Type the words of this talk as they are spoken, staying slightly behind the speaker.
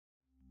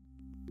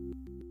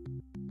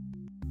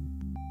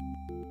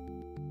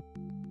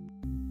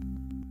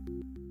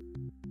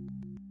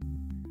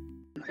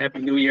Happy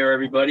New Year,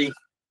 everybody.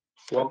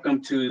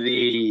 Welcome to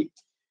the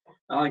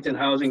Arlington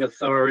Housing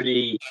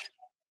Authority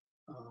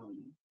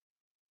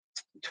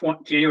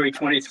January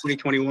 20th,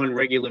 2021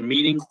 regular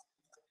meeting.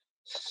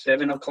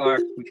 7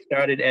 o'clock. We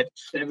started at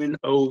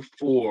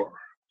 7:04.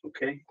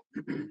 Okay.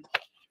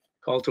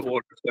 Call to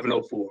order,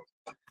 7:04.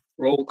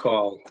 Roll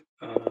call.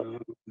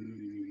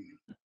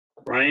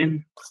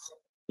 Brian?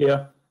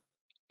 Yeah.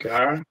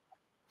 Gar?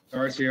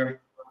 Gar's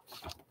here.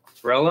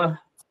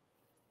 Rella?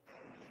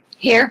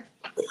 Here.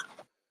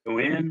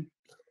 Joanne?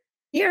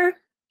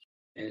 Here.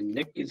 And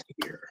Nick is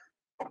here.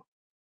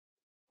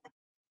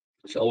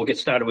 So we'll get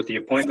started with the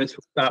appointments.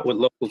 We'll start with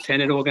local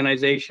tenant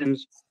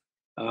organizations.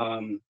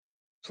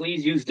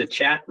 Please use the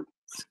chat.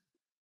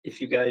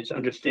 If you guys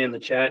understand the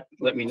chat,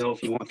 let me know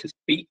if you want to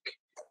speak.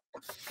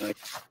 Send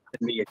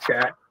me a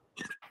chat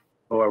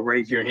or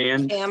raise your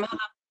hand.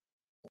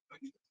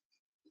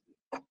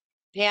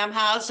 Pam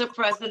Hauser,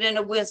 president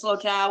of Winslow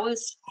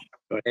Towers.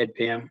 Go ahead,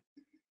 Pam.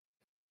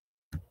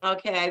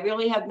 Okay, I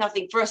really have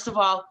nothing. First of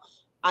all,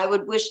 I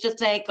would wish to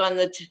thank on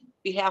the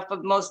behalf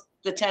of most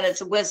the tenants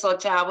of Winslow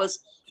Towers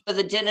for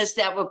the dinners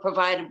that were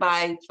provided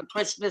for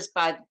Christmas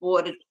by the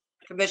Board of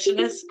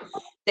Commissioners.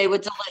 They were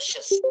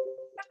delicious.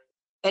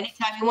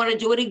 Anytime you want to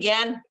do it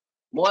again,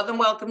 more than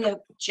welcome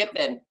to chip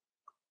in.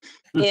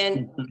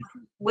 And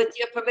with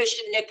your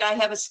permission, Nick, I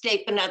have a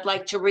statement I'd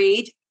like to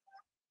read.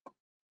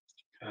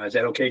 Is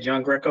that okay,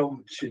 John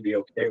Greco? Should be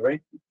okay,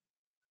 right?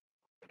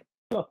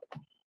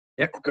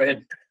 Yeah, go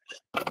ahead.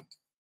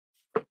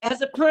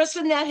 As a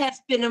person that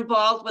has been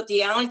involved with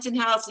the Arlington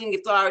Housing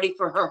Authority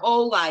for her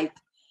whole life,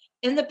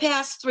 in the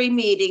past 3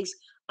 meetings,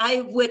 I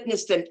have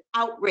witnessed an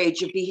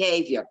outrage of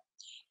behavior.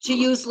 To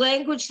use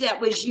language that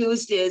was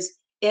used is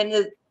in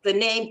the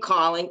name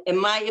calling, in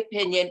my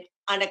opinion,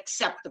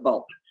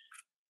 unacceptable.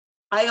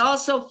 I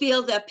also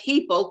feel that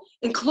people,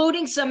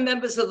 including some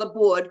members of the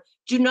board,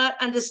 do not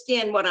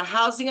understand what a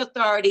housing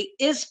authority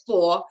is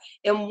for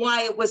and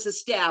why it was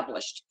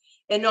established.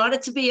 In order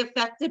to be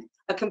effective,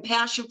 a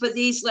compassion for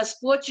these less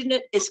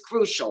fortunate is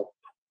crucial.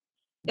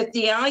 If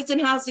the Arlington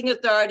Housing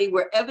Authority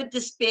were ever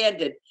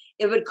disbanded,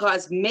 it would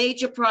cause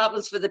major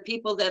problems for the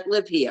people that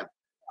live here.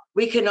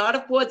 We cannot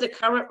afford the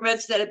current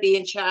rents that are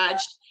being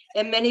charged,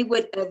 and many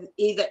would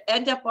either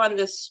end up on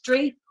the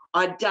street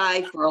or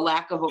die for a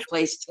lack of a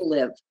place to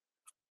live.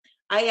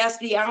 I ask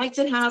the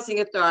Arlington Housing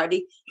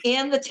Authority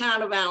and the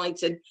town of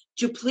Arlington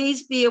to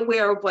please be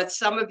aware of what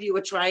some of you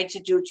are trying to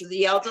do to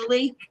the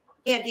elderly,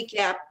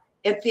 handicapped,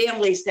 and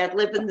families that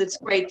live in this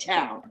great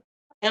town,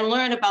 and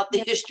learn about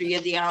the history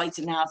of the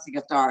Arlington Housing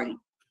Authority.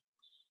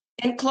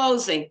 In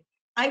closing,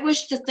 I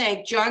wish to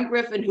thank John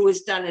Griffin, who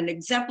has done an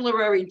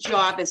exemplary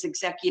job as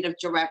executive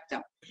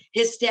director.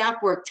 His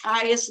staff work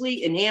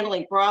tirelessly in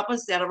handling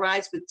problems that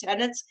arise with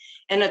tenants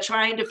and are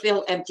trying to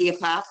fill empty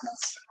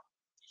apartments.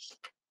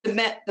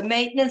 The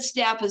maintenance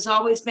staff is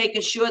always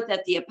making sure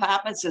that the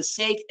apartments are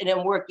safe and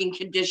in working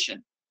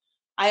condition.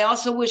 I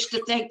also wish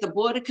to thank the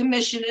Board of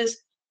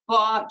Commissioners,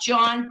 Bob,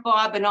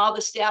 and all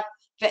the staff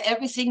for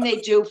everything they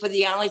do for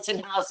the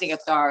Arlington Housing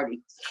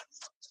Authority.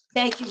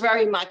 Thank you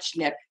very much,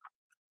 Nick.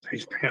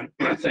 Thanks, Pam.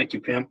 Thank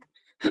you, Pam.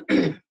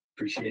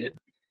 Appreciate it.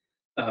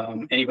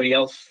 Anybody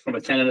else from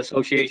a tenant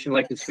association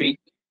like to speak?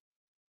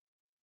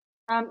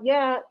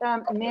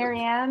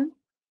 Marianne.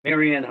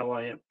 Marianne, how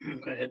are you?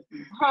 Go ahead.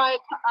 Hi,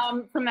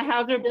 from the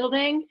Hauser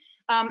building.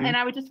 And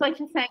I would just like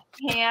to thank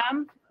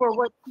Pam for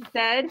what she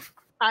said.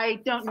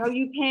 I don't know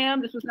you,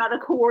 Pam. This was not a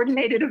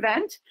coordinated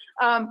event,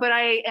 but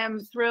I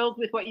am thrilled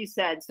with what you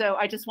said. So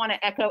I just want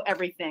to echo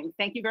everything.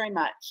 Thank you very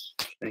much.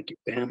 Thank you,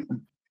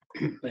 Pam.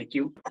 Thank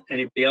you.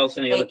 Anybody else?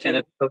 Any other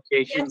tenant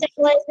associations?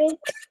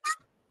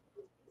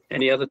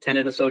 Any other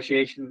tenant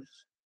associations?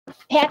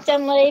 Pat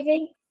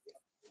Dunleavy.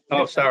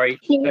 Oh, sorry.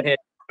 Go ahead.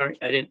 Sorry,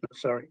 I didn't know.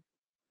 Sorry.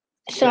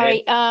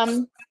 Sorry.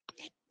 I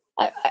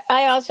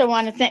also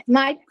want to thank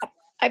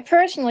I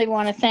personally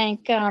want to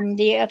thank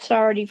the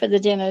authority for the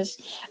dinners.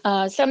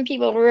 Some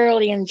people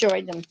really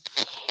enjoyed them.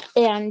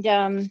 And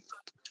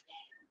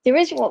there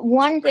is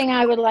one thing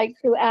I would like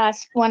to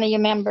ask one of your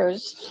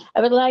members.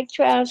 I would like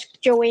to ask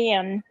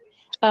Joanne,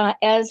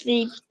 as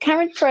the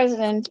current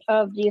president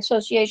of the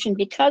association,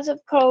 because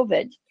of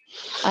COVID,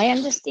 I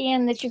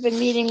understand that you've been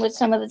meeting with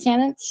some of the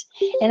tenants,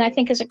 and I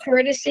think as a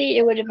courtesy,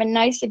 it would have been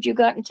nice if you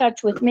got in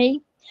touch with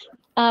me.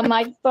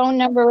 My phone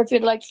number, if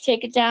you'd like to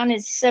take it down,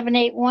 is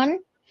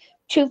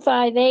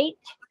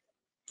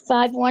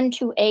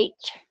 781-258-5128.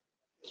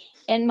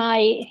 And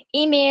my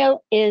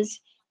email is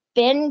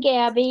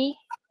bengaby,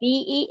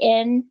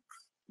 BENGABY,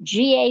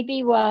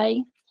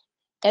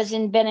 as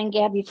in Ben and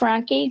Gabby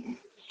Franke,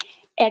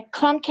 at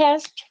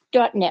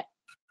Comcast.net.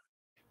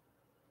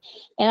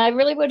 And I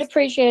really would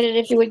appreciate it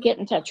if you would get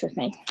in touch with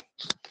me.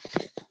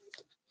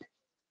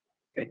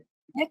 Okay.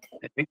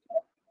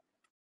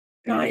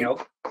 Anything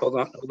else? Hold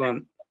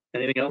on.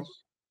 Anything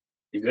else?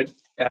 You good?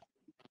 Yeah.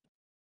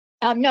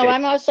 No, Okay.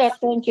 I'm all set.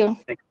 Thank you.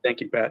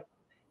 Thank you, Pat.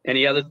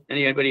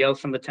 Anybody else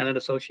from the tenant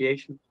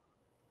association?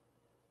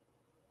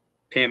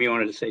 Pam, you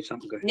wanted to say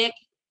something? Go ahead. Nick,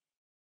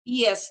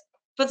 yes,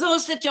 For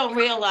those that don't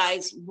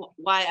realize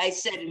why I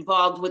said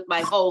involved with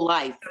my whole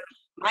life,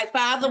 my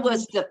father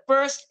was the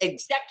first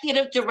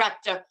executive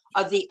director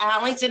of the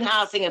Arlington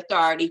Housing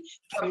Authority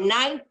from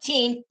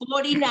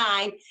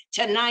 1949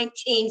 to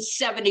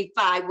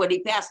 1975 when he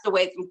passed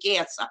away from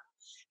cancer.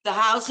 The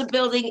housing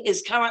building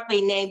is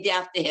currently named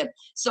after him.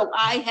 So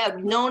I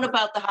have known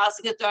about the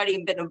Housing Authority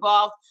and been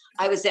involved.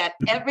 I was at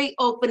every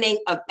opening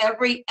of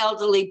every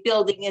elderly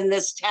building in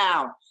this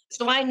town.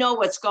 So I know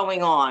what's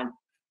going on.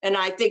 And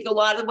I think a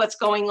lot of what's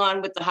going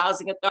on with the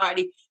Housing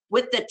Authority,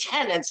 with the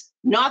tenants,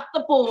 not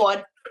the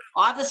board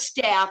or the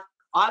staff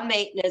or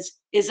maintenance,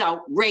 is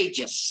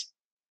outrageous.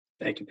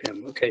 Thank you,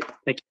 Pam. Okay,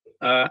 thank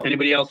you.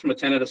 Anybody else from a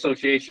tenant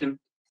association?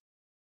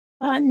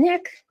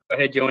 Nick, Go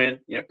ahead, Joanne.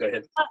 Yeah, go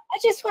ahead. I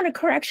just want a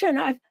correction.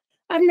 I've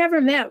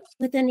never met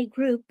with any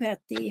group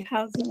at the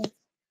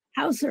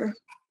Hauser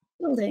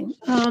building.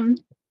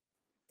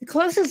 The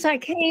closest I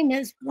came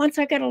is once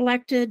I got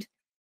elected,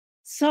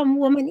 some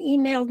woman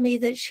emailed me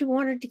that she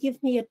wanted to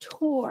give me a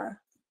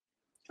tour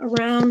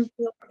around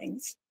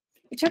buildings.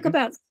 It took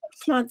about 6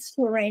 months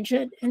to arrange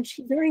it, and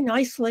she very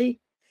nicely,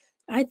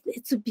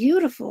 it's a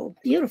beautiful,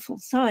 beautiful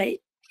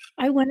site.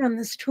 I went on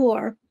this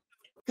tour,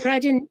 but I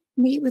didn't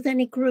meet with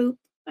any group.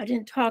 I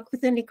didn't talk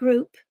with any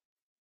group.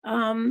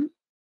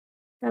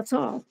 That's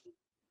all.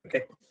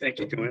 Okay, thank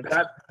you, Joanne.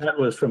 That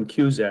was from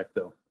Cusack,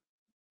 though.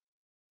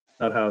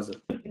 Not Hauser.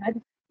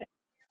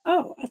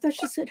 Oh, I thought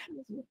she said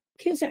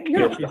Cusack.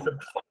 No, Yeah, she's from-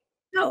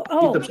 no.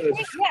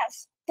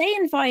 Yes, they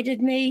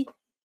invited me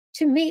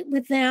to meet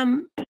with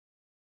them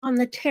on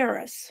the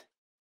terrace.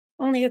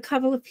 Only a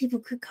couple of people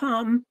could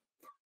come.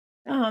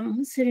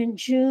 Was it in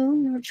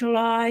June or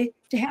July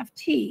to have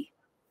tea?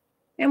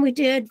 And we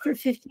did for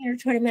 15 or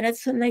 20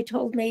 minutes, and they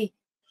told me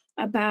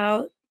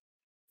about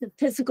the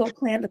physical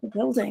plan of the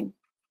building.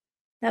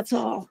 That's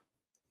all.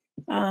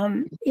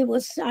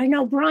 I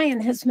know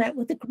Brian has met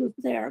with a group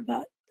there,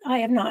 but I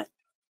have not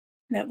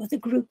met with a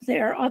group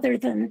there other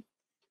than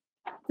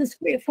the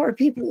 3 or 4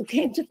 people who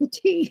came to the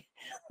tea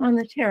on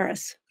the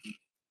terrace.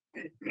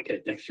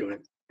 Okay, thanks,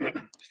 Joanne.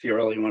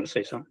 Fiorella, you want to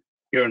say something?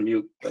 You're on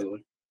mute, by the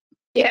way.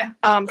 Yeah,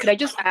 could I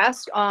just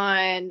ask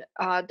on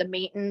the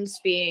maintenance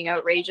being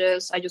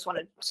outrageous? I just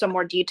wanted some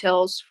more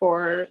details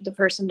for the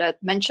person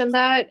that mentioned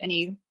that.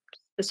 Any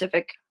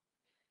specific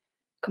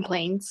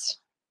complaints?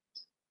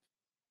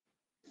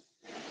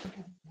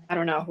 I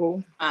don't know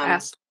who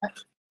asked.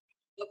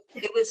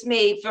 It was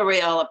me,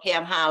 Fiorella,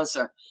 Pam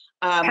Hauser.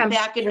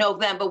 Back in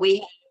November,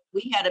 we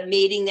had a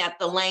meeting that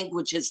the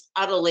language is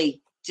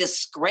utterly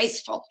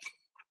disgraceful.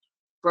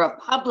 For a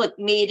public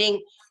meeting,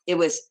 it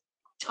was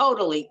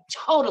totally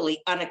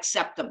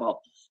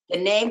unacceptable. The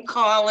name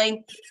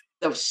calling,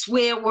 the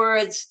swear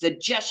words, the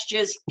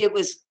gestures, it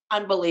was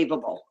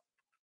unbelievable.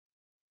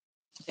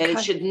 And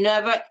it should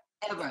never,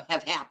 ever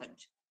have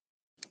happened.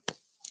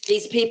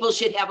 These people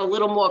should have a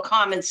little more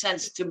common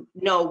sense to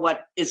know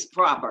what is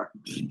proper.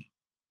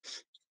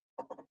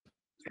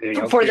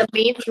 Anything else For here? the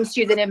maintenance,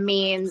 you didn't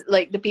mean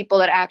like the people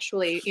that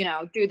actually,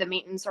 do the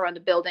maintenance around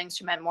the buildings.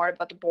 You meant more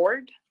about the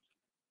board?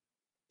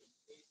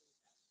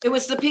 It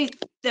was the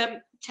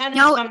tenants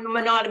No. from the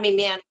Monotony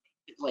Man,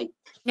 basically.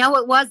 No,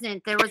 it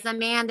wasn't. There was a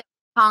man that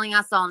was calling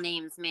us all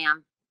names,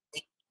 ma'am.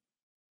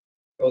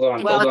 Hold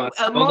on, Well, hold on,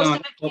 hold most on,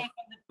 of it came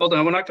hold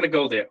on. We're not going to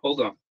go there.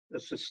 Hold on.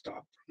 Let's just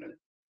stop for a minute.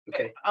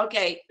 Okay.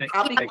 Okay,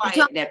 I'll be Thank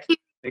you. quiet, Nick.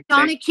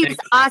 Don't Thank- accuse thank-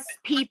 us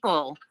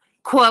people,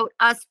 quote,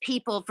 us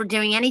people for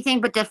doing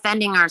anything but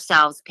defending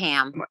ourselves,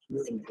 Pam.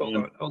 Hold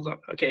on.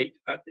 Okay,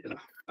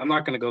 I'm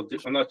not going to go.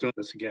 I'm not doing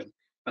this again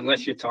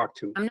unless you talk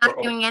to. I'm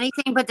not doing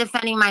anything but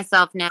defending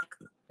myself, Nick.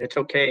 It's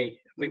okay.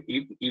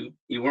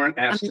 You weren't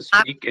asked to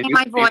I'm speak, and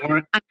raising my voice.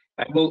 weren't.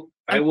 I will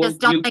I mute just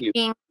don't like you.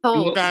 being You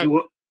will- told that. you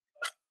will-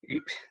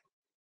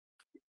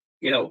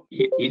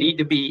 you need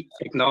to be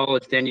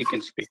acknowledged, then you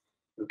can speak.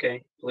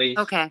 Okay, please.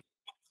 Okay.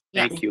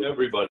 Yeah. Thank you.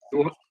 Everybody.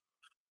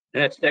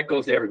 That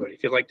goes to everybody.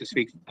 If you'd like to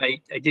speak,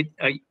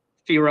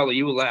 Fiorella,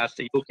 you were last.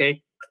 Are you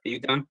okay? Are you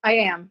done? I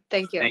am.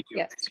 Thank you. Thank you.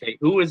 Yes. Okay,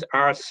 who is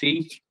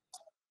RC?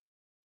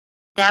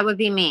 That would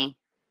be me.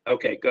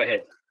 Okay, go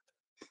ahead.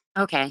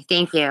 Okay,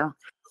 thank you.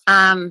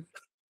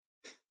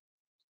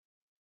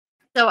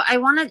 So I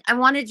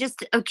wanted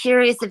just, I'm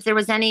curious if there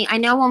was any, I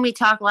know when we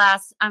talked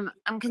last, I'm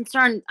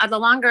concerned, the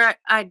longer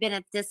I've been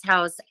at this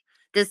house,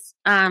 this,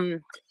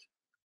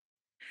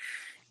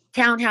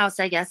 townhouse,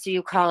 I guess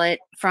you call it,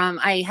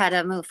 I had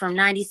to move from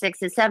 96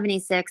 to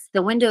 76.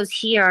 The windows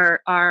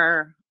here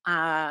are,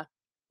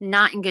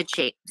 not in good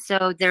shape.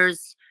 So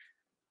there's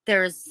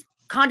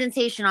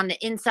condensation on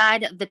the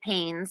inside of the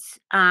panes.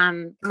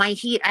 My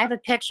heat, I have a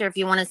picture if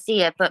you want to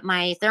see it, but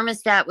my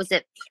thermostat was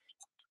at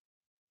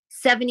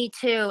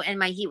 72 and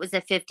my heat was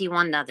at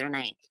 51 the other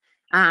night.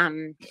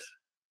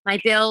 My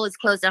bill is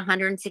close to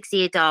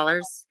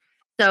 $168.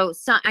 So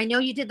I know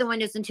you did the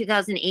windows in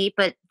 2008,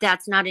 but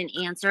that's not an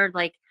answer.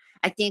 Like,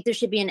 I think there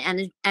should be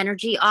an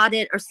energy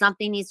audit or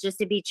something needs just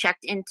to be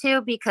checked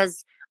into,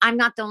 because I'm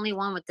not the only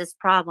one with this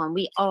problem.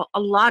 A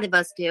lot of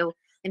us do.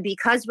 And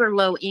because we're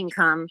low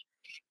income,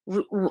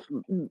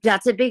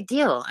 that's a big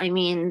deal. I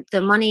mean,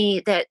 the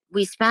money that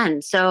we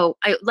spend. So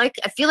I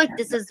feel like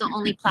this is the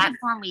only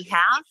platform we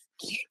have.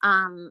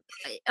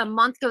 A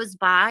month goes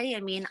by. I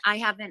mean,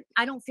 I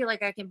don't feel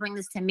like I can bring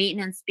this to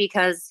maintenance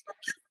because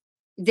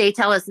they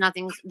tell us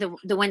the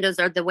windows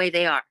are the way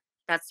they are.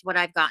 That's what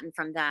I've gotten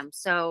from them.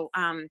 So,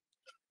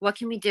 what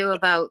can we do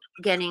about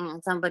getting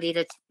somebody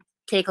to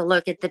take a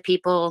look at the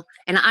people?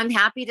 And I'm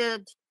happy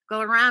to go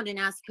around and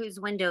ask whose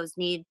windows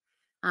need,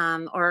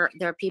 or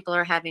their people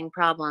are having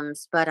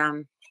problems. But,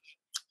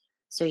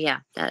 so yeah,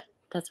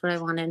 that's what I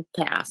wanted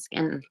to ask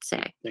and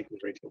say. Thank you,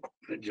 Rachel.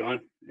 John,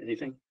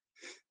 anything?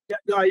 Yeah,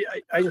 no,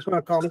 I just want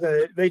to comment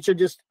that Rachel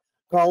just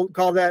call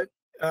that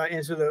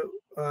into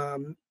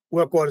the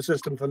work order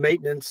system for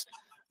maintenance.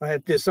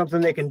 If there's something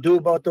they can do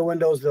about the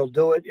windows, they'll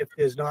do it. If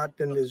there's not,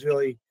 then there's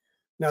really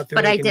nothing.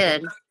 But we I can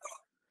did. do.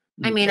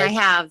 I mean, I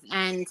have,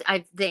 and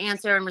the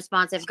answer and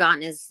response I've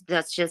gotten is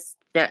that's just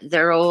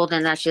they're old,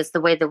 and that's just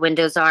the way the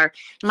windows are.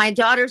 My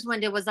daughter's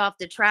window was off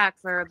the track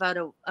for about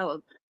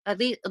at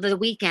least the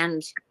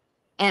weekend,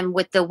 and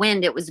with the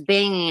wind, it was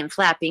banging and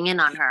flapping in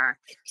on her.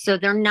 So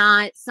they're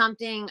not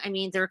something. I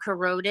mean, they're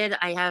corroded.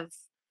 I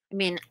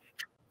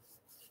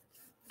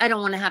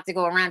don't want to have to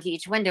go around to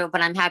each window,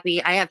 but I'm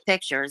happy. I have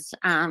pictures.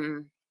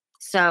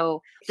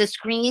 So the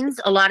screens,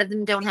 a lot of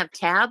them don't have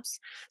tabs.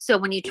 So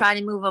when you try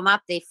to move them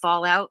up, they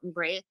fall out and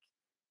break.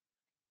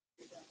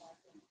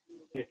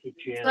 So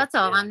that's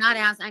all. I'm not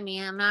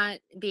I'm not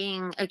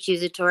being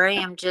accusatory.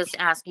 I'm just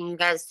asking you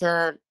guys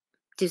to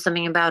do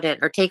something about it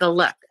or take a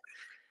look.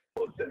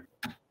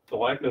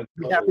 So I could.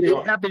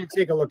 Happy to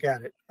take a look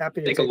at it.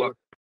 Happy to Take a look.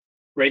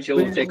 Rachel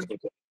will take a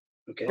look.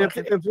 Okay.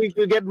 If we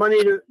could get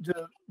money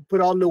to put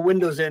all new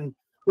windows in,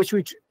 which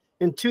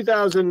in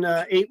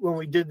 2008 when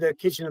we did the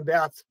kitchen and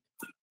bath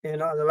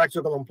and the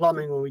electrical and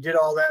plumbing, when we did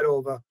all that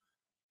over,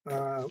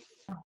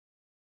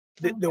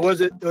 there was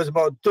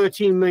about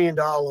 $13 million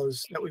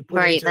that we put.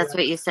 Right, into that's that.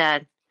 what you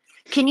said.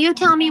 Can you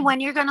tell me when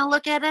you're gonna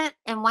look at it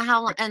and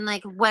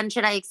when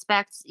should I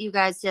expect you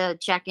guys to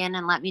check in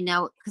and let me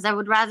know? Because I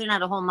would rather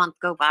not a whole month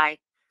go by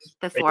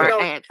before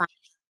No,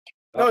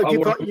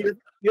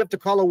 you have to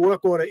call a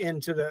work order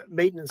into the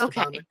maintenance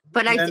Okay, department.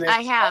 but And then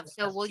I have.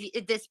 So will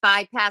this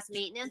bypass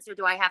maintenance, or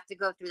do I have to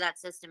go through that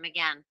system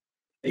again?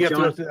 You have to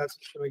go John, through that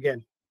system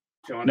again.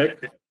 John,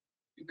 Nick?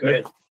 go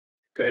ahead.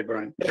 Go ahead,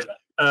 Brian.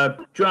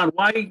 John,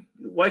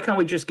 why can't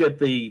we just get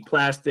the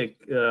plastic?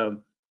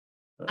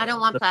 I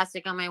don't want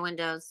plastic on my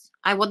windows.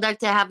 I would like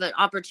to have an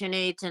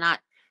opportunity to not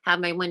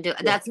have my window.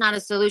 That's not a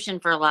solution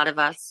for a lot of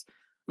us.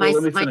 Well,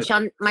 let me finish.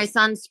 My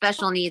son's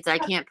special needs. I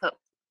can't put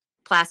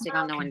plastic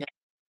on the window.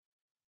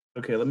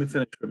 Okay, let me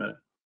finish for a minute.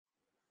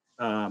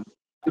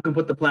 You can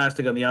put the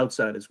plastic on the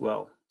outside as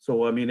well.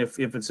 So, I mean, if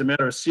it's a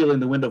matter of sealing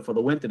the window for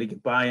the winter to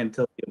get by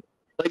until you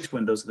replace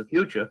windows in the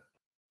future,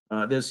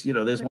 there's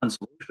one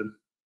solution.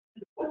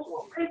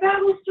 If that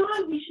was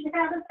John, we should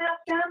have it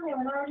passed down there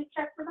and already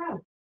checked it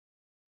out.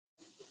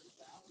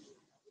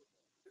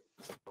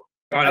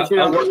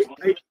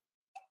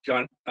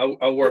 John,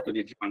 I'll work with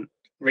you, John.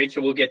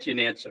 Rachel will get you an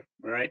answer.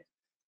 All right.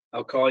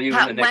 I'll call you.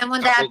 When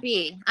would that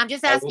be? I'm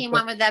just asking,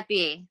 when would that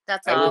be?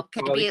 That's all.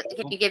 Can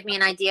you give me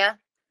an idea?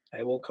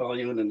 I will call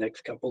you in the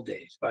next couple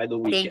days by the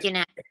weekend. Thank you,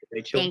 Nick.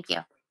 Rachel. Thank you.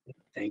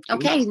 Thank you.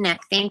 Okay, Nick.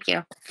 Thank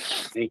you.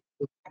 Thank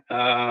you.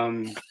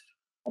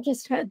 I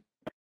just had.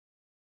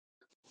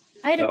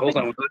 I had a Hold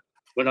quick- on.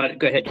 We're not.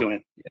 Go ahead,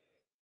 Joanne.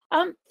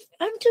 I'm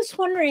just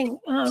wondering,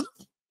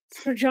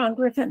 for John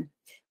Griffin,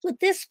 would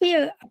this be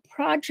a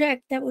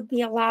project that would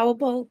be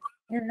allowable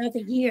in another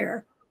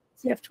year?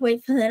 So you have to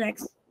wait for the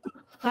next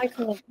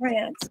cycle of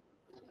grants,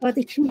 or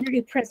the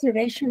Community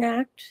Preservation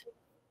Act,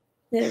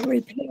 the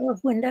repair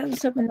of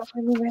windows of an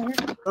manner?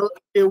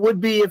 It would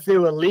be if they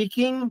were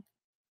leaking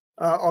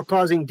or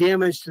causing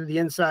damage to the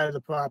inside of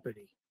the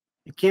property.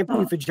 It can't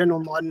be for general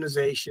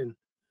modernization.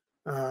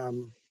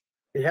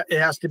 It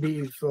has to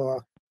be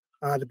for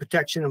the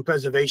protection and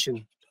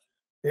preservation.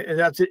 And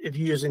that's it if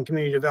you're using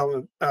community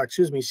development,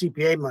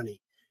 CPA money.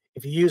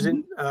 If you're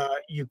using,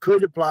 you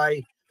could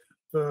apply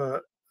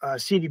for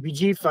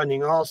CDBG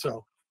funding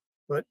also.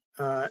 But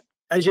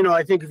as you know,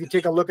 I think if you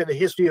take a look at the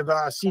history of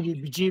our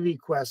CDBG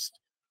request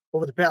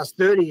over the past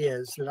 30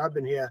 years that I've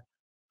been here,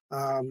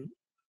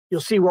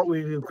 you'll see what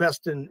we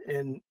request and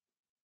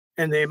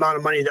the amount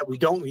of money that we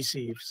don't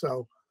receive.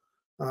 So,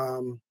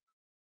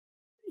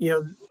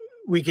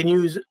 we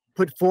can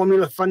put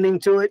formula funding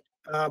to it,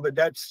 but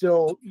that's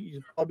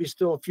probably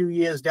still a few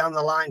years down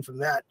the line from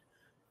that.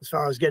 As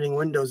far as getting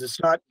windows, it's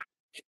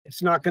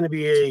not going to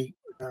be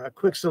a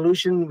quick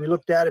solution. We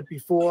looked at it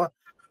before.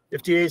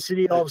 If the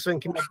city all of a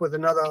sudden came up with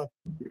another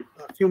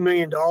few $1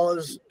 million,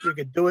 we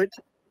could do it.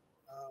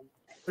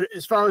 But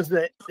as far as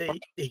the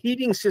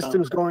heating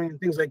systems going and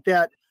things like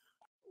that,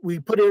 we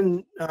put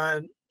in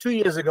 2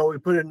 years ago, we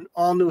put in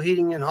all new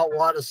heating and hot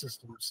water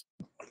systems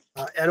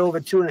at over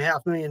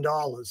 $2.5 million,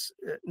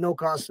 no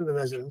cost to the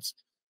residents.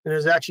 And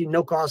there's actually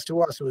no cost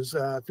to us. It was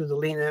through the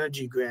Lean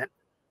Energy Grant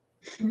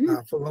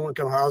for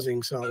low-income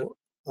housing. So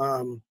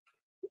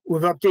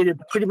we've updated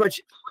pretty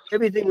much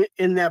everything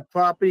in that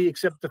property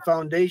except the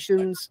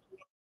foundations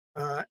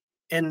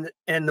and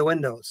the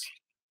windows.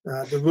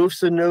 The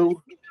roofs are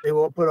new. They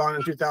were put on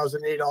in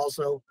 2008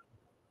 also.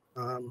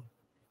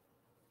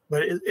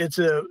 But it's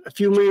a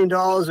few $1 million,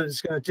 and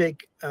it's going to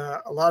take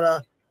a lot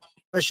of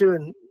pressure,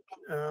 and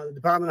the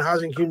Department of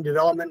Housing and Community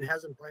Development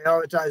hasn't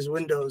prioritized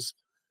windows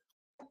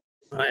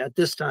at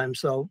this time.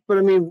 So, but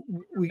I mean,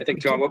 I think,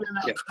 John, what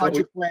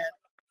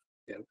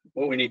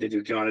we need to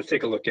do, John, is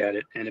take a look at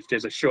it. And if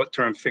there's a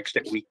short-term fix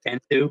that we can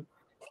do,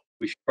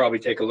 we should probably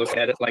take a look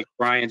at it like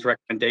Brian's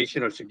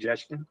recommendation or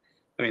suggestion.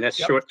 I mean, that's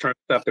short-term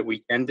stuff that we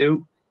can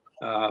do.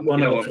 A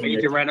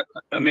major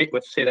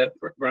let's say that,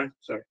 Brian,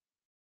 sorry.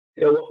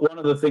 Yeah, one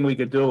other thing we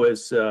could do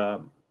is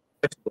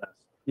plexiglass.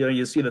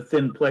 You see the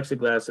thin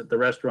plexiglass at the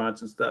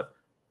restaurants and stuff.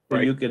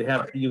 Right. You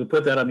could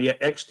put that on the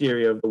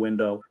exterior of the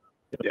window.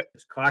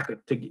 Just caulk it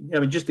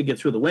just to get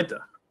through the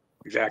winter.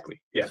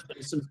 Exactly. Yeah.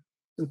 Some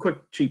quick,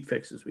 cheap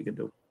fixes we could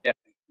do. Yeah.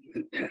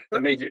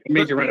 The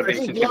major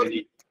renovations going to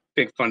need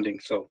big funding.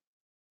 So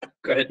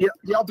go ahead. Yeah,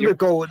 the ultimate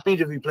goal would be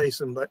to replace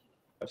them, but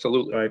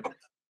absolutely. All right.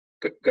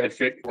 Go ahead,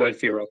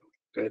 Fiorello.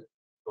 Go ahead.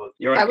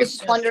 I was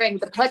just wondering,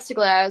 the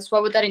plexiglass,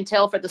 what would that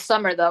entail for the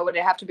summer, though? Would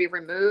it have to be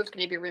removed?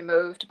 Can it be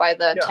removed by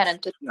the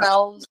tenant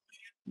themselves?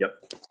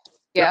 Yep.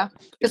 Yeah,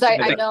 because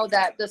I know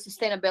that the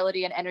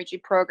Sustainability and Energy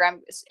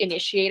Program was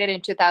initiated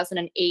in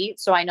 2008.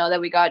 So I know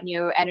that we got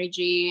new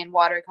energy and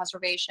water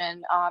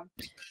conservation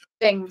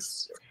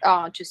things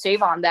to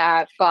save on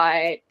that.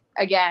 But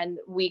again,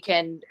 we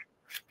can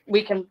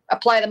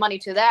apply the money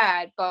to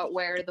that. But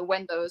where the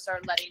windows are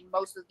letting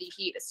most of the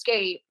heat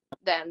escape,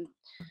 then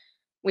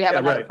we have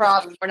another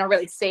problem. We're not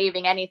really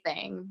saving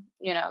anything,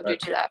 due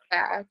to that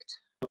fact.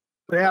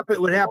 What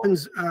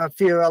happens,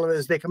 Fiorello,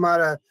 is they come out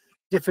of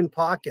different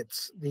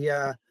pockets.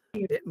 The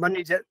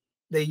money that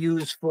they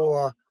use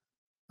for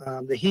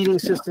the heating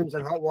systems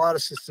and hot water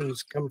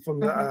systems come from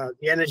the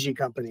energy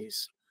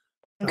companies.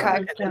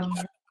 Okay.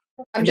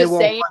 I'm just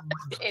saying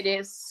it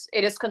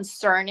is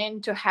concerning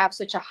to have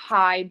such a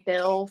high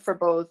bill for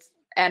both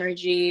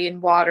energy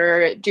and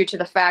water due to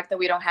the fact that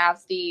we don't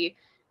have the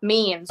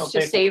means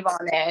to save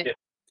on it.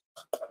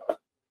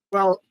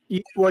 Well,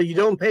 you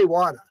don't pay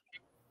water.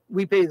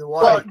 We pay the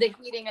water. Well, the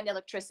heating and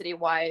electricity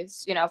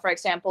wise, for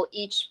example,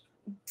 each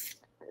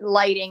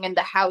lighting in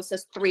the house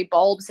has 3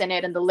 bulbs in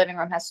it and the living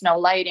room has no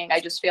lighting. I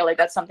just feel like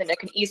that's something that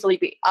can easily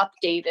be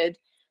updated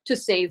to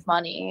save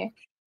money.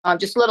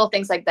 Just little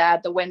things like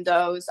that. The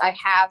windows, I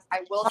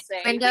will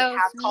say, we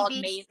have called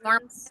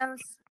maintenance.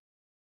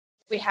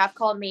 We have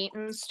called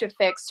maintenance to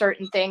fix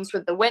certain things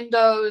with the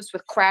windows,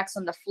 with cracks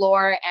on the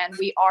floor, and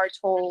we are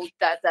told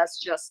that that's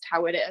just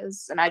how it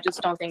is. And I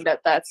just don't think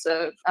that that's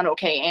an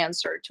okay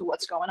answer to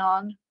what's going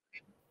on.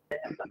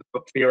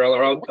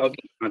 Fiorello, I'll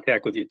get in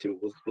contact with you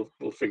too.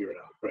 We'll figure it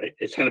out, right?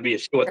 It's going to be a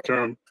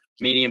short-term,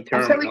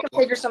 medium-term. I'm sure we can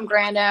figure some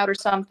grant out or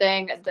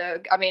something.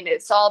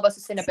 It's all about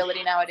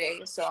sustainability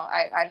nowadays, so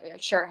I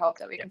sure hope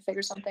that we can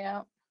figure something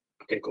out.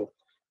 Okay, cool.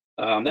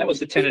 That was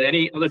the tenant.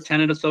 Any other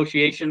tenant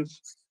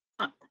associations?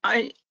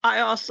 I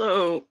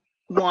also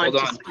want.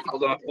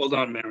 Hold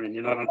on, Marion.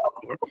 You're not on.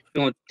 We're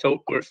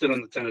still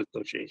on the tenant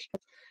association.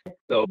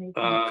 So,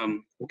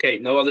 okay,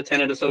 no other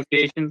tenant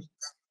associations.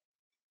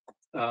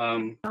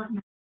 Can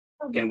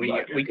we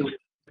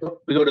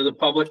go to the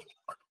public,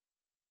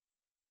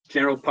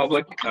 general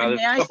public? There's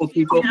a couple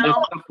people.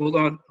 Hold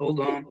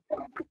on.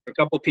 A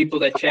couple people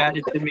that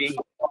chatted to me.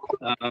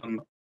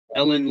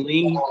 Ellen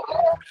Lee.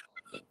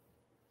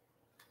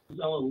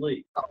 Ellen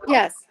Lee.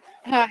 Yes.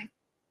 Hi.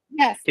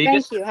 Yes.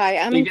 Thank you. Hi.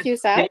 I'm in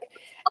Cusack.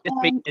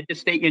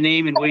 Just state your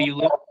name and where you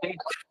live, please,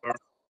 or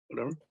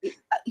whatever.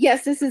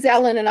 Yes, this is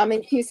Ellen, and I'm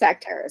in Cusack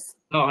Terrace.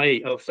 Oh,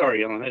 hey. Oh,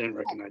 sorry, Ellen. I didn't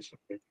recognize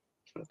you.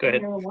 Go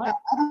ahead.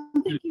 I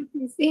don't think you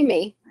can see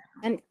me.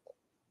 And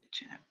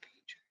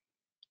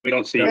we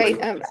don't see you.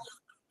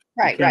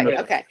 Right.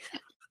 Okay.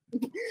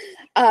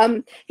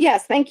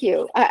 Yes, thank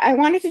you. I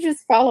wanted to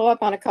just follow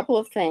up on a couple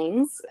of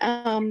things.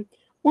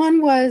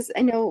 One was,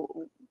 I know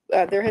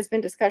there has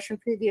been discussion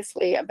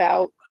previously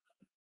about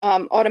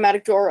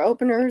automatic door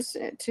openers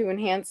to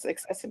enhance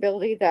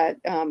accessibility that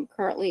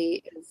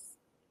currently is,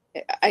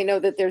 I know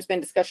that there's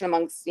been discussion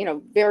amongst,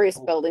 various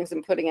buildings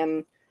and putting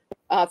in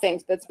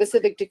things, but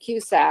specific to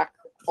Cusack,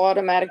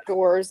 automatic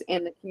doors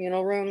in the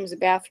communal rooms,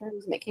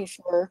 bathrooms, making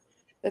sure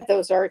that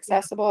those are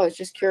accessible. I was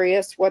just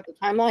curious what the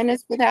timeline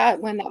is for that,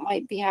 when that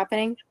might be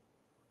happening.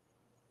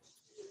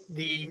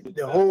 The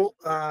whole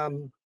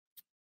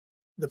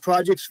the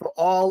projects for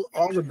all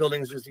the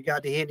buildings with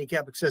regard to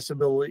handicap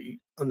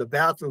accessibility on the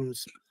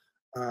bathrooms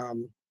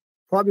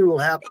probably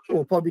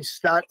will probably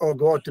start or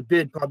go out to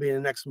bid probably in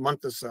the next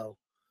month or so.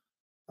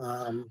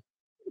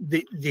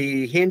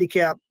 The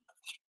handicap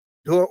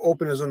door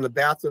openers on the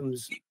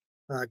bathrooms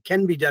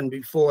can be done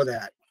before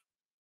that.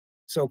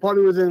 So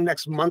probably within the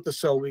next month or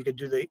so, we could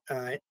do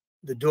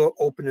the door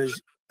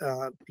openers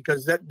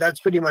because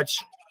that's pretty much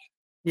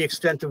the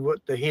extent of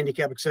what the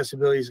handicap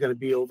accessibility is going to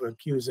be over in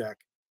Cusack.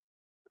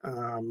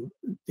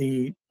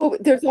 The Oh,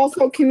 there's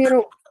also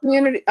community,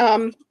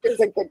 there's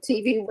like the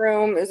TV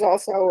room, there's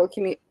also a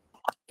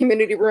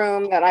community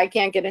room that I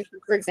can't get into,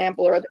 for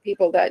example, or the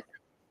people that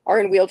are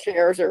in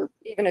wheelchairs, or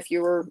even if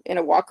you were in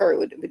a walker, it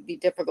would be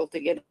difficult to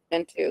get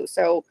into.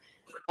 So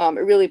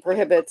it really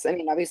prohibits, I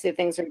mean, obviously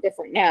things are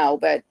different now,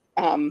 but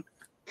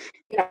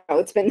you know,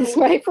 it's been this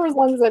way for as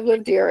long as I've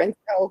lived here. And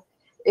so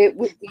it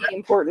would be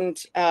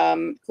important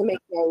to make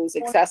those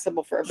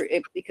accessible for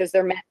because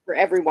they're meant for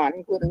everyone,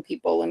 including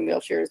people in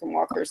wheelchairs and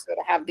walkers. So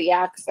to have the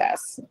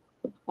access,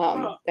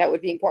 that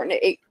would be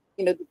important.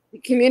 You know, the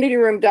community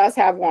room does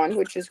have one,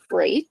 which is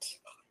great.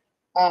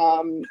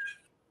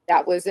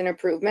 That was an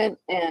improvement,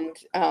 and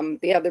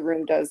the other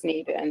room does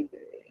need, and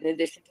in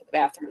addition to the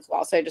bathroom as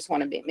well. So I just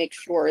want to make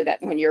sure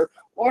that when you're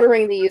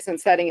ordering these and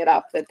setting it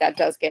up, that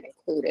does get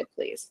included,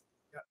 please.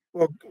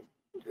 well,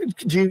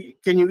 you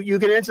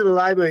can enter the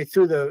library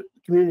through the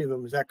community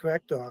room. Is that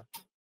correct? Or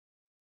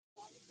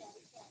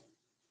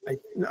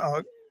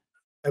no,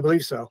 I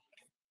believe so.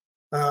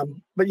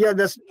 But yeah,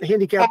 that's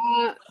handicap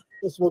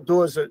accessible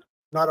doors are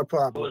not a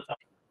problem.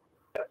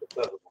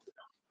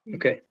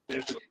 Okay.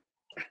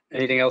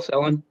 Anything else,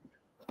 Ellen?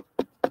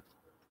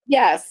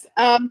 Yes.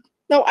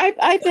 So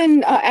I've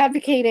been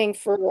advocating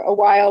for a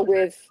while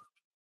with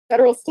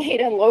federal,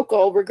 state, and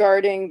local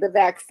regarding the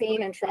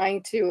vaccine and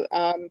trying to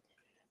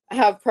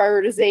have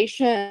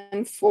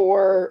prioritization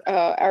for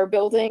our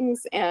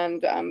buildings.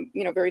 And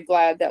you know, very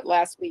glad that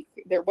last week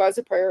there was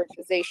a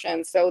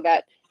prioritization so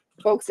that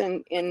folks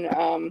in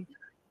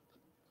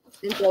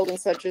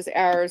buildings such as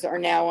ours are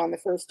now on the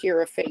first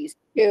tier of phase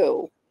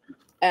 2.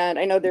 And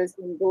I know there's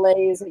been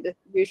delays in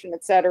distribution,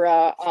 et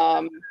cetera.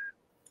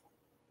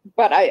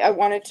 But I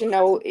wanted to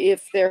know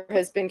if there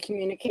has been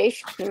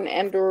communication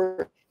and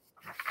or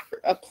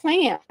a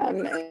plan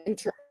in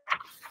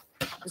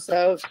terms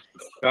of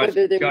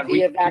whether there would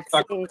be a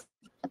vaccine.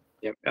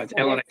 Yep,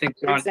 Ellen, I think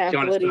For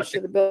example, at each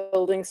of the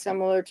buildings,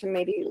 similar to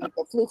maybe like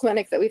a flu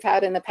clinic that we've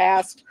had in the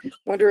past,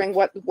 wondering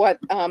what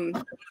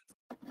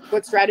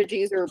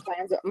strategies or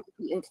plans might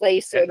be in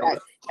place so that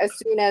as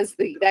soon as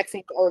the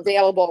vaccines are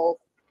available,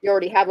 you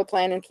already have a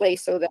plan in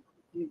place so that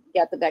you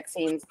get the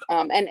vaccines.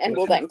 And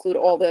will that include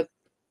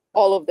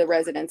all of the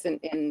residents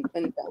in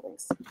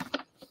buildings?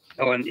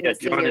 Ellen, yeah,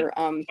 Senior,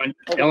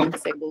 Ellen,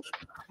 disabled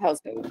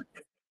household.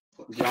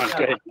 John,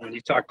 go ahead. When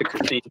you talk to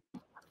Christine,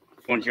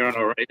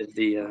 Buongiorno, right, is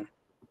the,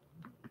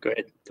 go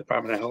ahead,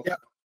 Department of Health.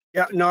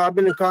 Yeah, no, I've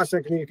been in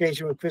constant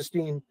communication with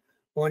Christine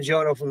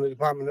Buongiorno from the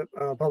Department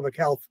of Public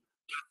Health.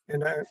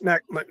 And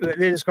Mac, the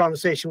latest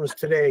conversation was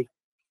today.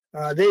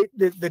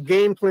 The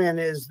game plan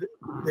is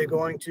they're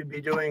going to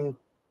be doing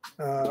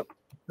the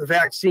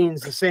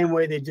vaccines the same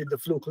way they did the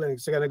flu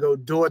clinics. They're going to go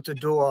door to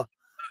door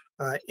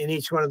in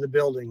each one of the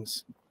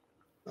buildings.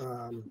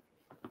 And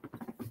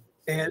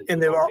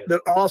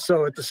they're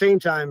also at the same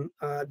time,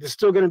 they're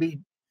still going to be,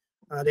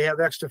 they have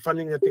extra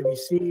funding that they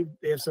received.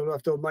 They have some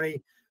leftover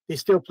money. They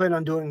still plan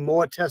on doing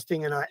more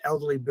testing in our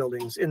elderly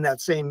buildings in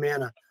that same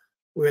manner,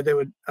 where they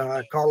would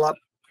call up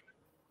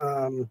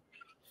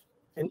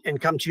and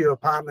come to your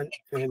apartment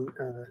and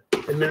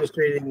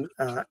administer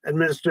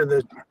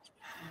the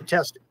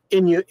test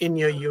in your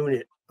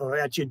unit or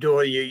at your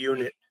door of your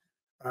unit.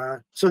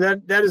 So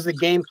that is the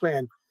game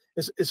plan.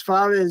 As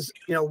far as,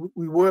 you know,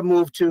 we were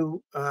moved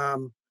to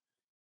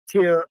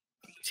tier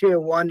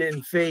 1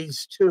 in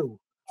phase 2,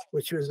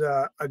 which was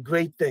a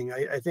great thing.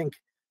 I think,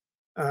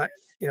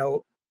 you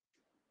know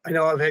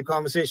I've had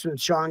conversations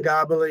with Sean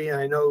Gabberly, and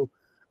I know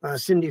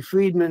Cindy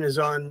Friedman is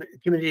on a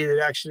committee that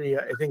actually,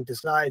 I think,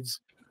 decides,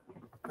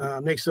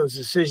 makes those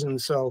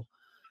decisions. So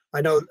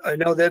I know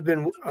they've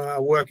been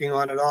working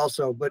on it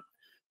also, but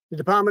the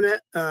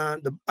Department,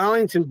 the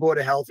Arlington Board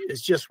of Health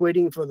is just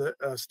waiting for the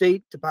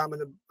State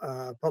Department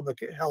of Public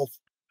Health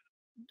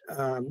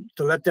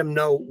to let them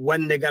know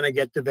when they're going to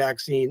get the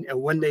vaccine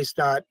and when they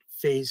start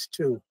phase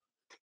 2.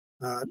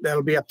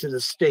 That'll be up to the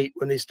state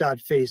when they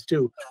start phase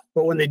 2.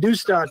 But when they do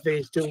start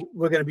phase 2,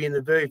 we're going to be in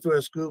the very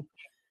first group.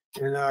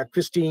 And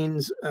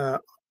Christine's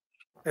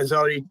has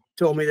already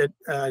told me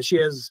that she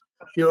has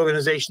the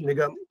organization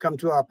to come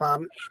to our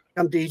apartment,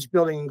 come to each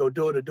building and go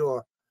door to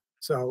door.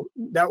 So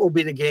that will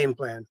be the game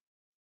plan.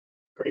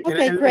 Great.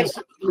 Okay, great.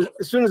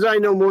 As soon as I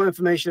know more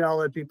information, I'll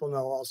let people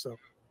know also.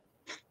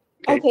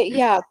 Okay,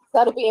 yeah,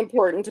 that'll be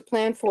important to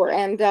plan for.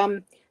 And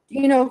do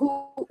you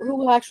know who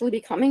will actually be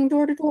coming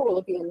door to door? Will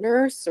it be a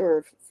nurse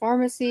or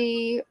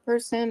pharmacy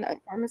person, a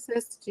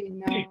pharmacist? Do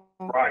you know?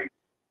 Right.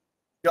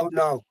 Don't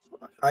know.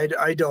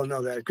 I don't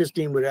know that.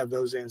 Christine would have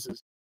those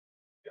answers.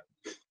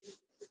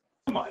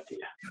 Some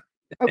idea.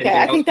 Okay,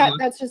 I think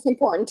that's just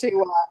important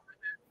to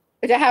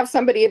have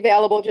somebody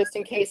available just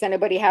in case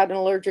anybody had an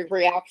allergic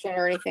reaction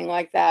or anything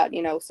like that,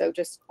 you know, so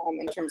just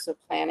in terms of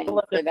planning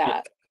for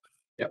that.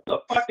 Yep. The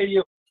fuck are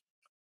you?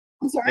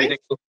 I'm sorry?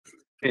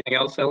 Anything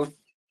else, Ellen?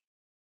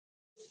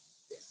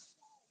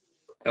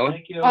 Ellen?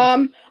 Thank you.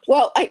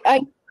 Well,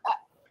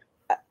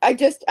 I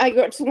just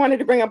wanted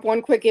to bring up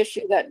one quick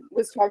issue that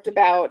was talked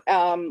about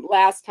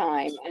last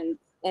time, and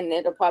and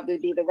it'll probably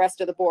be the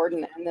rest of the board,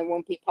 and there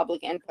won't be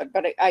public input.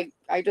 But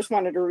I just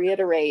wanted to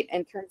reiterate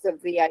in terms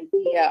of the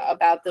idea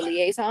about the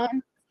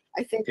liaison.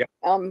 I think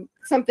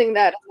something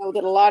that I know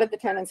that a lot of the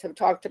tenants have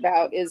talked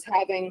about is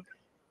having,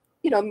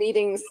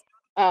 meetings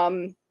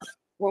when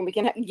we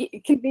can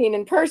convene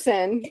in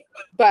person,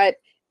 but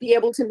be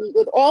able to meet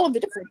with all of the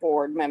different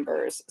board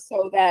members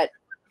so that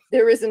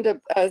there isn't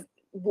a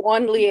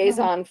one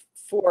liaison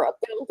for a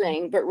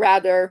building, but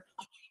rather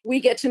we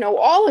get to know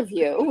all of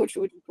you, which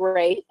would be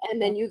great.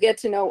 And then you get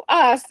to know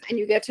us and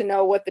you get to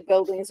know what the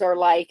buildings are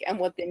like and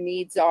what the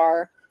needs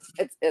are.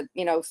 So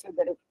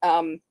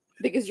that,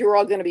 because you're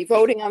all going to be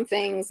voting on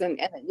things and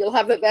you'll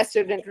have a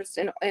vested interest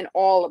in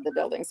all of the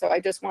buildings. So I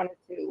just wanted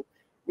to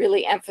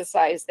really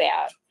emphasize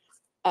that.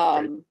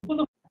 Brian.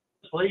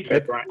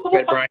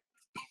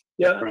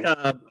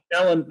 Yeah,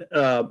 Ellen,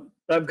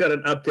 I've got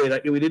an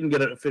update. We didn't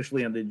get it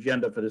officially on the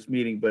agenda for this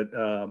meeting, but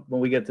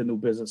when we get to new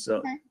business,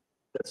 got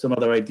some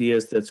other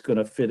ideas that's going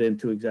to fit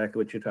into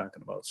exactly what you're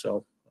talking about.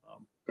 So,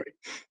 great,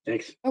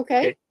 thanks.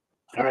 Okay.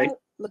 All right.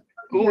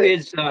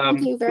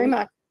 Thank you very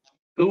much.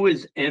 Who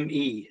is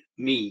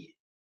me?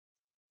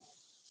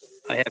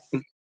 I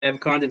have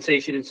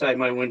condensation inside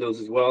my windows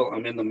as well.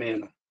 I'm in the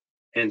manor,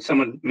 and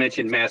someone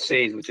mentioned mass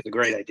saves, which is a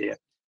great idea.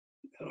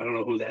 I don't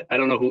know who that. I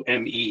don't know who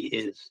ME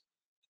is.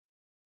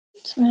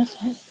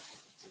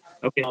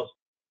 Okay.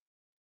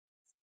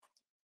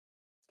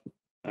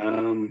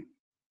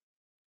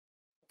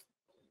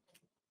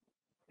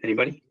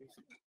 Anybody?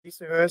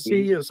 Lisa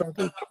Hersey or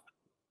something?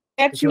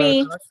 That's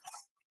me.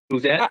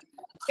 Who's that?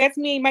 That's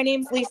me. My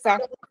name's Lisa.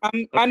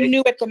 I'm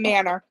new at the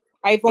manor.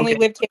 I've only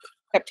lived here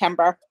in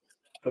September.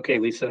 Okay,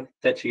 Lisa,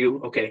 that's you.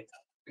 Okay.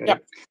 Good.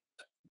 Yep.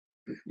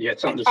 You had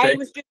something to say? I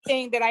was just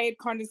saying that I had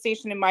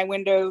condensation in my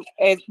window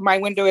as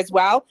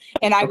well,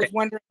 and I was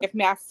wondering if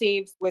mass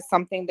saves was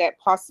something that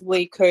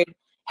possibly could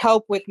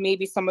help with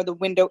maybe some of the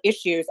window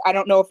issues. I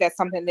don't know if that's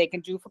something they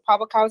can do for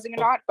public housing or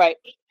not, but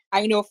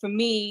I know for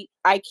me,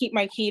 I keep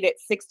my heat at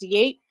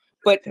 68,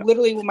 but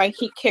literally when my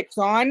heat kicks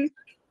on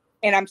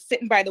and I'm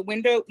sitting by the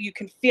window, you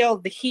can feel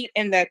the heat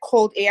and the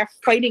cold air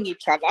fighting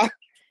each other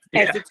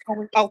as it's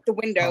going out the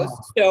windows.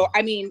 So,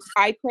 I mean,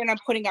 I plan on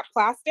putting up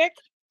plastic.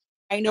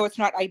 I know it's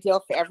not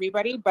ideal for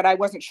everybody, but I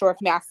wasn't sure if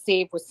mass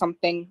save was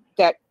something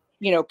that,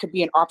 could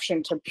be an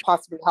option to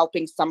possibly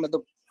helping some of the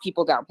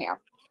people down here.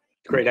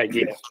 Great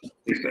idea.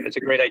 It's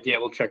a great idea.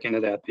 We'll check into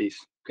that piece.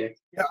 Okay.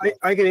 Yeah,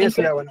 I can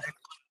answer that one.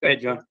 Go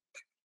ahead, John.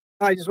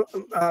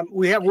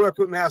 We have worked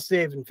with Mass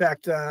Save. In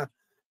fact,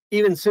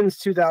 even since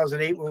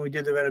 2008, when we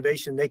did the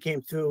renovation, they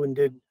came through and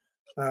did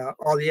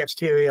all the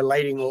exterior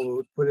lighting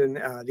over, put in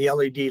the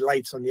LED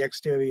lights on the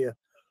exterior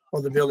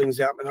of the buildings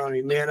at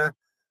Menominee Manor.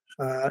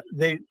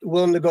 They're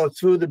willing to go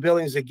through the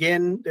buildings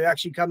again. They're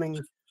actually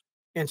coming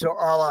into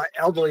all our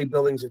elderly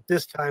buildings at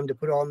this time to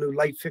put all new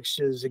light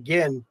fixtures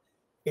again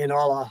in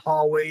all our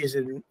hallways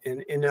and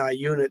in our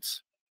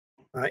units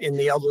in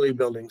the elderly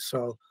buildings.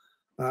 So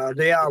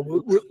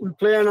we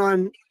plan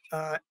on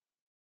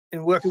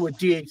in working with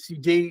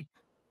DHCD.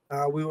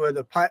 We were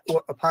a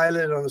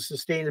pilot on a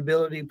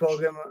sustainability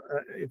program.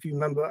 If you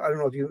remember, I don't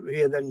know if you were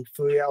here then,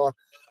 Furiella,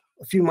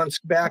 a few months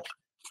back,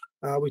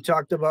 we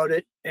talked about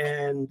it.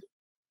 And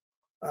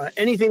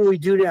anything we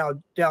do now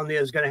down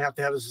there is going to have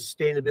a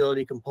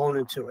sustainability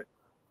component to it.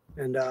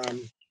 And they're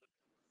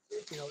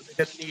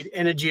going to need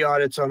energy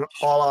audits on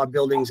all our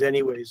buildings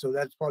anyway. So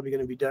that's probably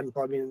going to be done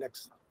within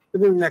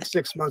the next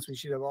 6 months. We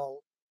should have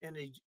all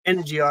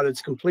energy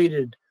audits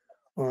completed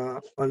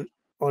on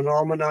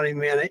all Menominee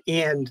Manor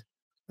and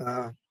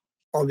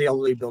all the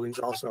elderly buildings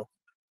also.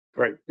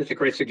 Great. That's a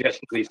great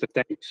suggestion, Lisa.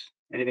 Thanks.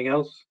 Anything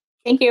else?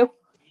 Thank you.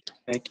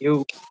 Thank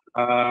you.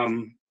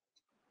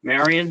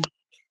 Marion?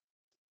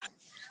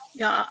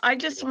 Yeah, I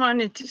just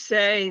wanted to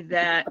say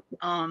that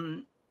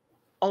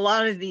a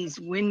lot of these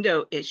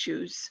window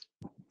issues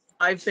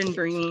I've been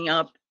bringing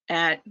up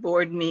at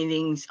board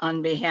meetings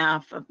on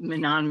behalf of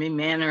Menominee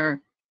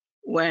Manor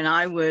when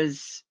I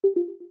was,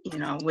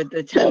 with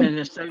the tenant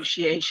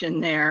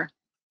association there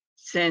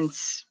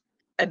since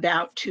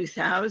about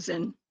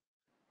 2000.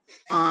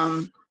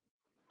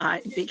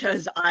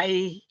 Because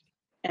I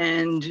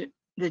and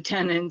the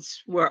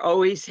tenants were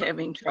always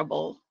having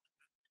trouble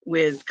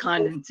with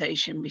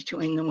condensation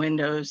between the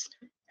windows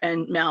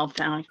and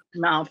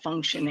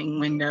malfunctioning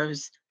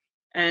windows.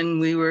 And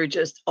we were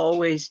just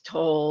always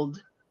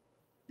told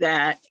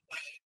that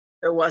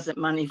there wasn't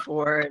money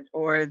for it,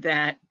 or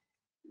that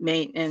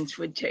maintenance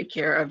would take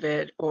care of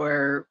it,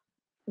 or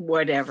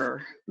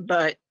whatever.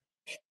 But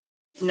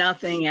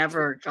nothing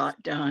ever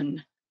got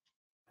done.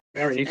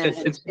 Marion, you said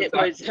since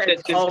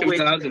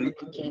 2000.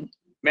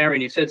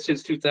 Marion, you said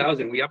since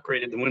 2000, we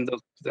upgraded the windows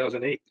in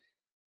 2008.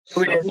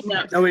 So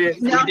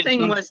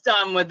nothing was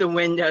done with the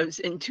windows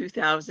in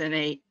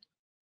 2008.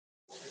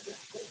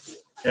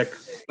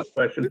 Next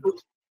question.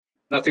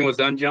 Nothing was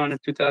done, John, in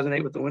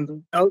 2008 with the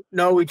windows?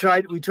 No, we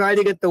tried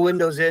to get the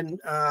windows in,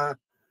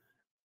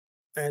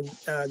 and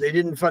they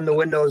didn't fund the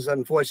windows,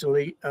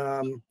 unfortunately.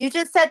 You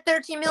just said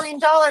 $13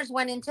 million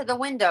went into the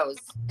windows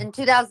in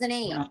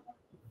 2008. No,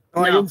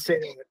 I didn't say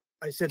that.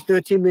 I said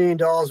 $13 million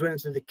went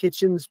into the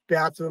kitchens,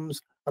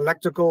 bathrooms,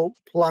 electrical,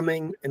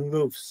 plumbing, and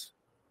roofs.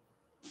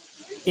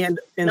 And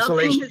Nothing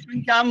insulation. has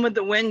been done with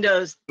the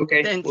windows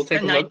Okay, since we'll the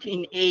take a look.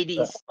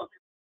 1980s.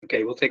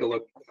 Okay, we'll take a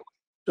look.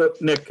 So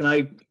Nick, can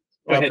I Go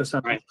offer ahead,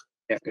 something? Brian.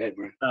 Yeah, go ahead,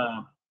 Brian.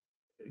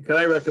 Can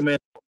I recommend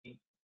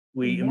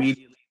we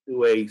immediately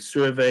do a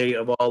survey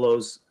of all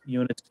those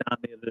units down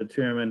there to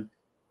determine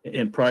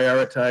and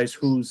prioritize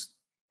whose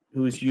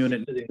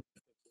unit needs to be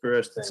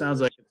first? It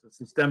sounds like it's a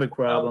systemic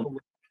problem.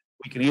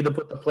 We can either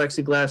put the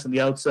plexiglass on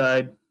the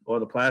outside or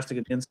the plastic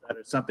on the inside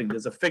or something.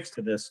 There's a fix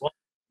to this.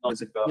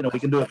 We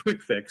can do a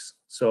quick fix.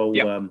 So,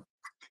 Yep.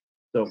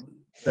 So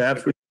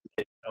perhaps we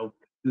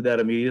do that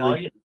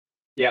immediately.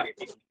 Yeah.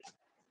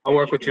 I'll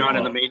work with John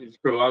and the maintenance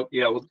crew.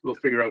 We'll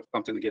figure out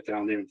something to get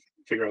down there and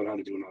figure out how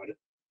to do an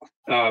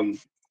audit.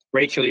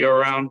 Rachel, you're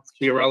around.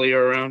 Fiorella,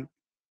 you're around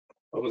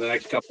over the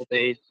next couple of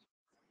days.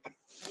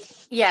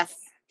 Yes.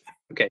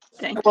 Okay.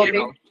 Thank Fiorella.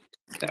 you.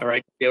 All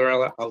right,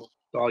 Fiorella, I'll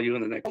call you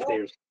in the next day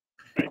or so.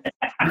 Right.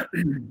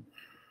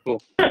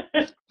 Cool.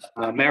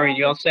 Mary,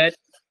 you all set?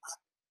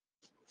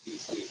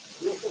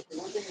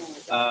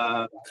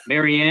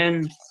 Mary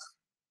Ann,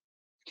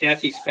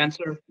 Kathy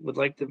Spencer would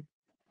like to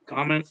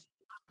comment.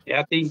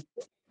 Kathy?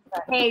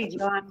 Hey,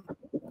 John.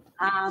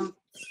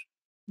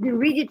 The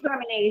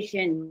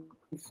redetermination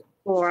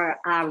for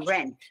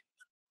rent,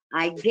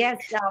 I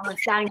guess we're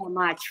starting on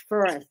March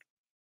 1st.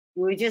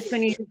 We're just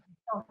going to use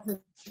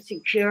Social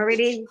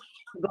Security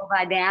to go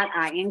by that,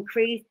 our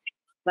increase.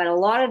 But a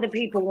lot of the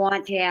people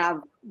want to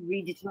have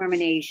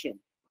redetermination.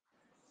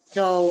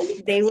 So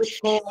they were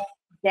told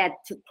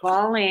that to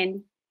call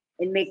in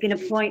and make an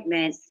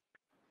appointment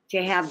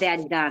to have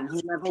that done,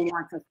 whoever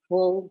wants a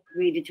full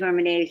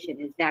redetermination.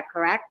 Is that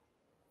correct?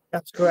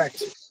 That's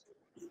correct.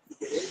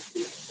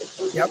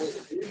 Yep.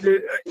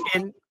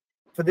 And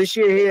for this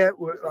year here,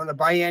 we're on the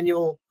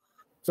biannual.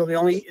 So the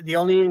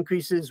only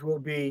increases will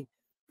be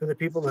for the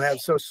people who have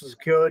Social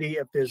Security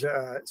if there's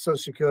a Social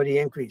Security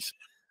increase.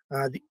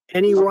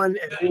 Anyone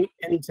at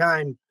any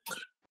time,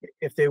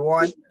 if they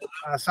want,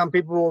 some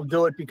people will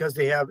do it because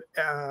they have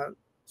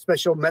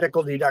special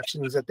medical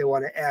deductions that they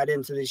want to add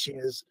into this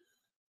year's.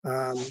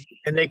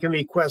 And they can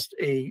request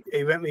a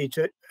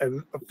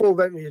full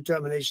rent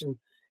redetermination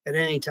at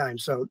any time.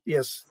 So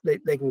yes,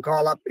 they can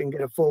call up and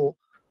get a full,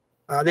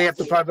 they have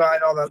to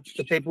provide all the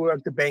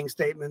paperwork, the bank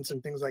statements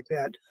and things like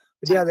that.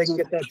 But yeah, they can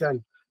get that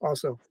done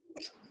also.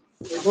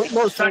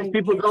 Most times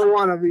people don't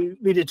want to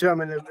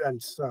redetermine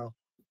events, so.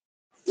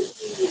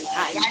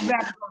 I'd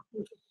rather go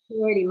through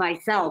security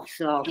myself,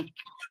 so.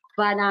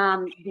 But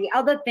the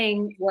other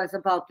thing was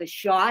about the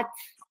shots.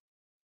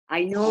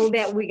 I know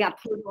that we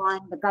got put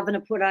on, the governor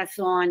put us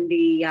on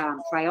the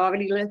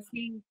priority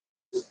listing.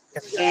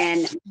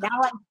 And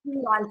now I see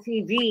on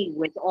TV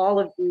with all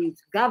of these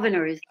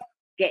governors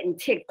getting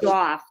ticked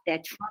off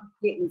that Trump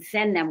didn't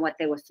send them what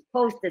they were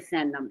supposed to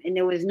send them, and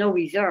there was no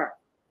reserve.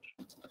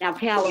 Now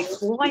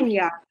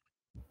California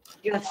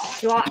just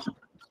shot.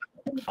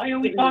 Why are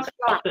we talking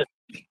about this?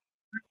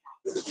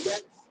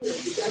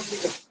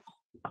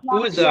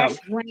 Who is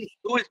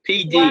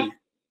PD?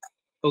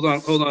 Hold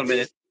on a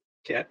minute,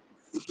 Kat.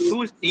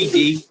 Who is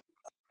PD?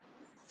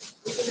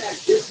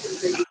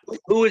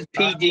 Who is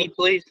PD,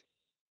 please?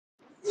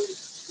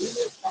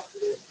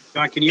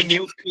 John, can you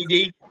mute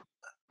PD?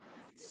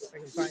 I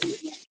can find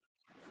it.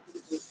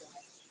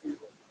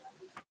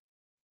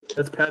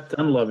 That's Pat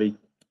Dunleavy,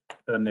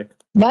 Nick.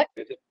 What?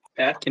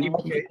 Pat, can you?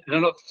 Okay. I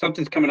don't know if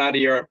something's coming out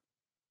of your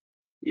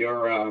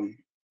room.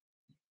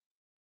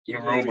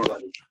 Or,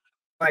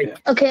 Right.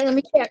 Okay, let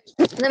me check.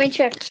 Let me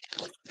check.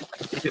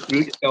 just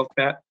mute yourself,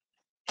 Pat.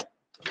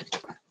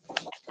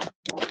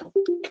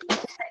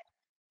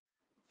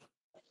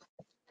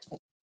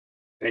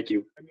 Thank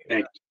you.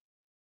 Thank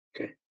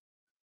you. Okay.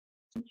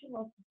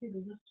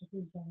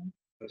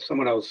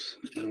 Someone else.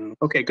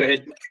 Okay, go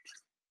ahead.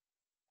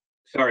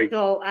 Sorry.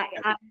 So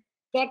I'm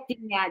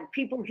expecting that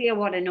people here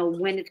want to know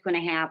when it's going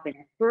to happen.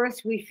 At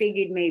first, we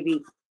figured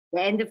maybe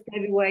the end of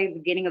February,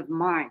 beginning of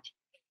March.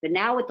 But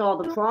now with all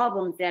the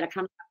problems that are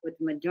coming up with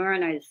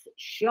Moderna's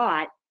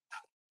shot,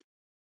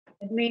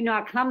 it may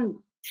not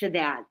come to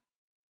that.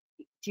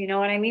 Do you know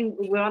what I mean?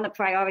 We're on the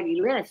priority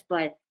list,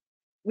 but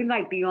we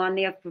might be on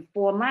there for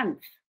 4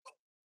 months.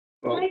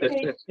 Well,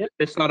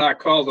 it's not our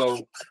call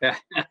though,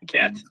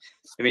 Kat.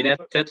 I mean,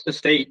 that's the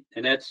state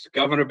and that's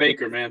Governor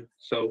Baker, man.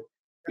 So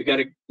we got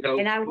to,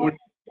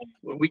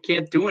 we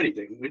can't do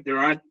anything. There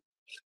aren't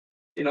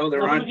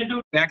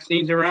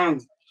vaccines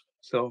around.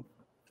 So,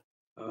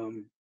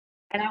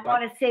 and I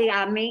want to say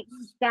our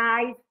maintenance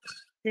guys,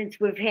 since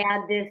we've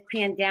had this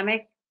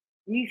pandemic,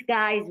 these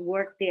guys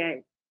work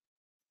their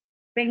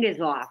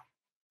fingers off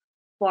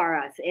for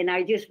us. And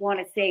I just want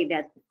to say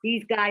that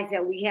these guys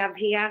that we have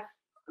here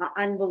are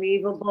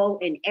unbelievable,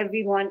 and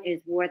everyone is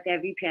worth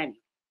every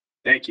penny.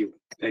 Thank you.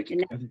 Thank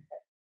you.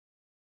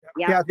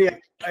 Yeah. Kathy,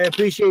 I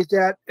appreciate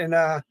that. And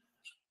I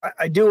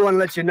do want to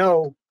let you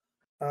know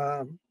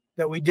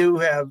that we did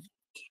have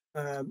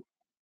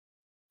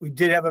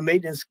a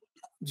maintenance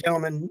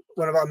gentleman,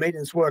 one of our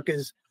maintenance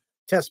workers,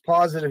 test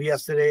positive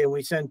yesterday, and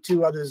we sent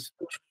 2 others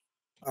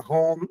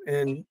home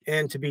and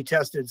to be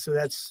tested. So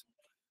that's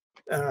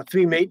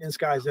 3 maintenance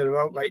guys that are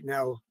out right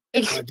now.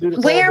 Due to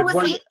Where COVID.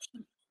 was he?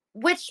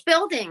 Which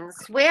buildings?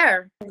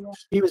 Where?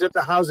 He was at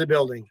the Hauser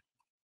building.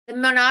 The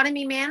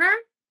Monotony Manor?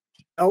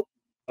 Oh.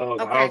 Oh,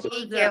 the Okay, Hauser.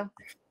 thank you.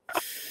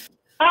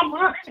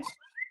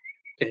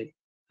 Okay.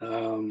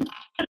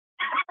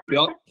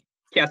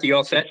 Kathy, you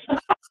all set?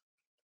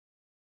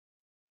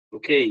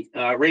 Okay,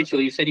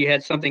 Rachel, you said you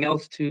had something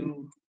else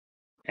to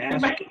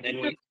ask, and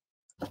then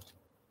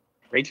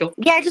Rachel?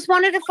 Yeah, I just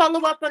wanted to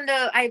follow up on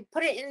I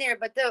put it in there,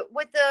 but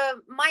with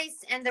the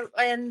mice and the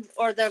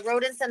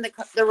rodents and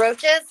the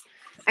roaches,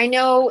 I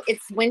know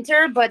it's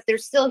winter, but they're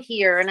still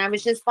here. And I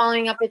was just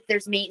following up if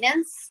there's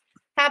maintenance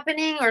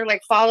happening or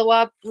like follow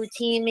up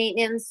routine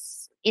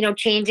maintenance,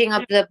 changing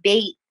up the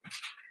bait.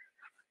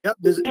 Yep,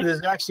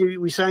 there's actually,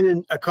 we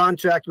signed a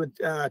contract with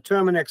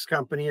Terminex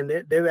company, and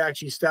they're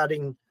actually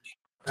starting,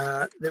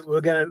 that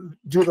we're gonna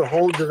do the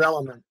whole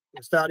development.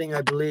 We're starting,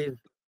 I believe,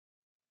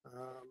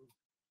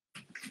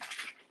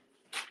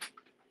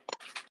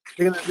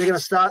 they're gonna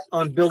start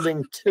on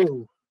building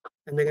 2,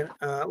 and they're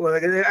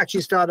gonna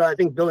actually start, I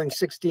think, building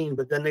 16,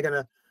 but then they're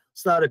gonna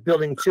start at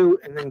building 2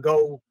 and then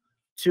go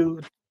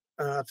 2,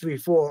 3,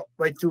 4,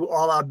 right through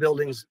all our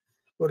buildings.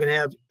 We're gonna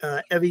have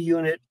every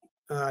unit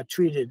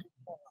treated.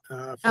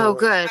 Oh,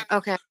 good.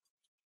 Okay.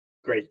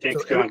 Great.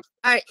 Thanks, John.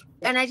 All right.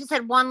 And I just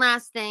had one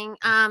last thing.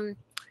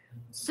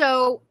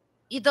 So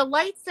the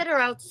lights that are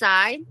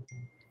outside,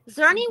 is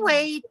there any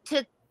way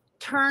to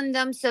turn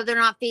them so they're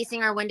not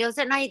facing our windows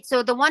at night?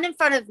 So the one in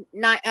front of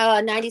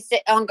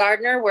 96 on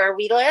Gardner, where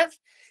we live,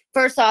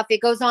 first off, it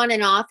goes on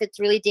and off. It's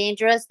really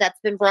dangerous. That's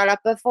been brought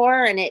up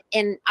before.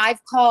 And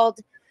I've called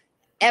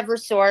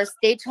Eversource.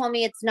 They told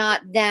me it's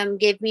not them,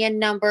 gave me a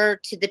number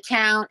to the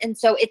town. And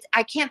so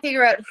I can't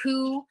figure out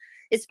who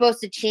is supposed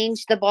to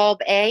change the bulb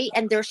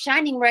and they're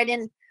shining right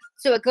in.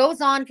 So it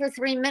goes on for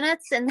 3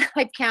 minutes and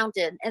I've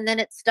counted, and then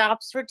it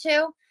stops for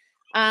 2.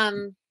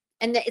 And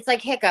it's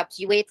like hiccups.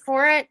 You wait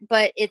for it,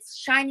 but it's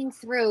shining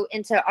through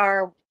into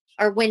our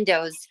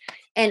windows.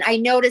 And I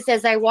notice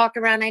as I walk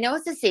around, I know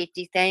it's a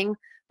safety thing,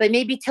 but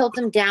maybe tilt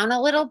them down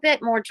a little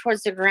bit more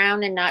towards the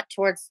ground and not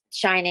towards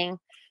shining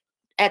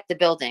at the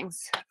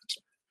buildings.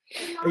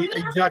 Are you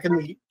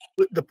talking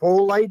the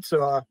pole lights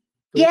or?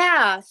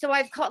 Yeah, so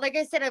I've called, like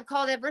I said, I've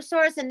called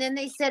Eversource, and then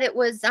they said it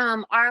was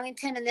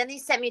Arlington, and then they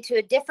sent me to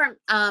a different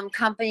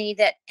company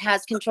that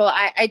has control.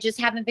 I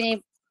just haven't been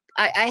able,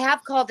 I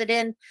have called it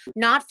in,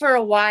 not for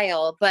a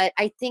while, but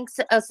I think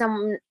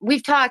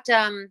we've talked,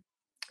 I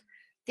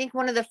think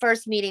one of the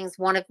first meetings,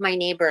 one of my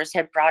neighbors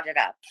had brought it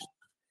up,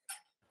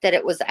 that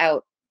it was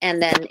out,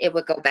 and then it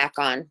would go back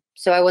on.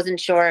 So I wasn't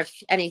sure if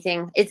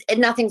anything,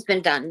 nothing's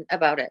been done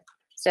about it.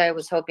 So I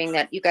was hoping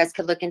that you guys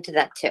could look into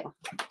that too.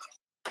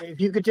 If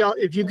you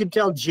could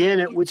tell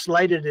Janet which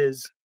light it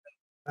is,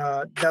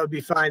 that would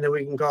be fine. That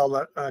we can call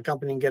the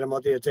company and get them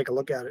out there to take a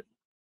look at it.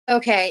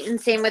 Okay, and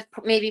same with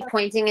maybe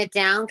pointing it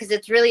down, because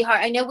it's really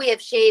hard. I know we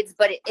have shades,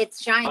 but it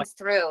shines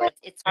through.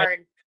 It's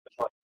hard.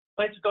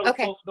 Let's go to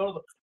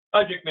the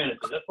project manager.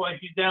 That's why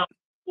she's down.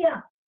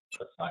 Yeah.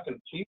 That's not gonna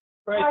cheat,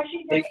 right?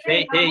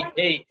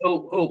 Hey,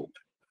 oh,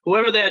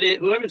 whoever that is,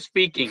 whoever's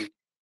speaking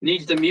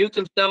needs to mute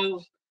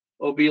themselves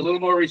or be a little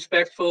more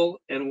respectful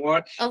and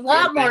watch. A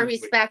lot more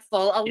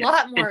respectful, a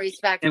lot more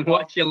respectful. And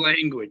watch your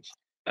language.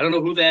 I don't know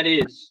who that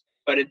is,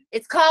 but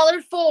it's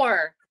caller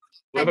 4.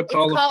 Whoever It's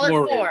caller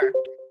 4. is.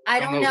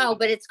 I don't know,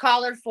 but it's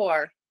caller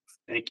 4.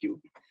 Thank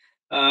you.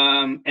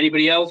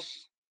 Anybody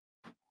else?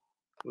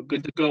 We're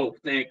good to go.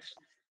 Thanks.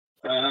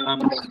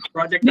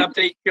 Project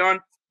update, John?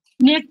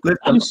 Nick,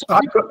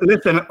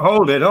 listen,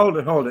 hold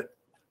it.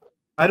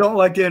 I don't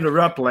like to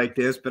interrupt like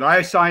this, but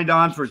I signed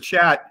on for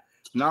chat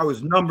and I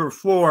was number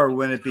 4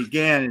 when it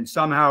began, and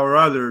somehow or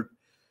other,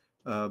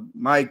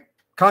 my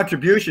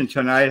contribution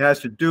tonight has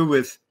to do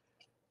with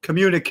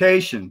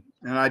communication,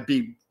 and I'd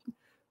be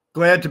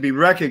glad to be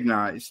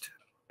recognized.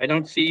 I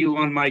don't see you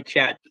on my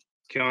chat,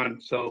 John,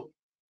 so.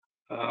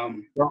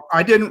 Well,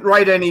 I didn't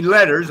write any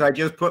letters. I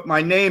just put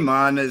my name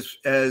on as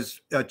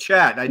a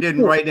chat. I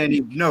didn't write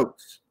any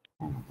notes.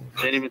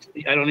 I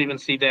don't even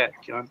see that,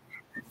 John.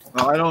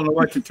 Well, I don't know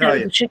what to tell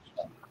you.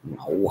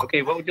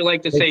 Okay, what would you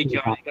like to say,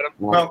 John?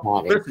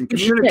 Well, listen,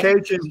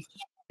 communication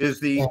is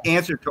the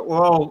answer to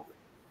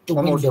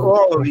almost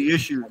all of the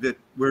issues that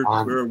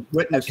we're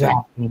witnessing.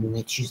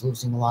 That she's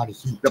losing a lot of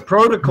heat. The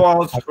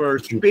protocols for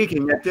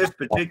speaking at this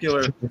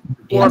particular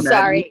format. I'm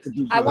sorry.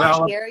 I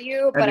want to hear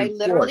you, but I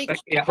literally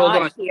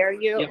cannot hear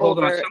you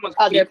over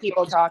other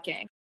people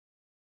talking.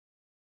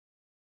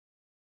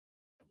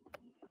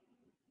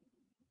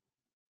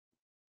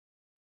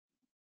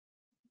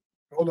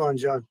 Hold on,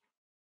 John.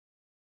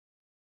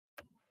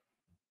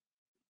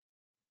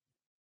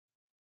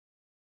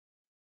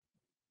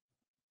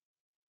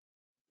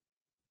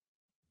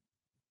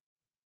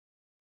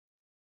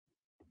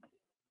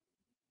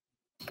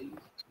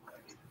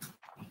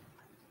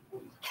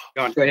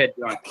 John, go ahead,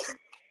 John.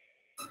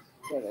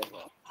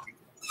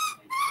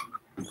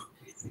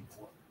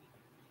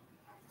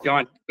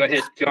 John, go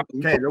ahead, John.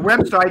 Okay, the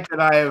website that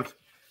I have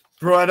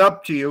brought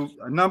up to you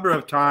a number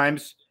of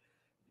times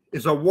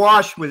is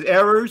awash with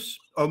errors,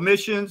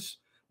 omissions,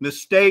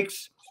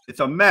 mistakes. It's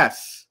a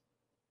mess.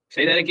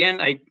 Say that again.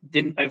 I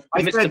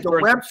missed said the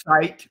first.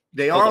 website,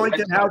 the Oh, the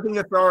Arlington website. Housing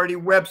Authority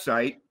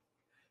website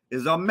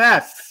is a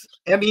mess.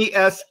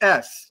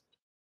 MESS.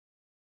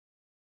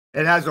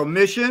 It has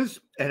omissions.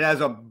 It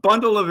has a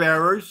bundle of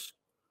errors,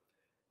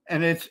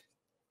 and it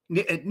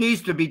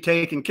needs to be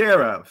taken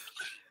care of.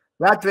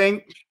 That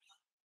thing,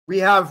 we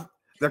have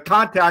the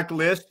contact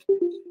list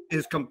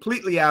is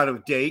completely out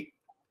of date.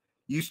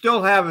 You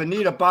still have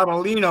Anita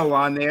Bottolino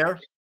on there,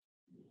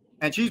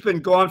 and she's been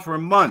gone for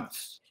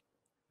months.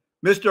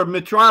 Mr.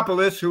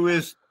 Metropolis, who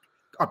is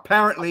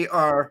apparently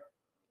our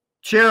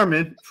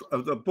chairman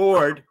of the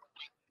board,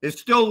 is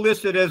still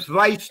listed as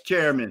vice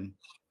chairman.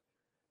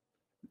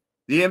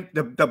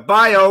 The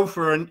bio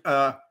for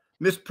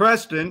Miss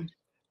Preston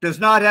does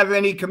not have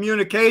any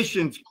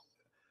communications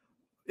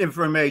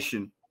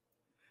information.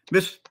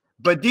 Miss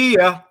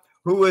Badia,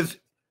 who was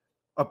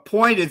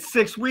appointed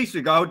 6 weeks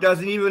ago,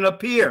 doesn't even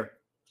appear.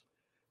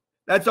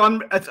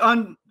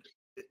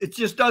 It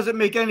just doesn't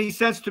make any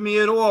sense to me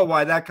at all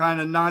why that kind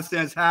of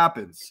nonsense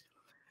happens.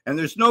 And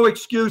there's no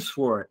excuse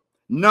for it.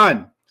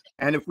 None.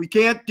 And if we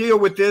can't deal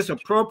with this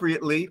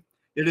appropriately,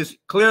 it is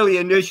clearly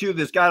an issue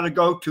that's got to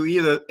go to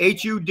either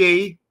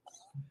HUD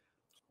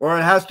or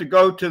it has to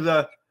go to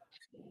the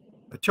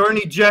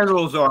Attorney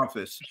General's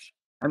office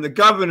and the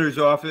governor's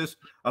office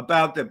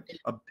about the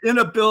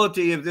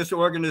inability of this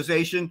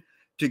organization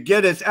to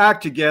get its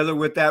act together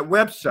with that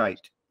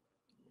website.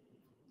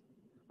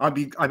 I'd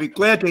be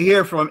glad to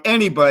hear from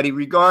anybody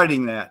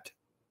regarding that.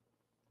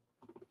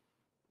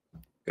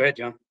 Go ahead,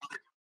 John.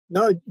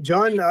 No,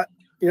 John,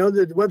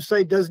 the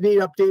website does need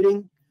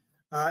updating.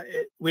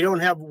 We don't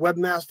have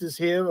webmasters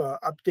here,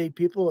 update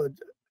people.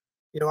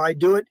 I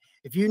do it.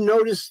 If you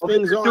notice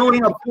things You're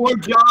doing a poor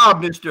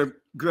job, Mr.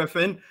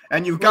 Griffin,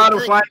 and you've got to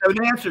find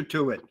an answer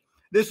to it.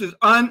 This is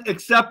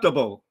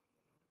unacceptable.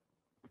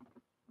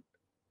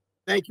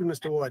 Thank you,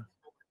 Mr. Ward.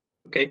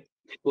 Okay,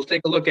 we'll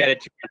take a look at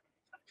it.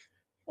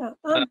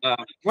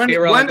 When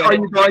Carol, are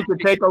you going to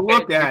take a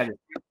look at it?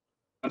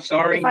 I'm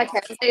sorry. If I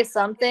can say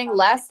something,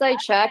 last I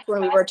checked,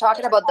 when we were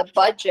talking about the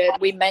budget,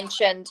 we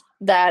mentioned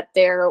that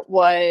there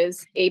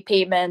was a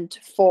payment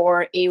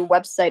for a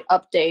website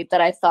update that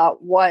I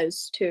thought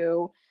was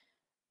to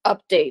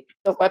update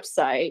the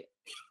website.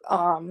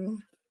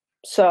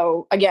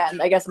 So again,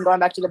 I guess I'm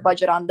going back to the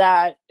budget on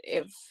that.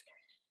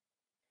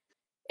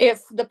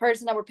 If the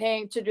person that we're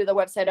paying to do the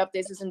website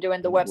updates isn't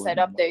doing the website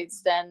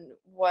updates, then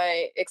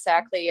what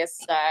exactly is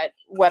that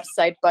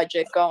website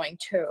budget going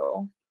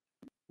to?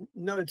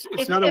 No, it's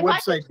not a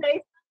website.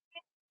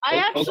 I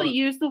actually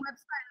use the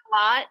website a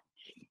lot,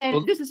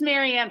 and this is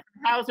Mary Ann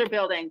from Hauser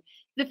Building.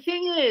 The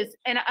thing is,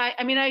 and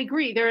I mean, I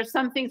agree, there are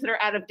some things that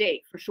are out of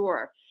date for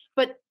sure,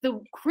 but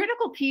the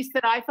critical piece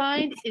that I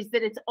find is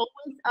that it's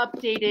always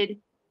updated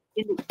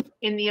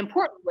in the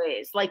important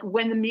ways, like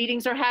when the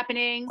meetings are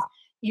happening,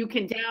 you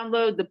can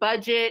download the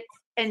budget.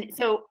 And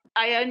so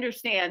I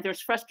understand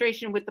there's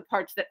frustration with the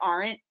parts that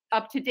aren't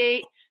up to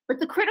date, but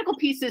the critical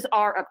pieces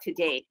are up to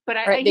date. But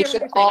I They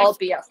should all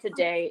be up to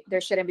date.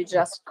 There shouldn't be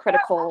just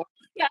critical.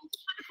 Yeah, I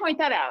just want to point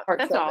that out.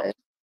 That's all.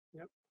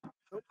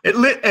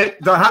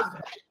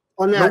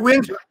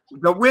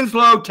 The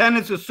Winslow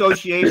Tenants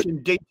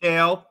Association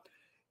detail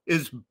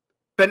has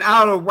been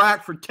out of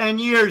whack for 10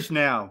 years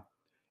now.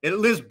 It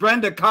lists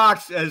Brenda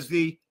Cox as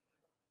the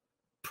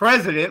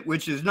president,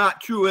 which is not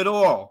true at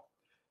all.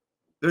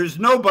 There's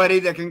nobody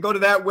that can go to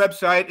that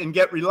website and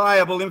get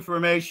reliable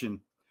information.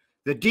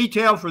 The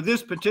detail for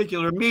this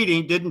particular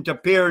meeting didn't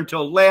appear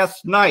until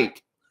last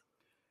night.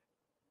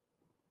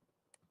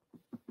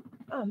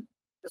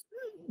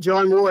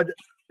 John Ward,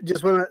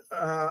 just want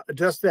to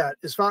address that.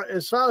 As far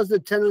as the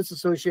tenants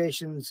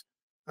associations,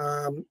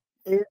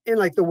 in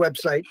like the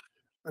website,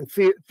 and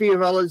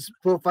Fiorella's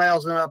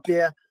profiles are up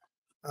there.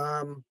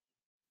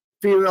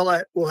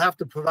 Fiorella will have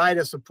to provide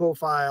us a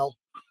profile.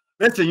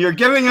 Listen, you're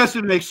giving us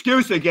an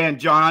excuse again,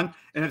 John.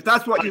 And if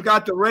that's what you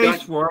got the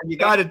race for, you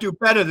got to do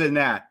better than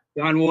that.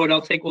 John Ward,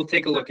 we'll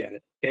take a look at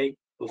it. Okay.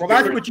 Well,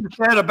 that's what you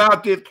said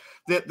about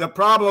the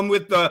problem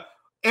with the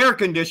air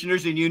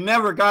conditioners, and you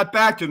never got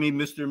back to me,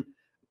 Mr.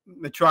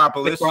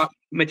 Metropolis.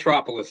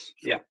 Metropolis,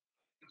 yeah.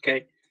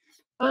 Okay.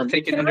 I'll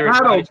take it under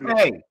Not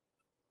advisement.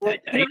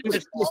 okay.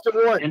 Mr.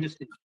 Ward,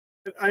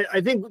 I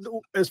think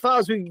as far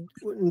as we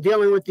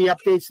dealing with the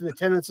updates to the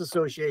tenants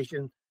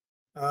association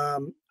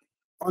on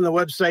the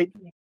website,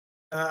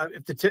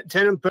 if the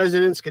tenant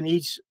presidents can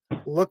each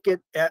look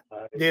at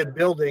their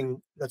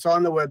building that's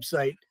on the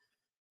website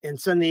and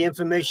send the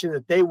information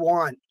that they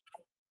want.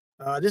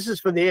 This is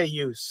for their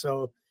use.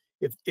 So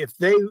if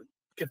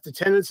the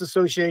tenants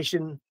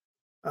association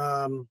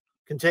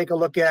can take a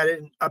look at it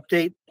and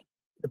update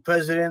the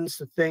presidents,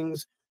 the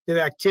things,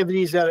 the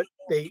activities that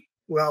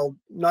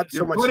not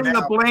so much. You're putting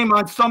the blame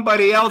on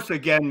somebody else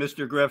again,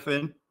 Mr.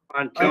 Griffin.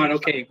 John,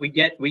 okay, we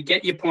get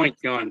your point,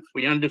 John.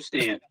 We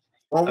understand.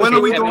 Well, when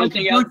are we going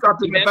to do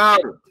something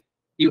about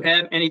it? you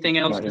have anything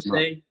else to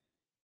say?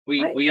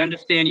 We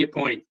understand your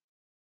point.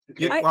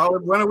 Okay. Well,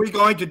 when are we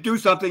going to do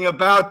something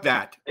about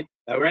that?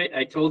 All right,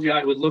 I told you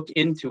I would look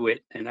into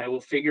it and I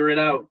will figure it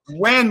out.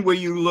 When will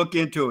you look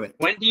into it?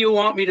 When do you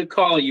want me to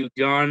call you,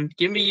 John?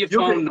 Give me your You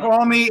phone can number.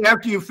 call me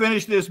after you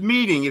finish this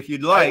meeting if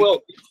you'd I like.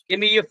 will. Give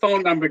me your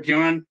phone number,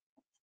 John.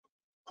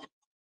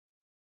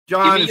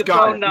 John Give me has your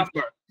got phone it.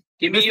 number.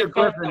 Give me Mr. your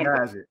phone Griffin number.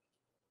 has it.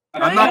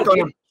 I'm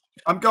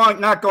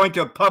not going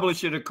to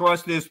publish it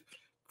across this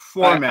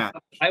format.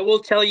 I will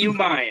tell you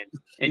mine,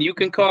 and you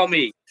can call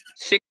me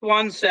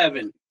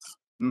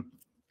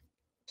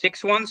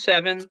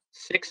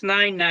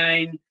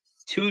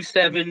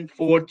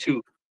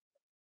 617-699-2742.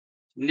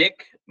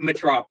 Nick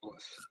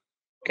Metropolis.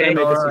 Okay.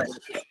 All right.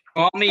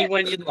 Call me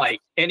when you'd like,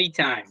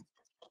 anytime.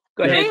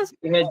 Go ahead.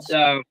 Go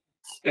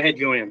ahead,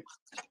 Joanne.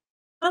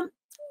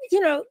 You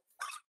know,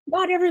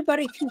 not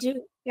everybody can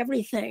do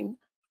everything.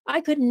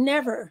 I could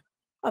never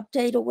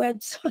update a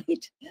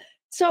website.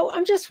 So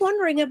I'm just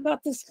wondering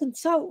about this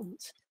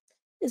consultant.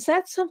 Is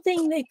that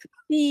something they could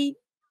be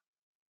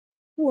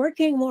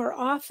working more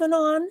often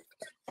on?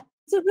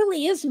 It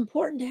really is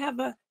important to have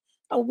a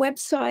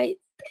website.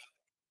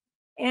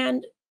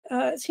 And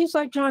it seems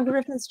like John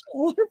Griffin's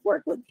done a lot of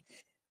work with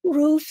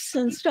roofs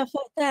and stuff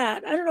like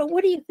that. I don't know.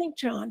 What do you think,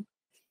 John?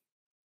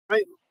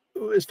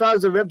 As far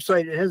as the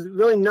website, it has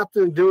really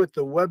nothing to do with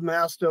the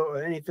webmaster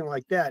or anything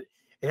like that.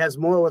 It has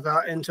more with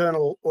our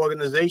internal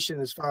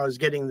organization as far as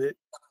getting the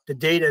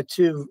data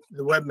to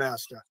the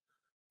webmaster.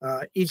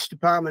 Each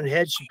department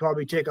head should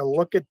probably take a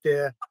look at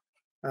their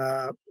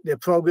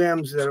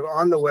programs that are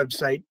on the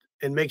website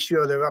and make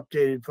sure they're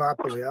updated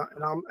properly.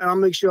 And I'll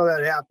make sure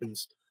that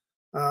happens.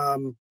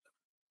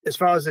 As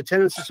far as the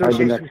tenants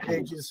association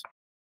pages,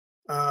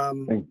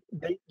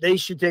 they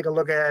should take a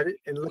look at it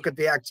and look at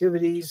the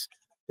activities,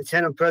 the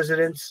tenant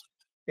presidents,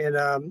 and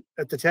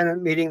at the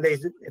tenant meeting,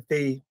 if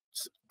they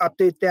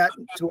update that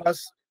to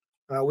us,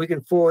 we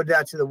can forward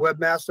that to the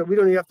webmaster. We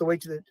don't even have to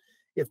wait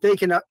if they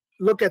can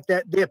look at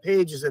their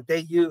pages that they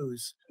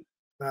use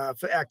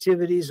for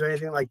activities or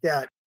anything like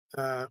that.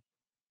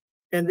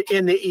 And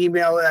in the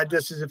email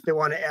addresses, if they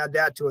want to add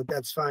that to it,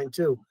 that's fine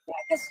too.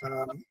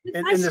 And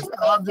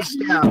all of the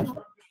staff.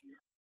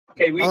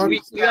 Okay, we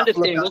understand.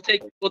 We'll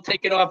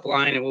take it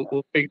offline and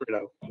we'll figure it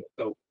out.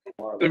 So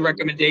good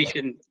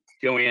recommendation,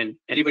 Joanne.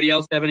 Anybody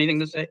else have anything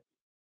to say?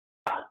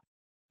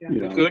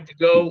 We're good to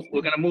go.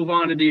 We're gonna move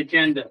on to the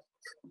agenda.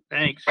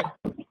 Thanks.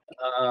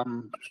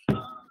 On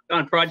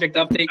project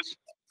updates.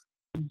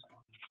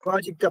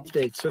 Project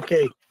updates.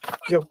 Okay,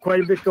 we have quite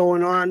a bit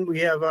going on. We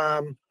have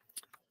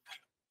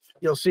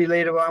you'll see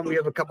later on, we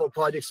have a couple of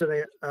projects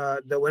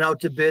that went out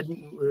to bid.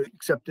 We're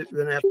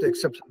gonna have to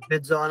accept some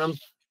bids on them.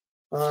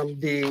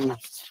 The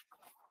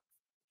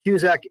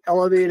Cusack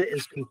elevator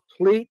is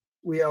complete.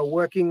 We are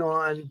working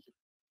on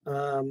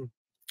the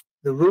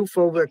roof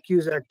over at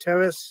Cusack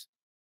Terrace.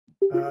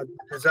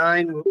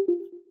 Design,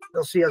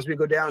 you'll see as we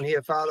go down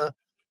here farther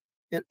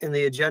in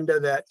the agenda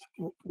that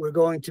we're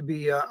going to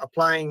be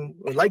applying,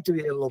 would like to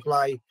be able to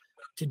apply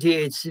to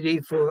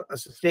DHCD for a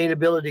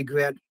sustainability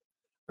grant.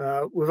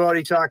 We've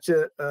already talked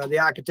to the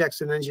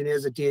architects and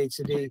engineers at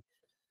DHCD.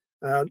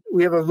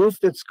 We have a roof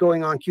that's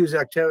going on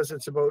Cusack Terrace.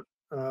 It's about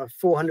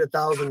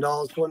 $400,000,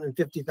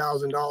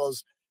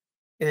 $450,000.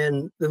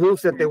 And the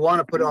roof that they want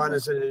to put on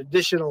is an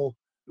additional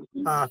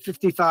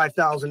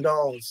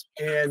 $55,000.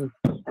 And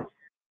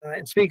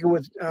speaking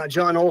with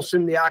John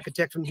Olson, the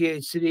architect from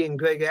DHCD, and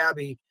Greg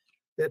Abbey,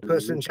 the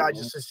person in charge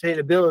of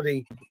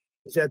sustainability,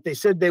 is that they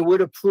said they would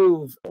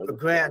approve a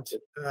grant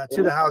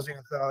to the Housing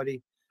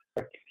Authority.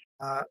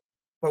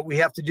 But we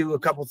have to do a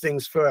couple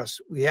things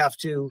first. We have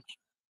to,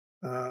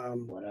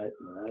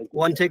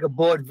 one, take a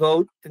board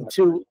vote, and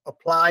two,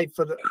 apply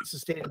for the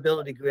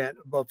sustainability grant,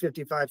 about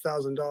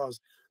 $55,000.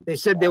 They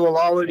said they will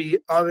already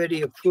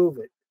approve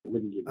it.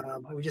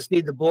 We just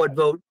need the board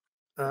vote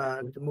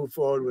to move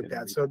forward with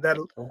that. So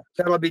that'll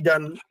be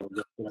done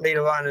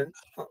later on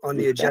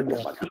the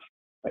agenda.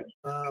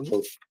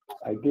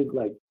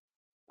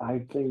 I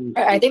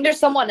think there's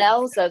someone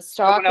else that's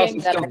Someone else talking.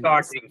 is still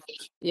talking.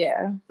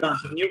 Yeah.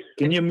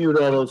 Can you mute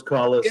all those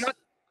callers?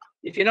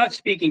 If you're not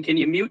speaking, can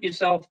you mute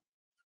yourself,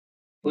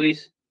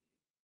 please?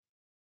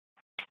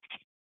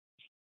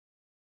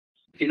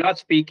 If you're not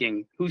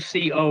speaking, who's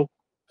CO?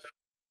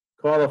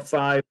 Caller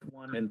 5,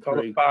 1, and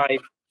 3. Caller 5.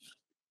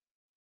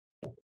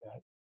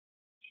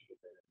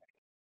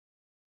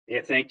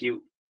 Yeah, thank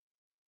you.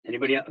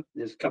 Anybody else?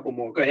 There's a couple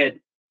more. Go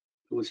ahead.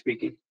 Who was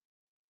speaking?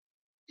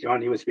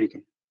 John, you were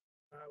speaking.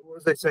 What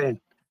was I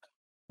saying?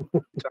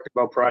 Talk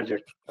about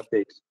project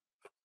updates.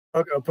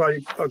 Okay, the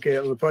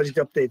project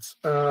updates.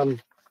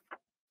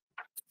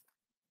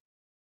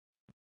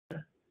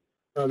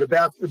 The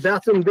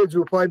bathroom bids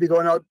will probably be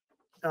going out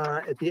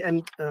at the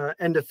end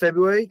of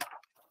February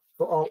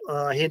for all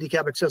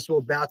handicap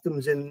accessible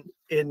bathrooms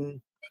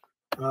in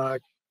a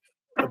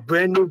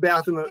brand new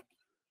bathroom at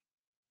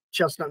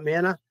Chestnut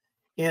Manor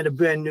and a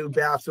brand new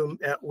bathroom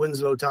at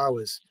Winslow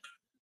Towers.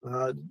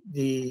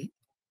 The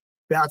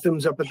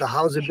bathrooms up at the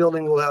Hauser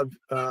building will have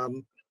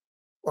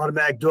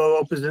automatic door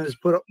openers is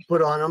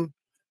put on them,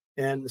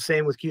 and the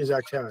same with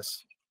Cusack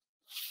Terrace.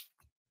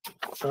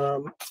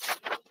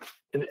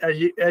 And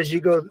as we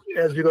go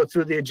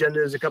through the agenda,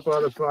 there's a couple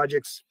other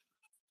projects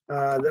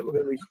that we're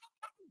going to be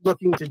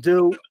looking to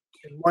do.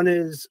 And one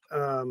is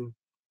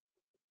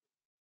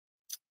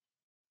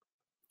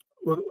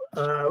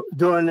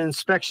during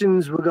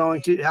inspections, we're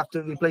going to have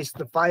to replace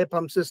the fire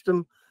pump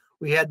system.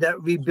 We had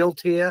that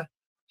rebuilt here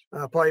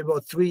probably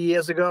about 3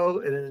 years ago.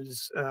 It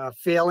is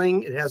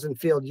failing. It hasn't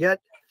failed yet,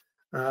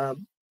 but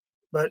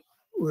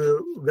we're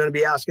going to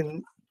be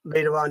asking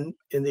later on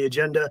in the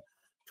agenda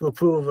to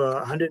approve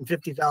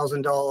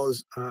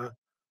 $150,000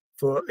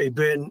 for a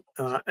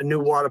new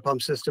water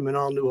pump system and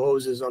all new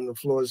hoses on the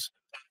floors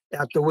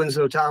at the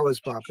Winslow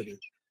Towers property.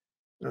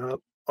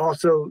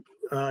 Also,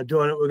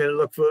 doing it, we're going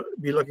to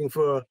be looking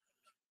for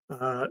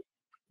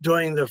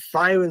during the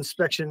fire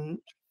inspection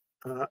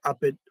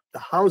up at the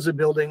Hauser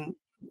building.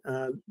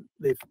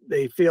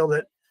 They feel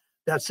that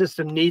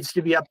system needs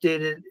to be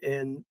updated,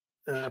 and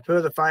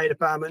per the fire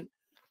department,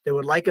 they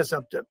would like us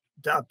to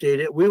update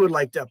it. We would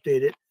like to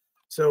update it,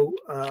 so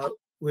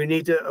we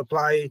need to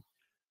apply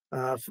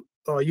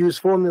or use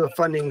formula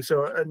funding.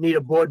 So I need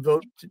a board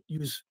vote to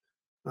use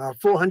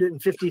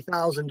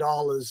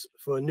 $450,000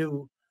 for a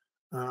new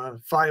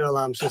fire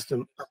alarm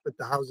system up at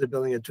the Hauser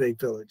building at Drake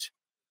Village.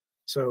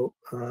 So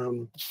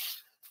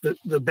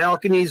the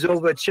balconies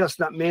over at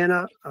Chestnut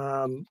Manor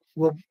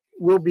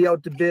will be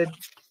out to bid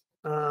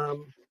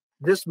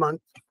this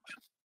month,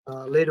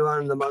 later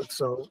on in the month.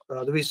 So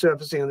the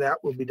resurfacing of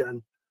that will be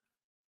done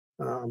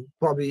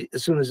probably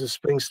as soon as the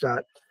spring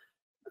start.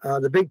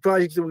 The big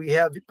projects that we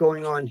have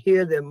going on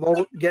here, they're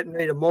getting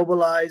ready to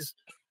mobilize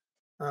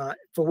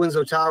for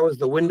Winslow Towers,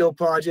 the window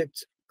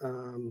project.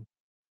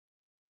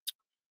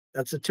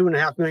 That's a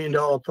 $2.5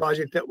 million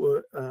project that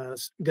we're going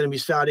to be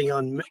starting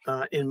on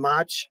in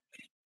March.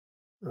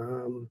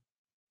 And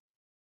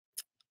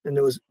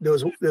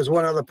there's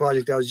one other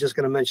project I was just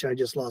going to mention. I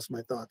just lost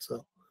my thoughts,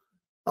 so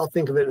I'll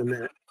think of it in a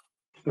minute.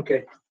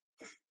 Okay.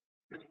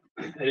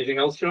 Anything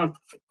else, John?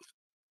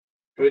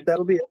 Good.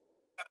 That'll be it.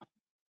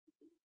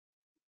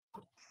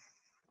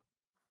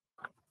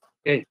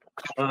 Okay.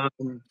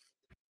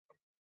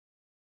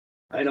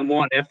 Item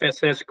 1,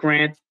 FSS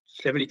grant,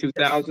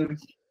 72,000.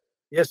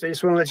 Yes, I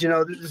just want to let you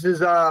know this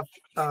is a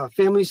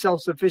family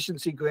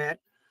self-sufficiency grant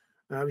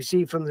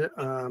received from the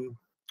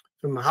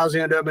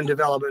Housing and Urban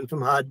Development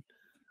from HUD,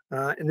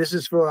 and this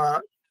is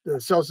for the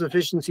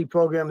self-sufficiency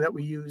program that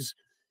we use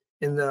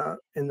in the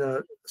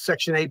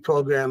Section 8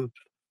 program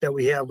that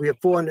we have. We have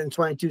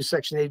 422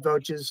 Section 8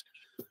 vouchers.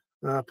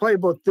 Probably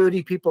about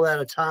 30 people at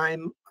a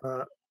time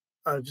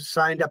have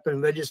signed up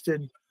and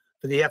registered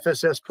for the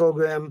FSS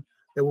program.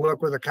 They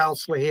work with a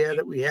counselor here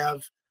that we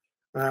have.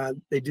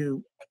 They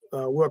do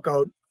work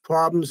out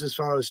problems as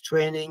far as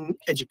training,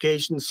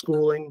 education,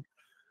 schooling,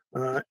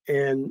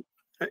 and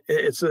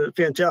it's a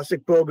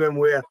fantastic program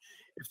where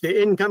if their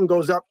income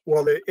goes up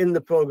while they're in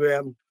the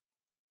program,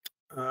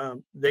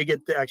 they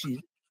get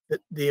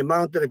the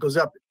amount that it goes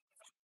up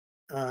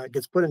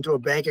gets put into a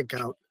bank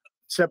account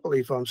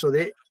separately from them. So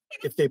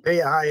if they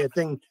pay a higher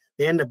thing,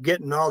 they end up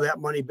getting all that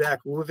money back.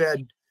 We've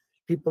had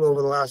people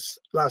over the last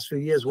few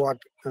years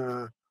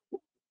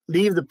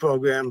leave the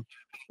program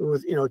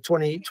with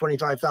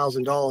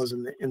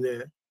 $25,000 in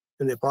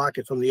their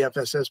pocket from the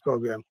FSS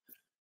program.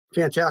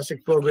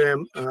 Fantastic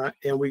program,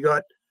 and we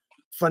got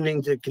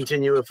funding to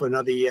continue it for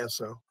another year.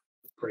 So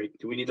great.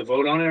 Do we need to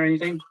vote on it or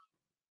anything?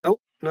 Nope,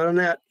 not on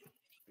that.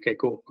 Okay,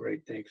 cool.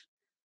 Great, thanks.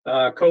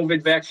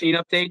 COVID vaccine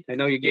update. I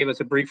know you gave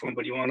us a brief one,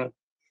 but you want to?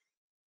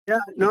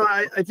 Yeah, no,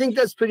 I think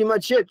that's pretty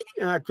much it.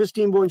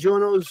 Christine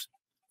Buongiorno's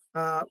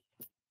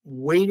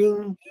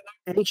waiting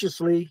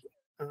anxiously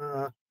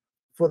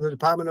for the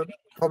Department of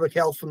Public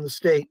Health from the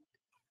state.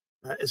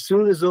 As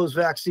soon as those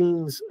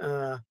vaccines,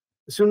 as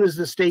soon as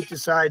the state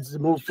decides to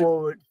move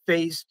forward,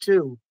 phase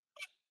 2,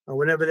 or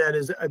whenever that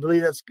is, I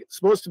believe that's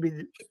supposed to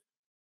be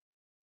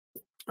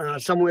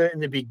somewhere in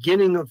the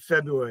beginning of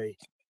February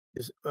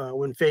is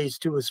when phase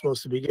 2 is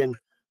supposed to begin.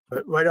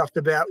 But right off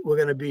the bat, we're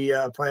going to be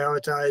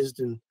prioritized,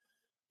 and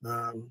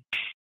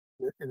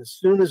as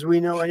soon as we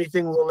know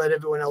anything, we'll let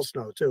everyone else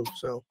know too.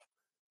 So,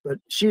 but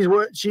she's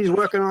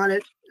working on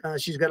it.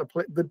 She's got a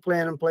good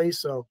plan in place.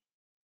 So,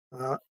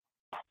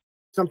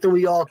 something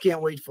we all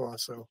can't wait for.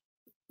 So,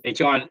 hey,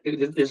 John,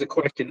 there's a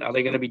question. Are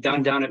they going to be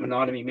done down at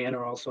Monotony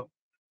Manor also?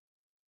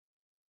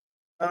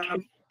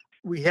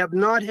 We have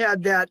not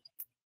had that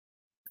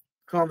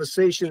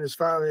conversation as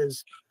far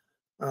as,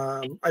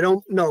 I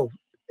don't know.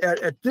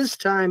 At this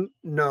time,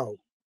 no.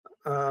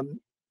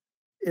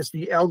 It's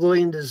the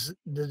elderly and the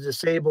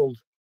disabled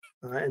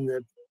and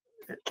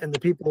the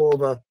people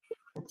over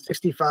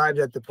 65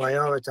 that they're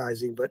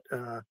prioritizing. But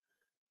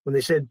when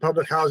they said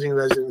public housing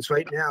residents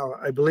right now,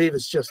 I believe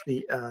it's just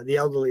the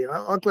elderly.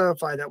 I'll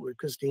clarify that with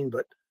Christine.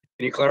 But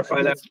can you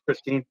clarify that,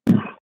 Christine?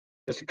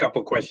 Just a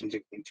couple of questions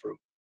that came through.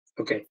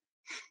 Okay,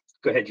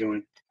 go ahead,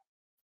 Joanne.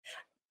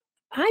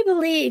 I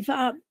believe,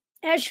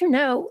 as you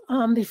know,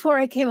 before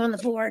I came on the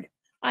board,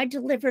 I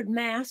delivered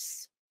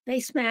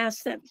face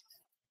masks that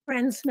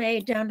Friends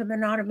Made down to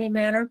Monotony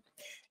Manor.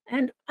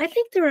 And I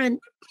think there are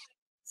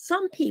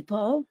some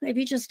people,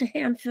 maybe just a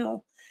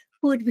handful,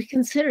 who would be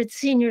considered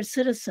senior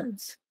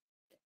citizens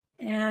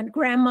and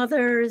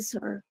grandmothers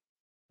or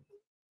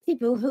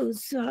people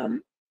whose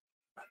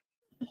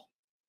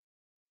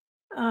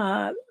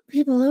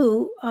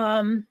people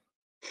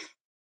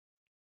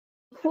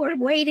who are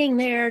waiting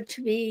there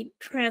to be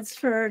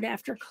transferred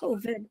after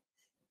COVID.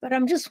 But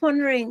I'm just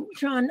wondering,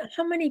 John,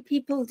 how many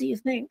people do you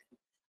think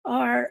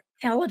are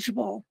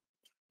eligible,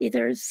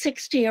 either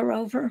 60 or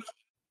over?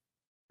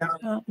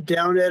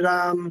 Down at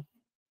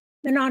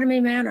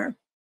Monotony Manor.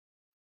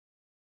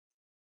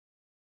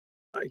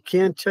 I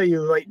can't tell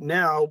you right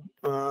now.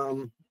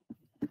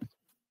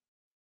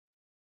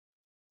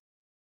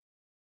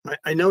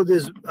 I know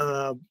there's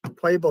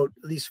probably about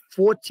at least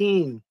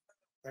 14,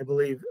 I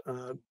believe,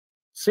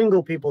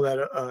 single people that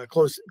are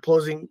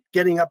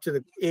getting up to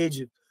the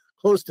age of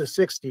close to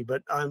 60,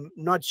 but I'm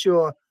not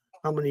sure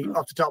how many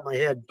off the top of my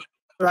head.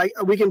 But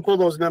we can pull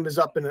those numbers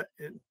up as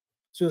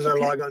soon as I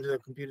log onto the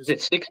computer. Is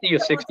it 60 or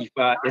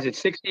 65? Is it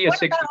 60 or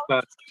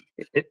 65?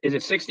 Is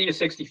it 60 or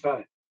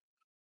 65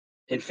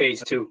 in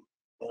phase 2?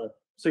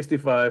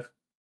 65.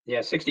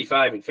 Yeah,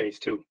 65 in phase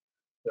 2.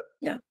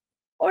 Yeah.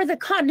 Or the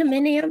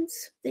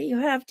condominiums that you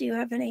have. Do you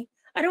have any?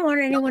 I don't want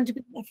anyone to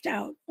be left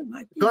out.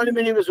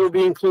 Condominiums will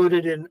be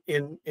included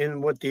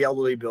in what the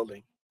elderly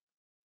building.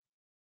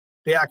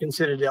 They are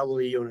considered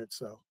elderly units,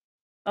 so.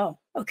 Oh,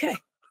 okay.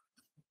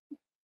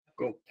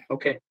 Cool.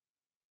 Okay.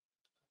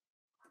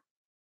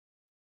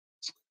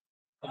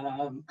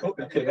 Cool.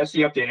 Okay, that's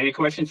the update. Any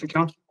questions for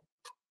John?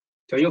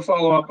 So you'll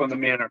follow up on the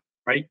manor,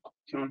 right,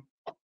 John?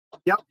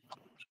 Yep.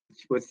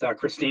 With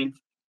Christine.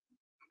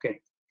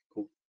 Okay,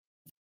 cool.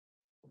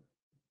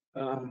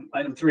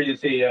 Item 3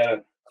 is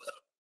the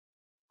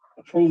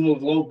approval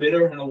of low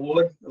bidder and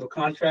award of a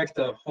contract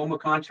to Homa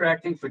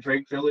Contracting for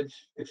Drake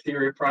Village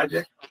exterior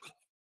project.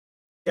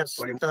 Yes.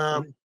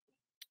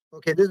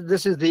 Okay,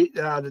 this is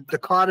the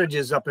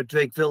cottages up at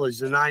Drake Village,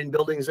 the 9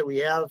 buildings that we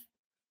have.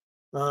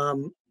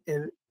 And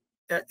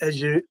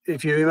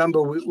if you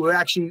remember,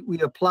 we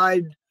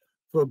applied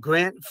for a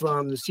grant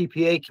from the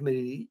CPA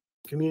committee,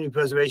 Community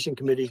Preservation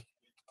Committee.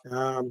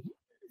 And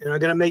I'm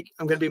gonna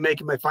be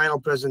making my final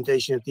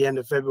presentation at the end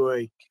of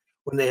February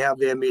when they have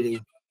their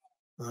meeting.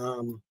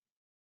 And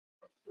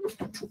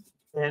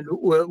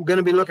we're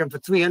gonna be looking for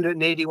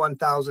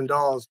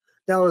 $381,000.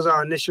 That was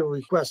our initial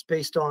request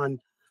based on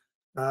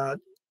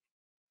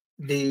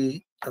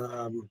the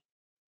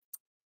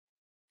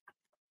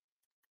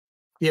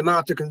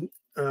amount of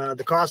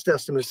the cost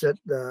estimates that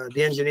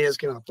the engineers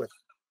came up with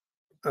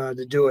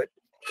to do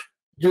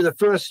the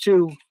first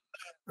 2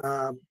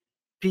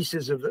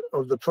 pieces of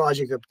the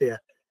project up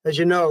there. As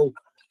you know,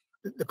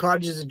 the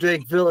cottages at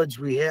Drake Village,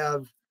 we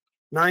have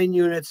 9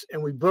 units,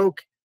 and we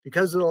broke,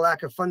 because of the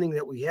lack of funding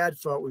that we had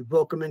for it, we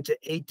broke them into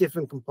 8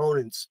 different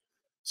components.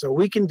 So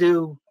we can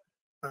do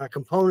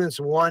components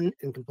 1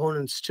 and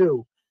components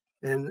 2,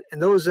 and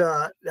those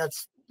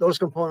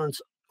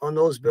components on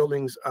those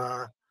buildings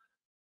are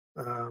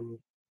the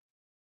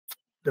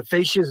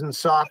fascias and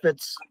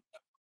soffits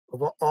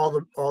of all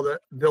the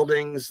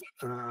buildings,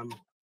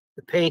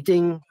 the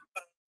painting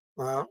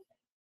on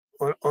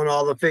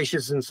all the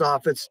fascias and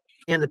soffits,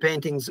 and the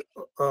paintings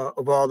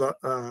of all the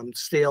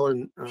steel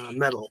and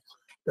metal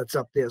that's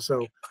up there.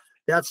 So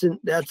that's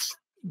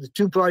the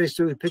 2 projects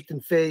that we picked in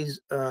phase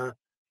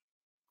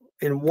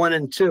in 1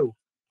 and 2.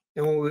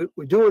 And when we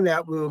were doing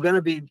that, we were going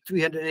to be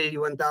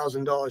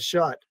 $381,000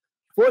 short.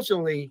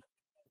 Fortunately,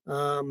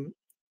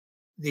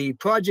 the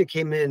project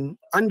came in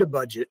under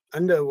budget,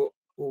 under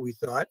what we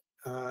thought.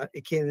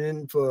 It came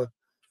in for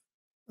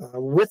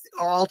with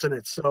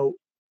alternates. So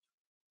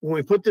when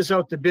we put this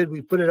out to bid,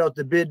 we put it out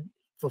to bid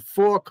for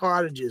 4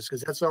 cottages,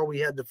 because that's all we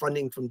had the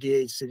funding from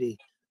DHCD.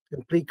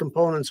 Complete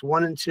components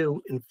 1 and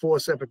 2 in 4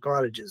 separate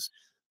cottages.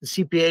 The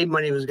CPA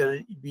money was going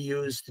to be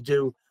used to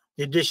do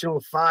the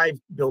additional 5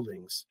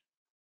 buildings.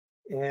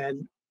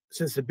 And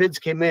since the bids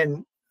came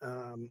in,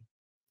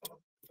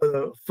 for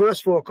the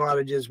first 4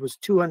 cottages was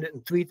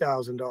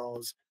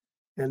 $203,000,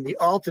 and the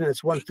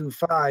alternates 1 through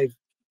 5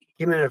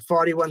 came in at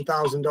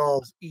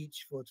 $41,000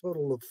 each, for a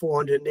total of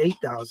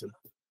 $408,000.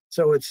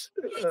 So it's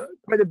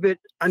quite a bit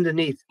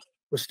underneath.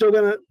 We're still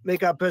going to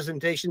make our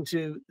presentation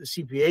to the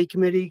CPA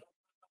committee.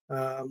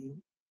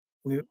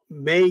 We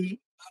may,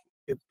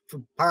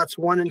 for parts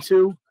 1 and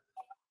 2,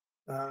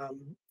 the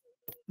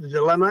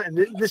dilemma,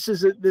 and this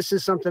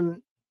is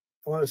something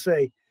I want to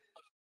say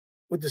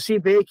with the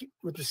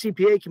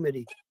CPA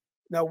committee.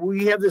 Now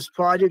we have this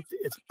project;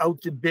 it's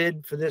out to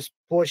bid for this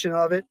portion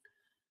of it,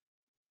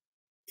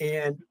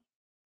 and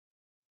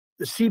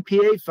the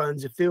CPA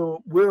funds, if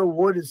we're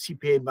awarded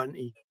CPA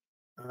money,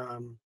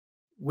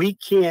 we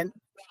can't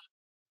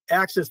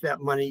access that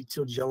money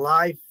till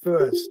July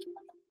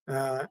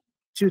 1st,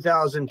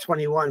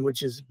 2021,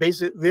 which is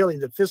basically really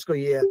the fiscal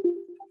year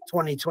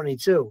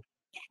 2022.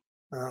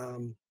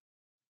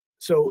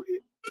 So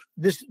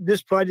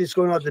this project is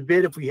going out to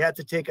bid. If we had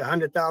to take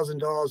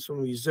 $100,000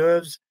 from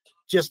reserves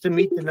just to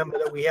meet the number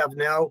that we have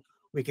now,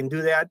 we can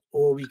do that,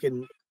 or we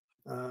can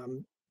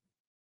talked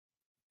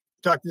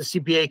to the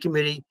CPA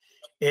committee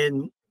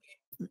and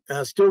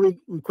still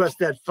request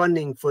that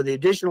funding for the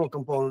additional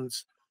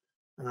components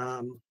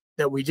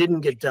that we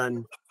didn't get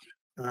done.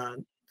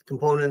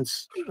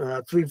 Components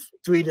 3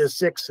 to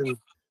 6, and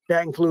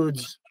that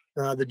includes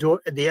the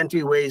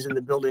entryways in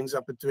the buildings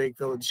up at Drake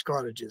Village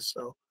Cottages.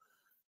 So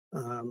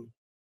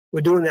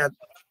we're doing that.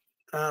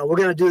 We're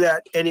going to do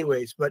that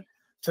anyways. But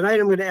tonight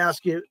I'm going to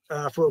ask you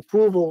for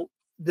approval.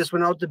 This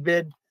went out to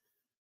bid.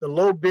 The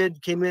low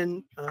bid came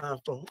in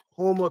for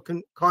Homer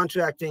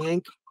Contracting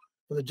Inc.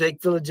 for the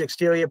Drake Village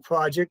exterior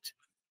project.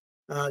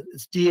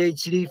 It's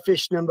DHCD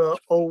fish number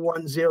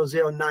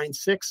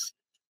 010096.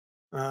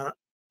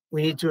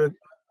 We need to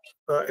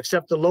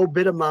accept the low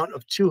bid amount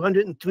of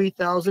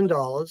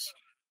 $203,000.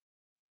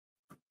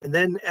 And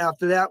then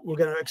after that, we're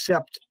going to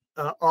accept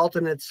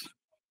alternates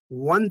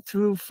 1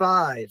 through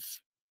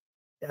 5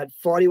 at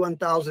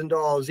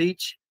 $41,000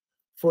 each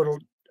for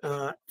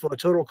a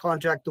total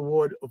contract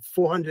award of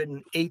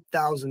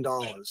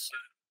 $408,000.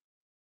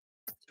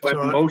 Do I have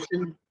a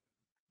motion?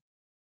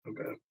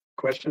 Okay.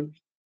 Question?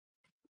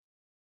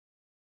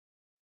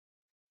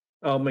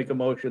 I'll make a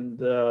motion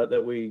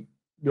that we,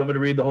 you want me to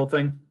read the whole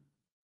thing?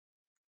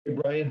 Hey,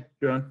 Brian?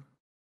 John?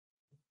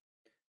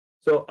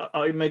 So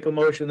I make a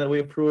motion that we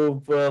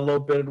approve low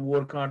bid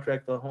award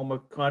contract, the Homer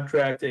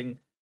Contracting,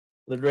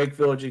 the Drake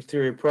Village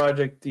exterior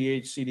project,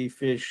 DHCD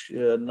fish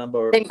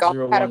number I think I'll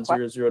had a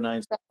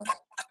 010096.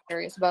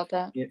 Curious about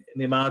that. In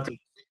the amount of,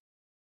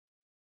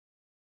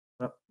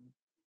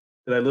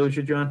 did I lose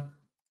you, John?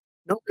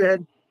 Nope, go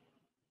ahead.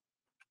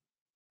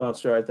 Oh,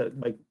 sorry, I thought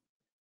Mike.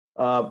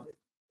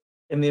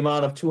 In the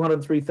amount of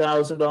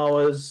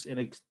 $203,000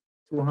 and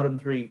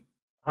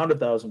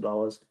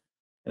 $203,000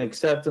 and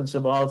acceptance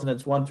of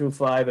alternates 1 through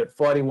 5 at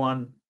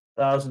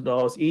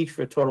 $41,000 each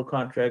for a total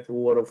contract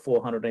award of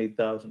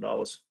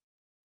 $408,000.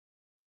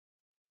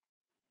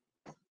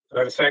 Do I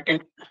have a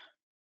second?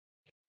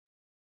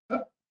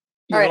 All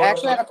right, I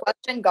actually had a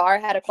question. Gar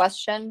had a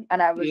question,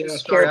 and I was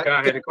just curious.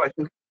 Gar had a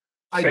question.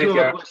 I do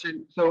have a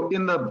question. So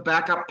in the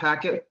backup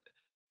packet,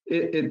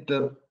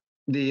 the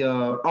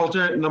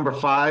alternate number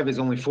 5 is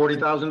only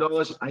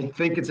 $40,000. I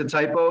think it's a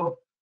typo,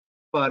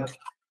 but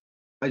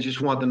I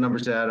just want the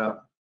numbers to add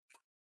up.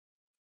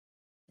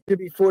 It could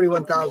be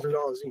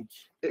 $41,000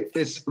 each.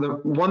 It's the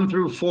 1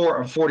 through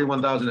 4 of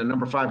 41,000, and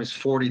number 5 is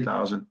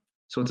 40,000.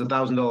 So it's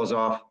 $1,000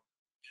 off.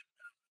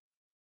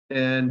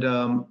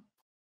 And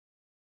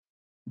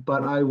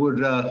but I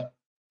would, I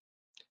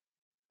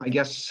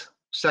guess,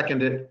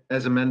 second it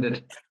as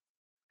amended.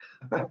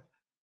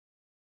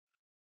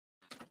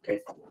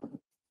 Okay.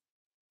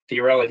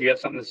 Fiorella, do you have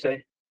something to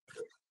say?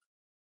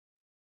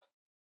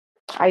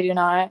 I do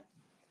not.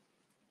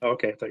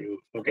 Okay, I thought you,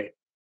 okay.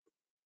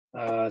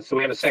 So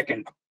we have a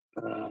second.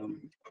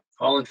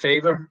 All in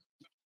favor?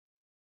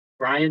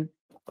 Brian?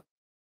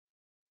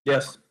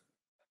 Yes.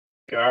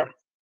 Gar?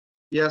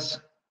 Yes.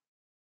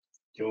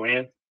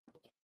 Joanne?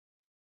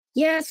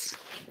 Yes.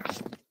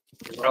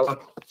 Fiorella?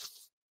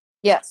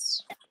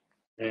 Yes.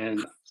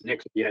 And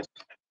Nick, yes.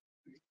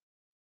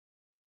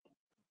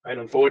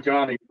 Item 4,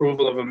 John, the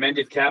approval of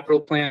amended capital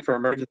plan for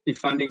emergency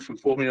funding from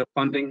formula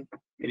funding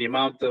in the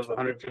amount of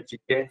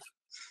 $150K.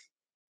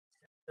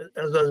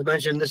 As I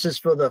mentioned, this is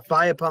for the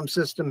fire pump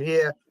system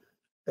here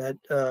at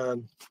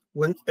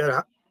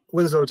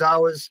Winslow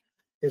Towers.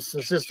 It's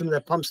the system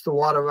that pumps the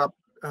water up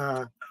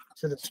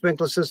to the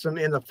sprinkler system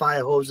and the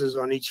fire hoses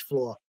on each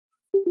floor.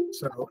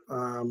 So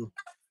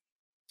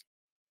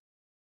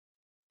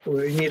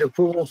we need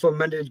approval for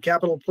amended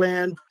capital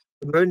plan,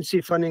 emergency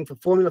funding for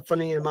formula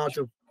funding in amount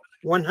of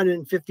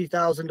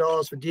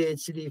 $150,000 for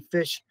DHCD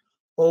fish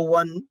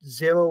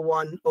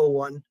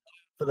 010101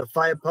 for the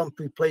fire pump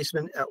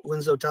replacement at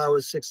Winslow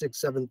Towers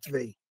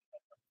 6673.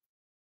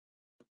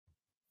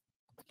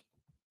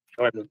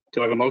 Do I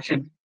have a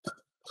motion?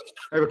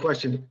 I have a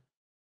question.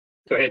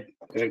 Go ahead.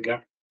 Go ahead,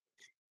 Gar.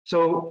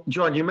 So,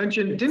 John, you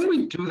mentioned, didn't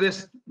we do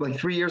this like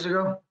 3 years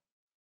ago?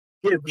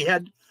 Yeah, we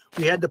had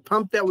the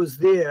pump that was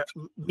there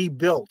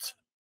rebuilt.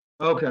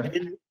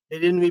 Okay. They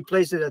didn't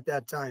replace it at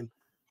that time.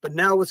 But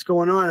now what's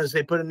going on is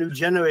they put a new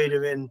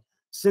generator in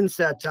since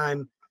that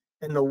time,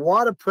 and the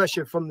water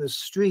pressure from the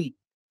street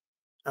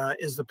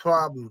is the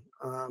problem.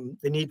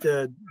 They need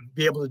to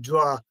be able to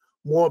draw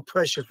more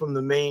pressure from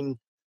the main,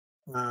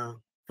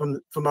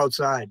 from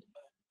outside.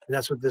 And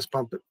that's what this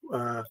pump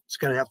is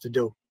going to have to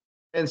do.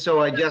 And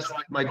so I guess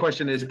my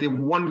question is, the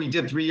one we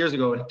did 3 years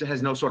ago, it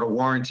has no sort of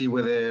warranty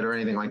with it or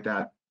anything like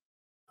that?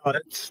 Oh,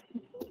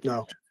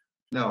 no.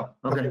 No,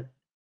 okay.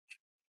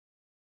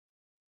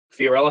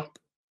 Fiorella?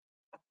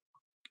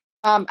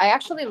 I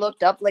actually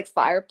looked up like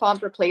fire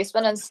pump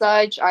replacement and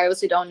such. I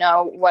obviously don't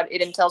know what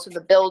it entails with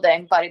the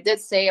building, but it did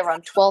say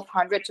around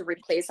 $1,200 to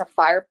replace a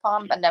fire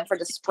pump, and then for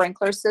the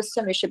sprinkler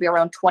system, it should be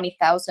around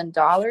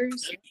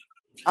 $20,000.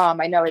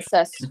 I know it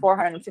says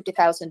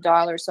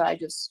 $450,000, so I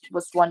just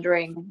was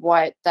wondering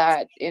what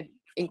that it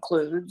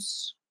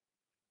includes.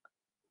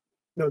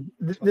 No,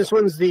 this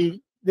is the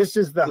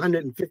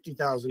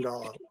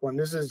 $150,000 one.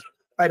 This is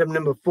item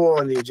number 4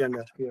 on the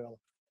agenda.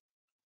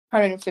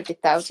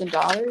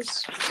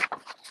 $150,000.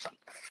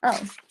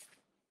 Oh.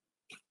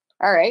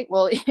 All right,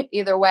 well,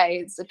 either way,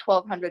 it's a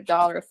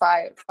 $1,200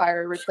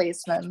 fire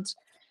replacement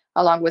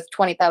along with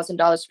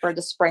 $20,000 for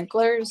the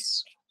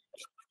sprinklers.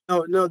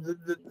 No,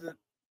 the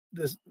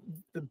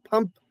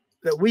pump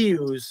that we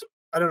use,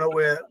 I don't know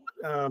where,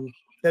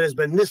 that has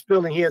been this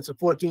building here. It's a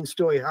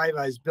 14-story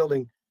high-rise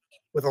building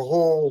with a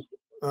whole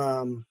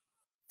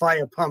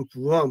fire pump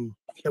room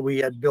that we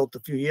had built a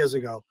few years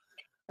ago.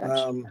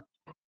 I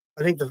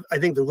think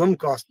the room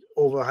cost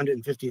over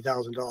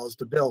 $150,000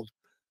 to build,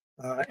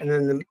 and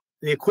then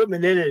the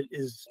equipment in it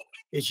is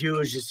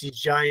huge. It's these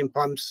giant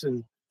pumps,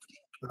 and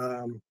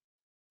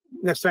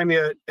next time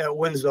you're at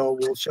Winslow,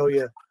 we'll show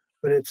you.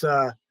 But it's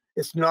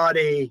not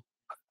a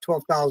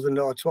 $12,000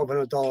 or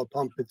 $1,200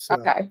 pump. It's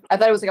okay. I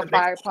thought it was like a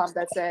fire pump.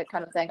 That's it,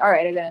 kind of thing. All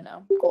right, I didn't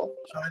know. Cool.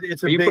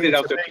 It's You put it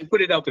out to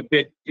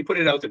bid. You put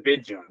it out to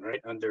bid, John,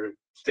 right? Under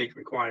state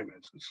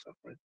requirements and stuff,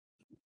 right?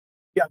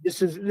 Yeah,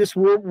 this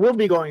will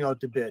be going out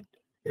to bid.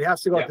 It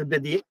has to go out to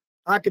bid. The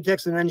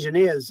architects and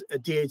engineers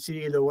at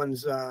DHCD, the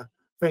ones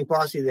Frank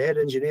Bossi, the head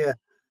engineer,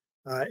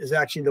 is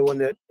actually the one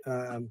that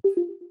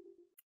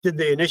did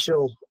the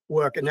initial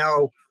work, and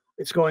now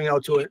it's going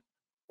out to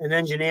an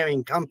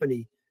engineering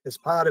company as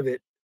part of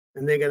it,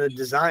 and they're going to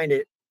design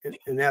it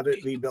and have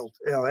it rebuilt.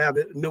 Have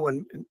it new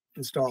one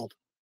installed.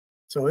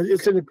 So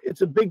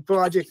it's a big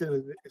project and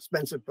an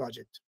expensive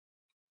project,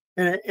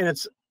 and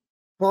it's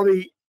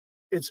probably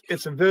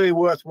it's a very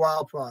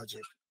worthwhile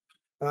project.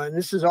 And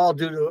this is all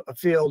due to a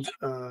field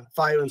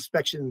fire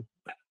inspection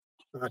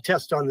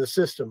test on the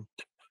system,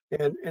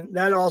 and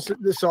that also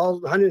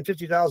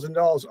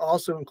 $150,000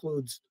 also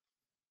includes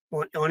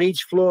on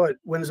each floor at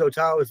Winslow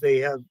Towers they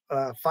have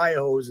fire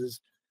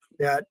hoses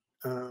that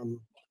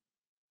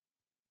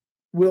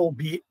will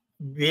be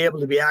able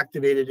to be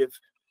activated if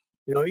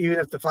even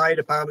if the fire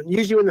department,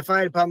 usually when the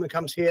fire department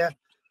comes here,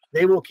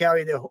 they will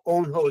carry their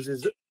own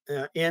hoses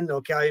in.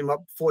 They'll carry them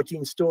up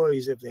 14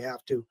 stories if they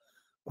have to.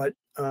 But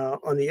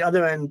on the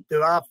other end,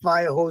 there are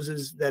fire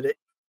hoses that are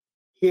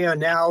here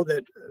now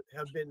that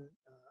have been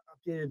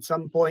updated at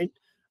some point,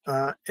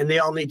 and they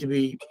all need to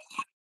be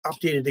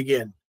updated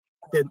again.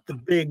 The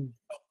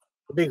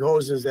big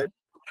hoses that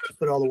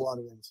put all the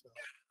water in. So.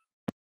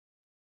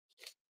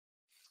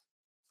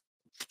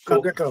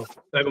 Cool. Do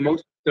I have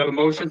a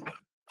motion?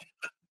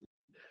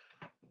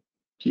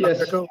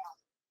 Yes. I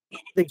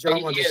think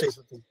John wanted to say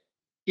something.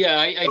 Yeah,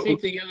 I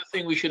think the other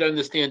thing we should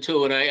understand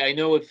too, and I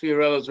know what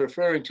Fiorello is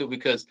referring to,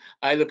 because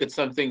I look at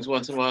some things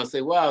once in a while and say,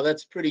 wow,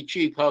 that's pretty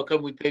cheap. How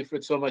come we pay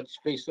so much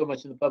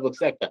in the public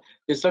sector?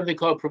 There's something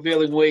called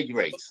prevailing wage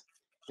rates.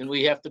 And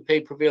we have to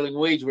pay prevailing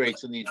wage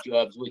rates in these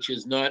jobs, which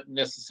is not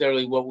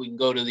necessarily what we can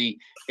go to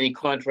any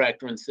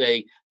contractor and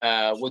say,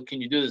 what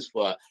can you do this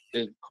for?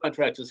 The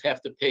contractors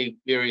have to pay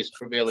various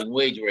prevailing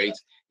wage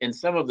rates. And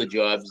some of the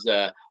jobs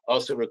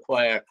also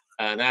require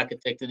an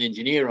architect and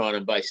engineer on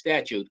them by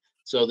statute,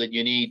 so that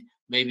you need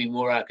maybe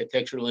more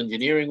architectural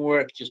engineering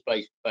work just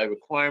by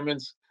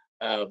requirements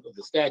of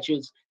the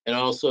statutes. And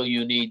also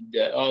you need,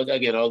 all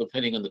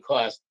depending on the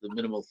cost, the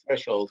minimal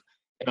threshold.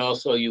 And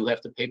also you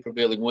have to pay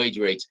prevailing wage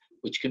rates,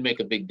 which can make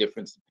a big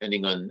difference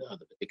depending on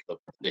the particular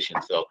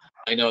position. So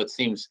I know it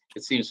seems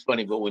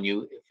funny, but when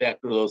you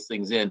factor those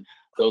things in,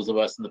 those of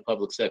us in the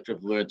public sector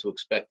have learned to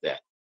expect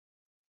that.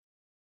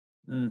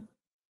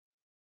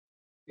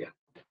 Yeah.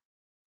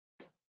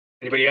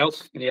 Anybody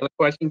else? Any other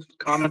questions,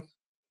 comments?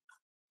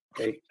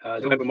 Okay,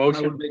 do I have a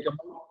motion?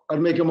 I'd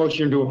make a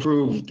motion to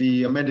approve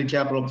the amended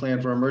capital plan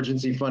for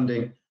emergency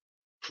funding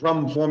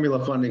from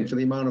formula funding for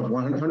the amount of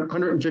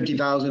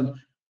 $150,000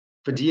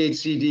 for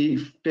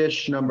DHCD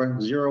fish number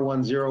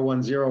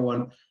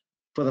 010101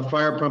 for the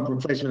fire pump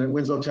replacement at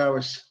Winslow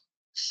Towers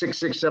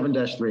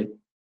 667-3.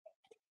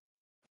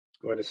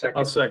 Go ahead, a second.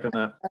 I'll second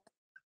that.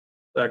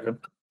 Second.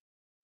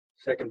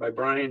 Second by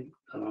Brian.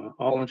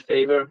 All in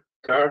favor?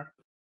 Carr?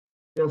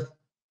 Yes.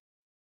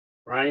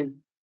 Brian?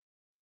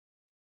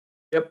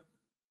 Yep.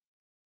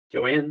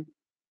 Joanne?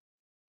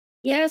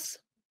 Yes.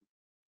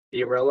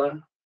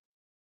 Fiorella?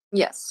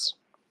 Yes.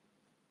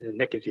 And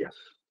Nick is yes.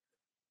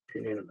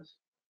 Unanimous.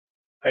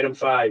 Item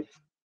 5,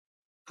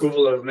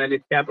 approval of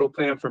amended capital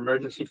plan for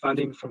emergency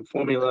funding from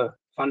formula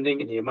funding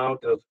in the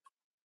amount of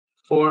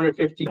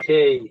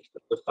 $450K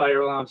for the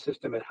fire alarm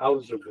system at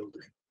Hauser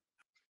Building.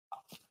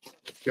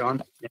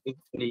 John,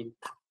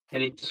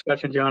 any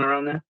discussion, John,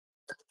 around that?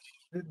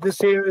 This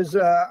here is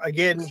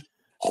again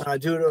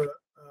due to an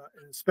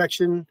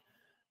inspection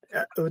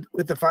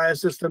with the fire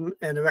system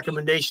and a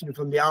recommendation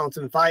from the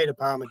Arlington Fire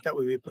Department that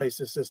we replace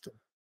the system.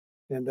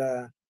 And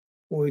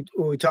when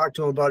we talked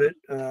to them about it,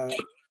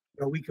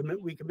 we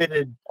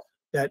committed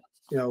that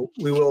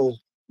we will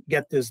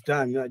get this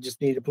done. I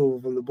just need approval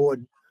from the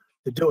board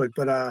to do it.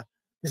 But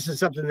this is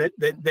something that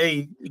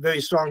they very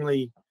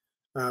strongly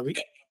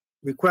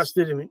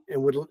requested and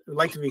would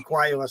like to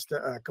require us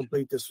to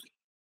complete this.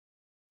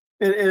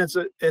 And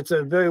it's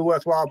a very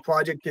worthwhile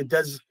project. It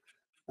does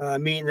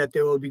mean that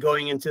they will be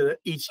going into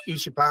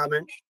each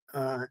apartment,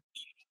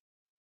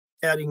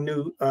 adding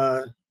new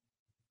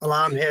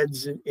alarm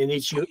heads in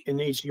each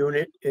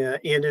unit and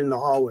in the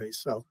hallways.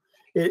 So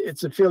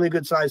it's a fairly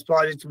good sized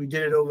project. We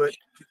did it over at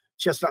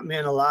Chestnut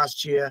Manor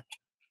last year.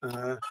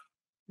 And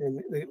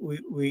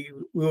we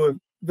were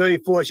very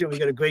fortunate. We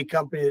got a great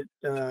company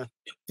that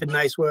did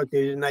nice work.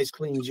 They did a nice,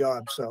 clean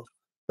job. So,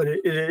 but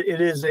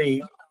it is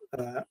a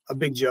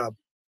big job.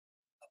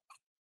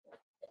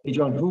 Hey,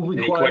 John, who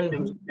Any requires?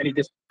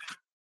 questions?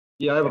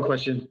 Yeah, I have a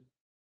question.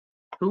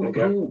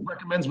 Okay. Who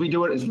recommends we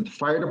do it? Is it the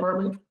fire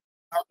department?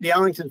 The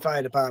Arlington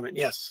Fire Department,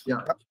 yes.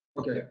 Yeah,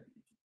 okay.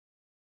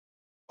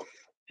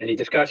 Any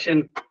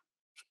discussion?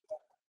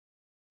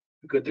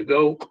 Good to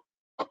go.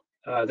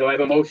 Do I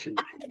have a motion?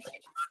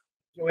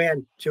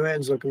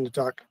 Joanne's looking to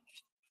talk.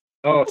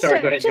 Oh,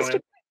 sorry, go ahead, Just a Joanne.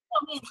 quick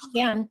comment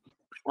again.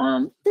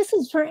 This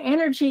is for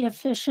energy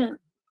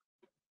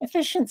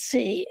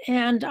efficiency,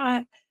 and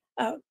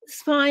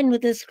it's fine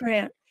with this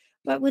grant.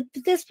 But would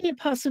this be a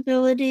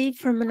possibility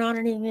for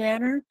Menominee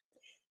Manor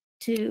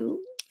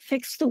to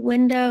fix the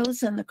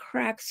windows and the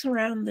cracks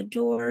around the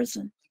doors?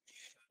 And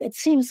it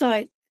seems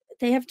like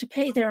they have to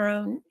pay their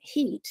own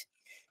heat,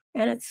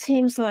 and it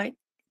seems like,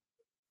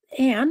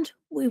 and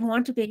we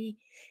want to be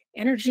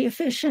energy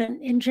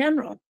efficient in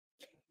general.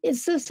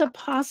 Is this a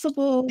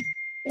possible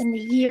in the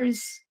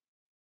years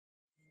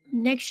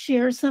next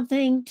year or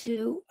something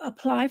to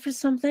apply for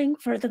something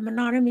for the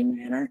Menominee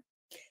Manor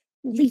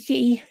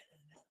leaky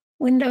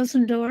windows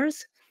and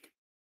doors,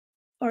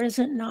 or is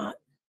it not?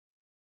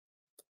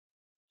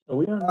 Are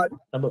we on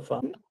number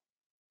 5?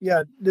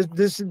 Yeah,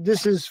 this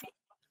is.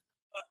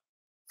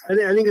 I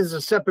think it's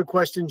a separate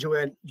question,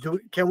 Joanne.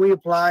 Can we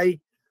apply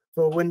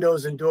for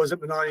windows and doors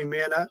at Menominee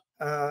Manor?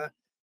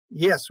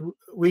 Yes,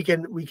 we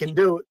can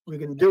do it. We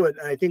can do it.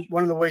 And I think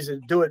one of the ways to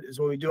do it is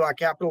when we do our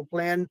capital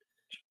plan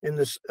in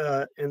this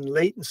in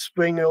late in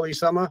spring, early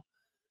summer,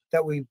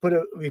 that we put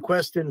a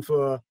request in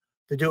to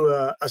do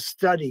a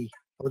study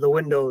of the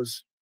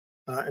windows,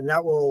 and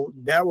that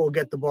will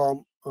get the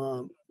ball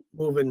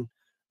moving.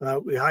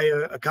 We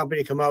hire a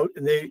company to come out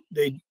and they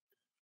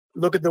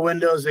look at the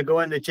windows. They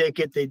go in, they take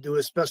it, they do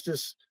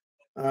asbestos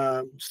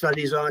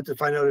studies on it to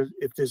find out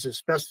if there's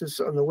asbestos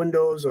on the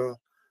windows or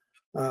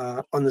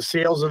on the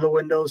seals of the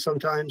windows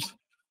sometimes.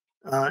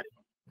 But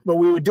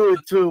we would do it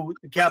through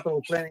the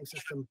capital planning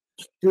system,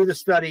 do the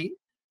study,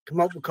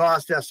 come up with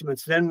cost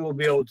estimates, then we'll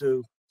be able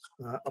to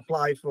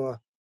apply for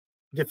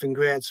different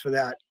grants for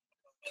that.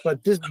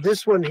 But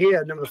this one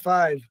here, number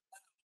 5,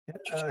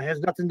 has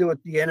nothing to do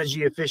with the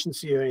energy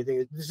efficiency or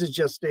anything. This is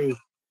just a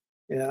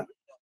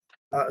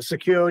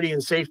security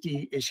and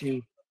safety issue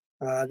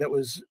that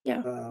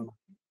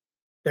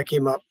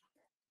came up.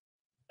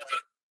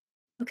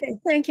 Okay,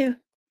 thank you.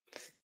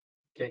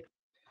 Okay.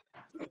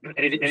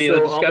 Any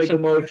other So I'll make a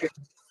discussion? motion.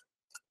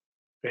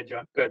 Good,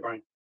 John. Go ahead,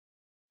 Brian.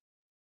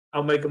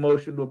 I'll make a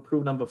motion to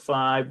approve number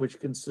 5, which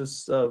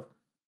consists of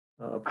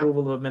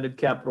approval of amended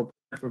capital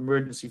plan for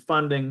emergency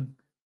funding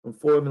from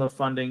formula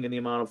funding in the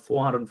amount of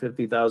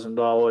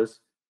 $450,000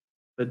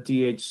 for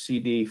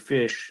DHCD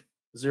Fish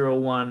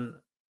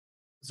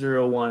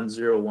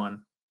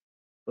 010101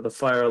 for the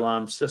fire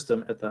alarm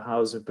system at the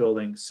Hauser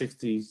Building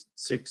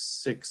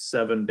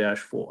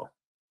 6667-4.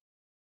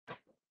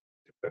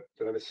 Do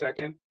I have a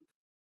second?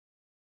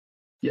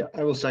 Yeah,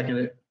 I will second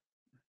it.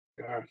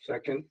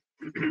 Second.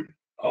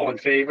 All in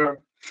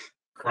favor?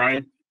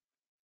 Brian?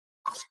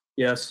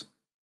 Yes.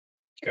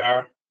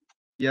 Gar?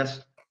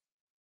 Yes.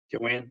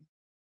 Joanne?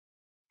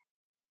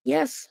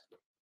 Yes.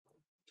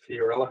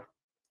 Fiorella?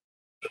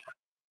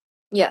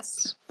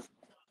 Yes.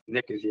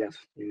 Nick is yes,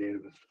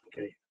 unanimous.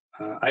 Okay.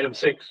 Item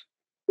 6,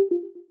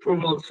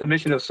 approval of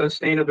submission of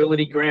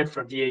sustainability grant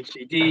from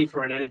DHCD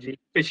for an energy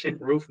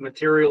efficient roof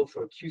material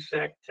for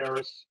Cusack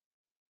Terrace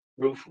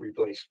roof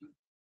replacement.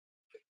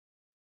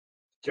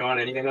 John,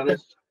 anything on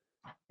this?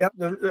 Yep,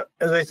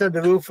 as I said,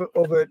 the roof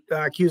over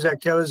at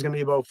Cusack Terrace is going to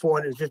be about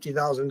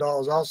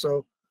 $450,000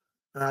 also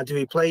to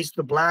replace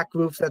the black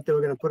roof that they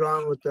were going to put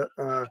on with the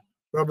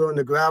rubber and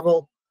the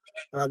gravel.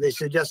 They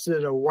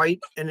suggested a white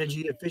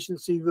energy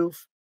efficiency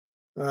roof.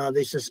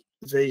 They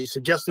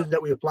suggested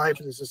that we apply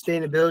for the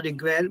sustainability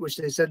grant, which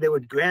they said they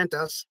would grant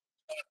us,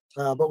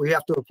 but we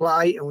have to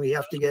apply and we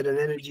have to get an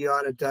energy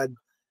audit done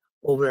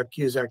over at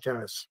Cusack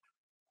Terrace.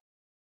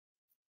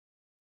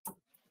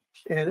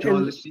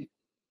 John,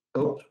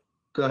 oh,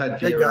 go ahead.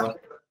 Fiorella.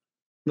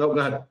 No, go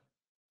ahead.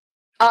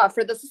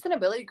 For the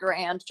sustainability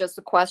grant, just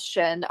a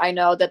question. I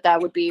know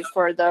that would be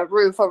for the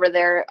roof over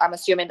there. I'm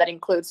assuming that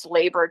includes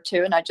labor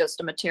too, not just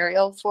a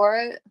material for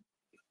it.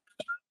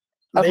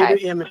 Labor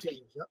Okay. and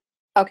materials, yep.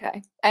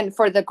 Okay. And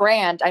for the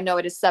grant, I know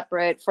it is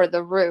separate for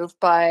the roof,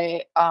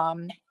 but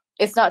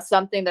it's not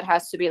something that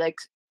has to be like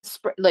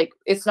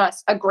it's not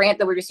a grant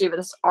that we receive at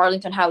this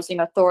Arlington Housing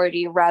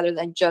Authority rather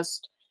than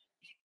just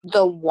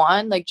the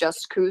one, like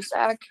just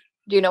Cusack.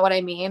 Do you know what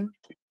I mean?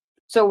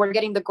 So we're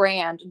getting the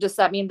grant. Does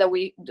that mean that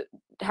we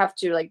have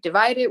to like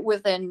divide it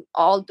within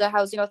all the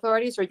housing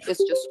authorities, or it's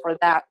just for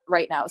that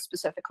right now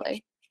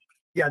specifically?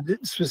 Yeah,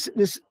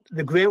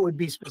 the grant would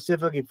be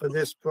specifically for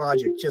this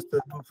project, just the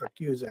roof for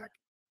Cusack.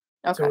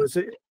 Okay.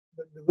 So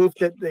the roof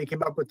that they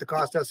came up with the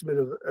cost estimate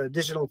of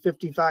additional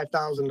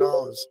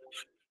 $55,000.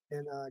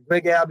 And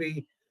Greg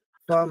Abbey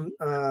from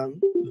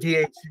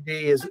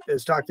DHCD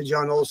has talked to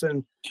John Olson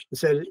and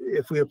said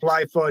if we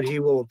apply for it, he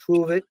will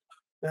approve it.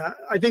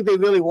 I think they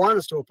really want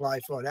us to apply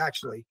for it,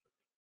 actually.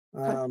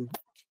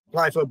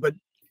 Apply for it, but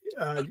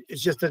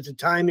it's just that the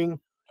timing,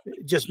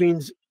 it just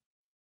means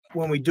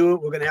when we do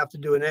it, we're going to have to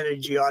do an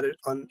energy audit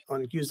on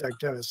Cusack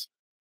Terrace.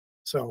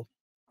 So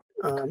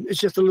it's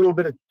just a little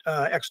bit of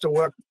extra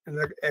work and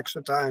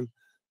extra time,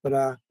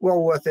 but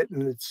well worth it.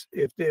 And it's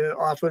if they're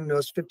offering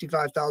us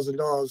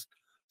 $55,000,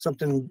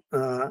 something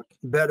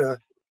better,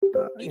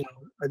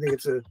 I think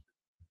it's a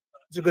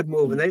good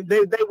move. And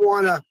they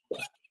want to,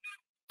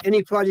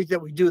 any project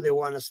that we do, they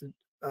want us to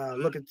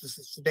look at the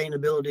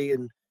sustainability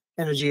and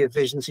energy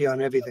efficiency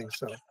on everything.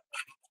 So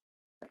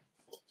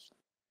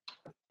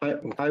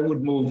I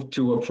would move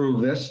to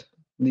approve this,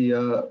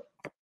 to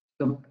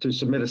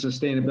submit a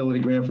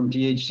sustainability grant from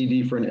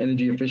DHCD for an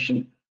energy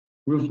efficient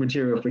roof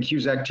material for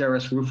Cusack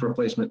Terrace roof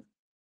replacement.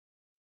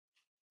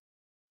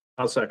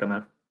 I'll second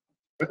that.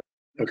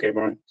 Okay,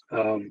 Brian.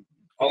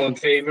 All in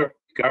favor?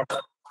 Gar?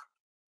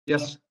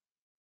 Yes.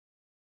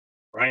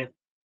 Brian?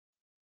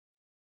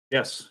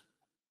 Yes.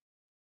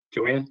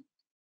 Joanne?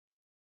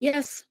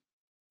 Yes.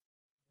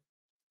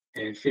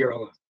 And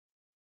Fiorella?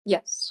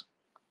 Yes.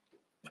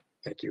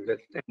 Thank you.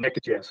 That's Nick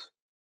is yes.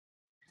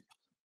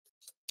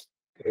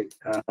 Okay.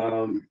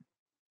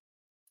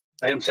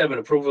 Item 7,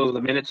 approval of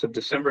the minutes of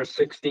December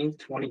 16th,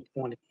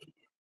 2020.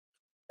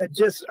 I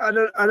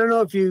don't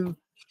know if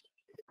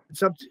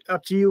it's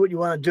up to you what you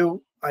want to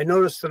do. I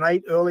noticed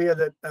tonight earlier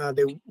that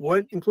they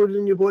weren't included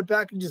in your board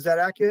package. Is that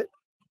accurate?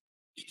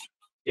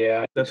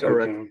 Yeah, that's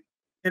correct.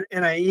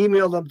 And I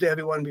emailed them to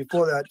everyone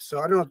before that, so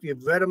I don't know if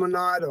you've read them or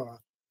not, or.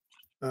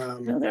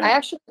 I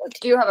actually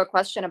do have a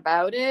question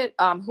about it.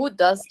 Who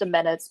does the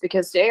minutes?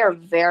 Because they are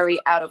very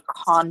out of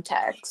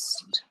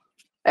context.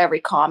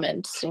 Every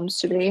comment seems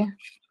to be.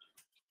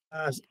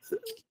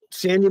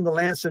 Sandy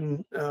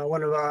Melanson,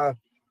 one of our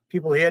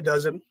people here,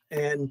 does it,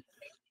 and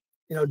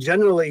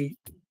generally,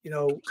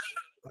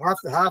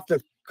 half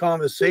the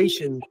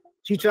conversation,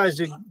 she tries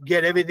to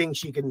get everything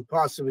she can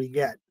possibly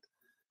get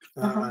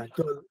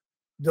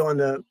during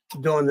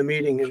the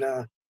meeting,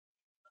 and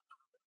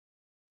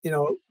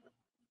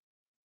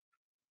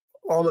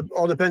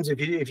all depends.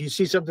 If you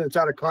see something that's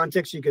out of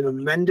context, you can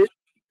amend it.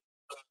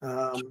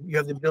 You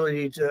have the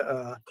ability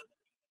to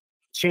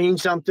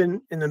change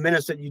something in the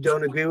minutes that you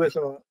don't agree with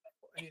or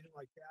anything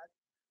like that.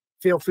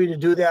 Feel free to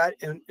do that,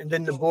 and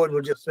then the board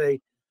will just say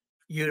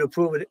you'd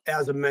approve it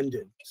as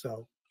amended.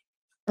 So.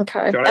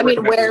 Okay. I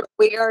mean,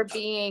 we are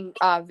being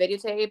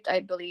videotaped, I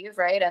believe,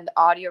 right? And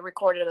audio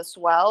recorded as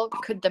well.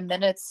 Could the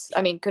minutes,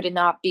 could it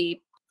not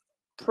be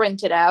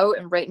printed out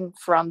and written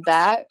from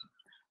that?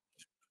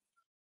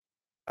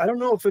 I don't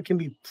know if it can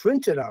be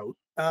printed out.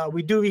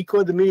 We do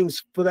record the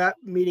meetings for that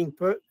meeting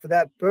for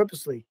that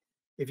purposely.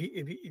 If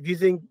you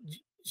think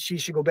she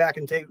should go back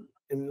and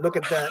look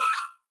at that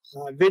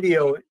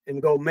video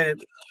and go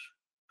minute,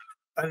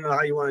 I don't know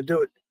how you want to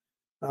do it.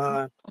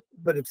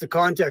 But it's the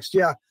context.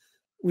 Yeah,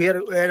 we had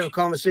a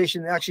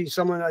conversation. Actually,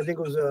 someone, I think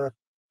it was a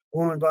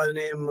woman by the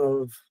name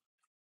of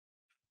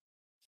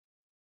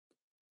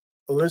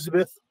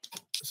Elizabeth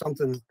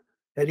something,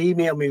 had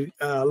emailed me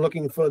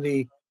looking for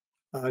the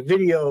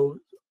video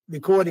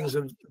recordings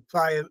of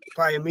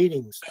prior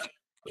meetings.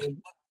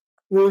 And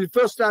when we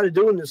first started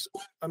doing this,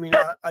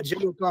 our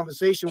general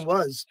conversation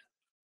was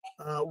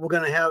we're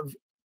going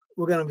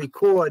to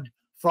record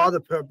for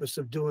the purpose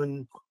of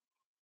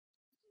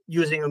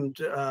using them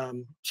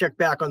to check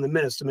back on the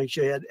minutes to make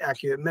sure you had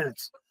accurate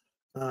minutes.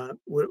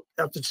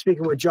 After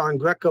speaking with John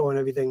Greco and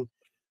everything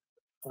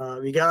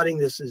regarding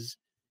this, is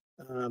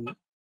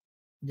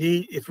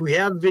if we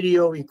have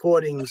video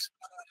recordings,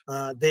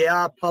 they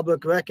are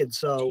public records.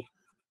 So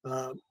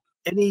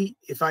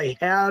if I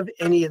have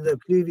any of the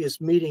previous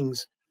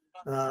meetings,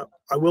 I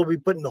will be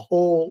putting the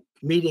whole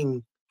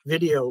meeting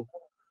video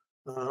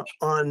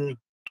on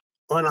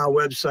our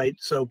website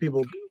so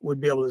people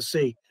would be able to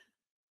see.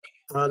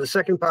 The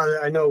second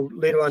part, I know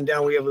later on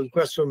down we have a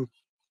request from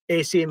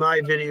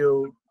ACMi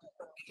video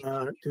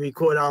to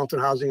record Arlington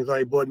Housing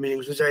Authority board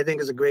meetings, which I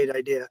think is a great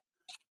idea.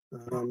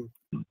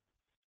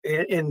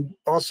 And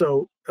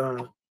also,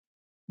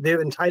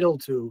 they're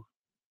entitled to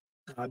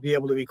be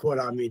able to record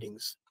our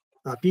meetings.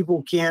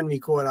 People can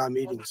record our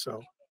meetings,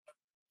 so.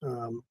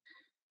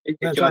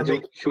 John,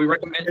 should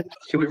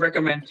we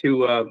recommend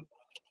to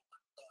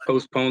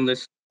postpone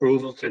this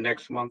approval to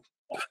next month?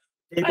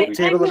 I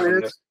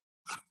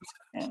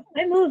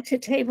moved to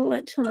table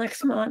it till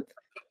next month.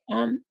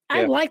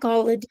 I like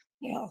all the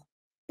detail,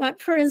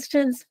 but for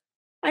instance,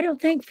 I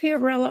don't think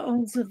Fiorella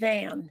owns a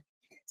van.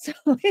 So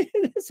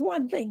that's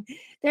one thing.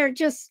 There are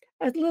just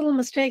little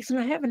mistakes, and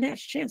I haven't had a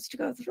chance to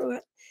go through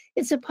it.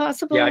 Is it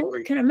possible? Yeah, I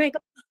agree. Can I make a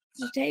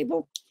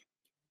table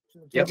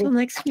Yep. until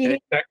next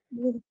meeting?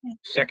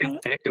 Second,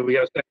 do we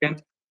have a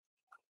second?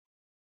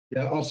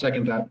 Yeah, I'll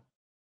second that.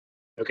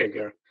 Okay,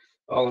 Gar.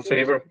 All in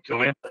favor?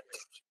 Joanne?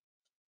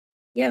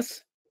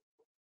 Yes.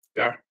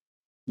 Gar?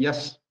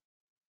 Yes.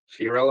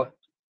 Fiorella,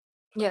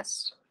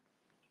 Yes.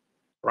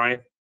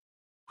 Brian,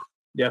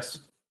 Yes.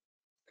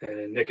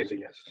 and Nick is a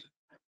yes.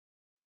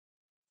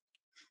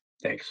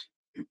 Thanks.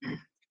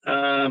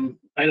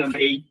 Item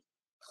 8,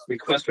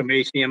 request from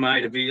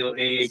ACMi to video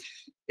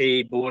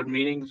AHA board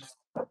meetings.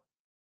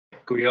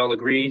 Could we all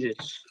agree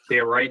it's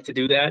their right to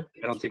do that?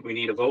 I don't think we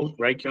need a vote,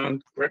 right,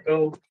 John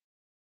Greco?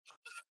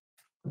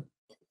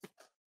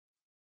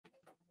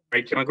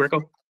 Right, John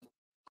Greco?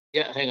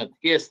 Yeah, hang on.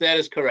 Yes, that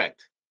is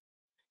correct.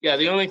 Yeah,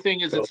 the only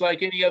thing is, it's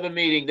like any other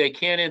meeting, they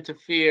can't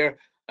interfere,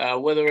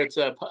 whether it's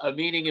a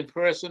meeting in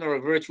person or a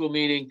virtual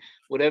meeting,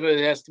 whatever it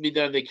has to be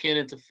done, they can't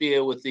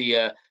interfere with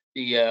the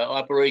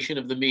operation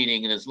of the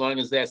meeting, and as long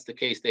as that's the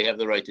case, they have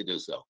the right to do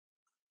so.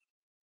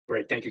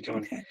 Great, thank you,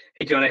 John.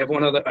 Hey, John, I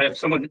have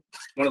someone,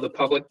 one of the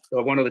public,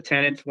 or one of the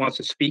tenants wants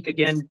to speak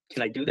again.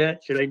 Can I do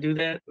that? Should I do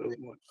that?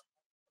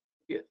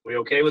 We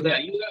okay with that?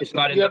 It's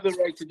not. You have the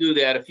right to do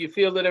that. If you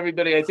feel that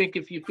everybody, I think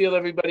if you feel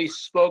everybody's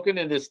spoken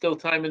and there's still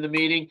time in the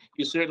meeting,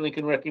 you certainly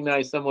can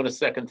recognize someone a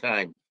second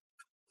time.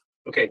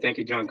 Okay, thank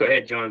you, John. Go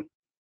ahead, John.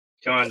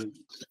 John,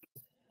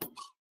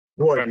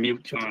 you're on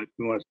mute, John, if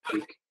you want to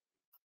speak.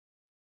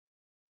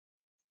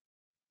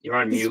 You're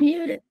on He's mute.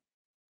 muted.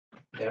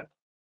 Yeah.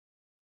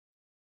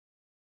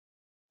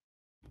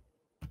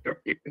 There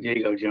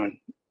you go, John.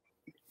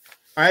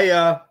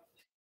 I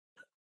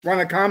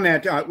want to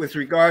comment with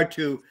regard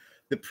to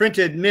the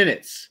printed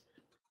minutes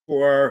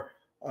for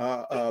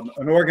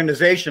an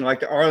organization like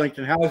the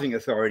Arlington Housing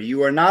Authority.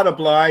 You are not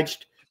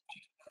obliged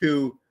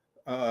to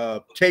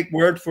take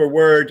word for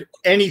word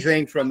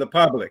anything from the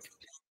public.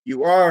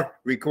 You are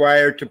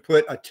required to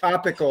put a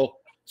topical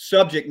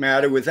subject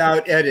matter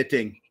without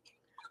editing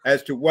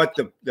as to what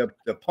the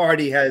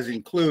party has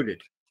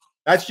included.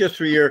 That's just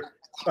for your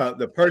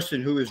the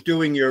person who is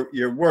doing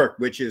your work,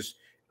 which is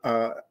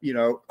you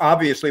know,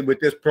 obviously with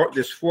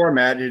this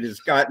format, it has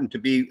gotten to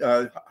be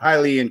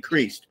highly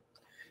increased.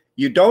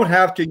 You don't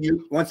have to.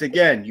 Once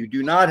again, you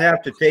do not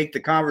have to take the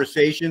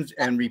conversations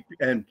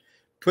and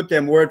put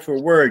them word for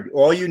word.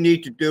 All you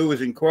need to do is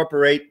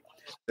incorporate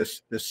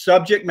the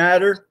subject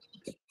matter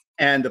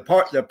and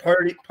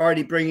the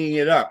party bringing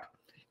it up.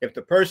 If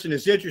the person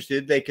is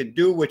interested, they can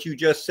do what you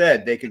just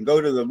said. They can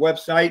go to the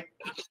website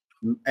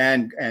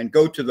and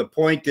go to the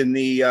point in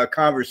the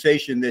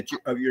conversation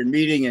of your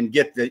meeting and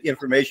get the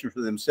information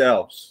for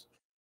themselves.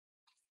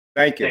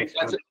 Thank you.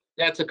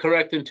 That's a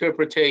correct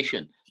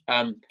interpretation.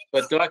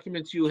 But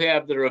documents you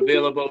have that are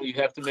available, you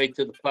have to make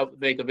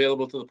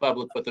available to the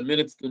public. But the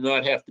minutes do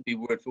not have to be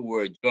word for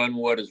word. John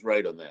Ward is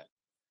right on that.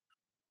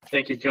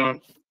 Thank you,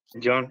 John.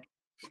 John,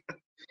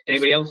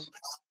 anybody else?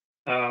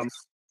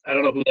 I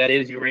don't know who that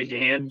is. You raise your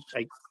hand.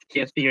 I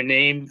can't see your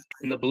name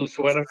in the blue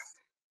sweater.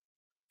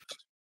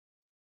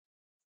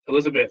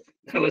 Elizabeth,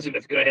 go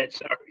ahead.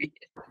 Sorry.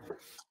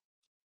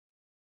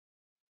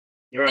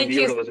 You're on Thank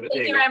mute, you. Elizabeth. Thank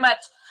There you you very much.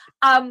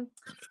 So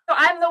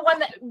I'm the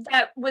one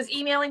that was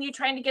emailing you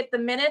trying to get the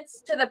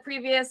minutes to the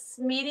previous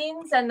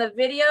meetings and the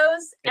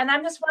videos. And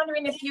I'm just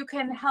wondering if you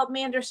can help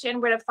me understand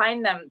where to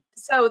find them.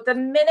 So the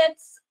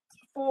minutes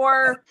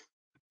for,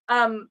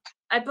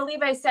 I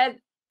believe I said,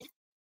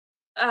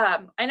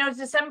 I know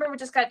December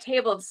just got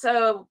tabled.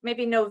 So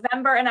maybe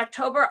November and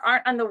October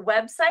aren't on the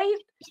website.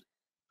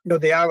 No,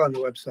 they are on the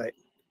website.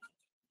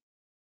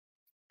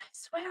 I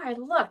swear I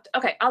looked.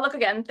 Okay, I'll look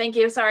again. Thank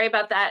you. Sorry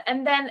about that.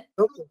 And then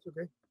Oh, that's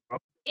okay.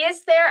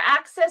 is there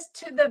access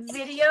to the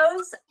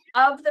videos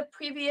of the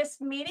previous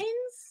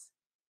meetings?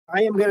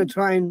 I am going to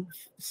try and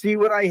see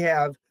what I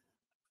have.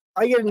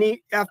 I get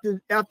after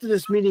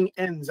this meeting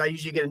ends, I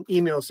usually get an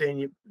email saying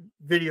your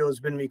video has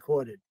been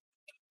recorded.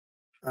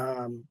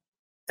 And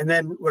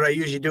then what I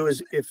usually do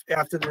is if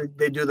after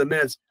they do the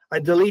minutes, I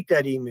delete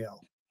that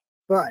email.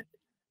 But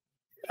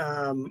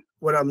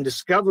what I'm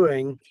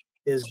discovering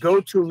is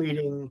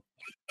GoToMeeting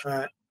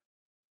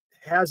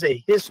has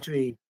a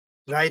history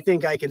that I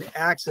think I can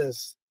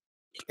access.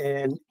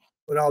 And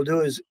what I'll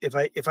do is if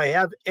I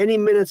have any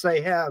minutes I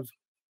have,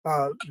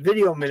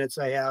 video minutes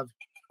I have,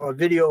 or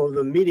video of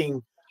the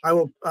meeting, I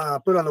will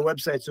put on the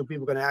website so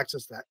people can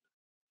access that.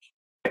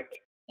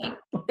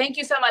 Thank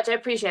you so much. I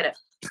appreciate it.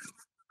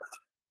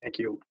 Thank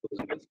you,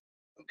 Elizabeth.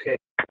 Okay.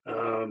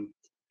 The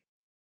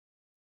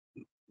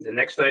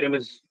next item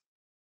is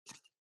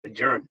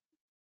adjourn.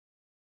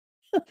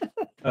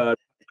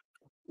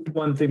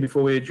 One thing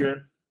before we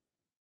adjourn.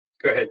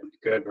 Go ahead,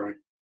 Brian.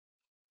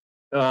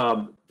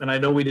 And I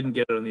know we didn't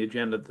get it on the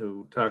agenda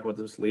to talk about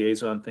this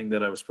liaison thing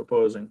that I was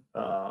proposing.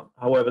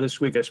 However, this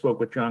week I spoke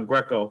with John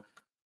Greco,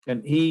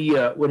 and he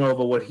went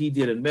over what he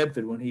did in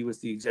Medford when he was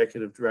the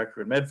executive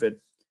director in Medford,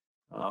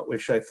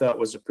 which I thought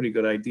was a pretty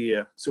good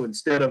idea. So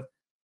instead of,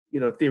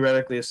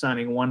 theoretically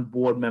assigning one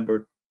board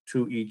member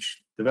to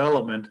each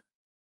development,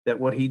 that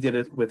what he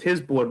did with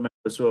his board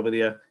members over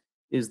there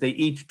is they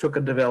each took a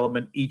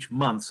development each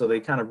month. So they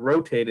kind of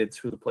rotated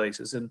through the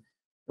places. And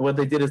what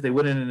they did is they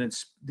went in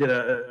and did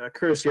a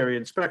cursory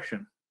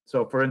inspection.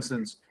 So for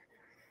instance,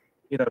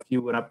 if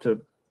you went up to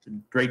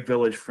Drake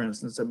Village, for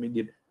instance, I mean,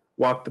 you'd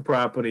walk the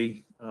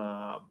property.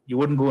 You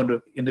wouldn't go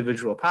into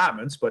individual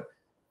apartments, but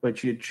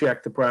but you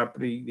check the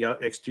property, the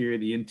exterior,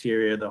 the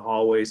interior, the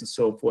hallways and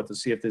so forth to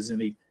see if there's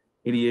any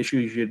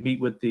issues. You'd meet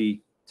with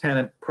the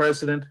tenant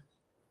president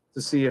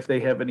to see if they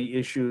have any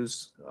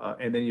issues,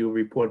 and then you'll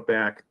report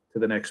back to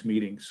the next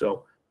meeting.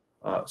 So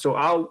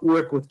I'll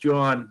work with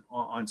John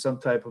on some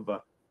type of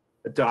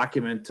a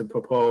document to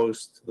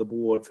propose to the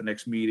board for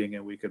next meeting,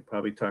 and we could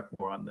probably talk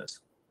more on this.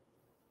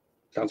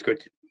 Sounds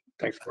good.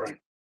 Thanks, Brian.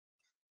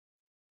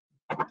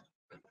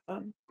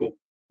 Cool.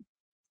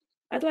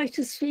 I'd like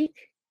to speak.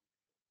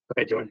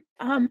 Okay, Joan.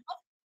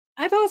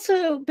 I've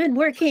also been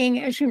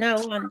working, as you know,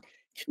 on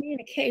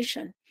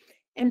communication,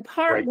 and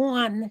part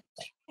one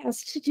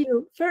has to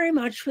do very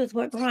much with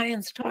what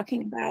Brian's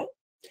talking about,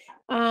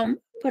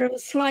 but a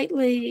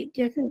slightly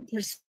different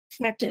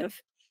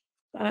perspective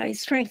by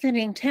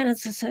strengthening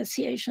tenants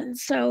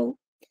associations. So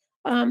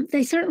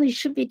they certainly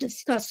should be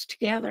discussed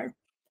together,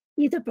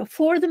 either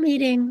before the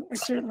meeting or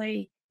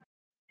certainly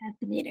at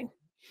the meeting.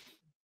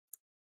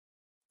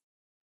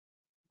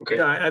 Okay.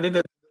 Yeah, I think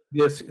that,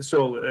 yes,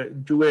 so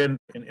Joanne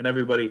and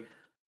everybody,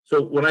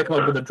 so when I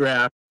come up with a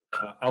draft,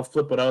 I'll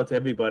flip it out to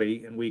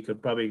everybody and we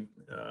could probably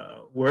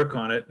work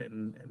on it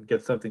and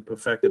get something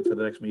perfected for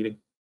the next meeting.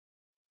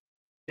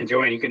 And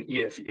Joanne, you can,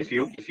 if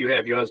you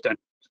have yours done,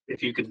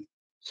 if you could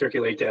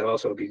circulate that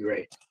also, would be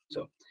great.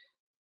 So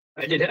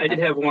I did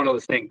have one other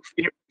thing.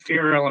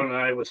 Fiorella and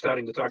I were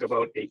starting to talk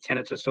about a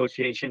tenants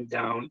association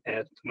down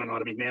at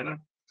Menominee Manor.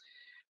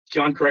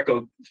 John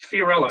Greco,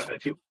 Fiorella,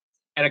 if you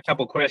had a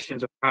couple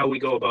questions of how we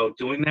go about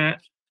doing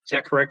that, is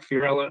that correct,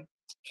 Fiorella?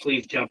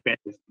 Please jump in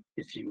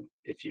if you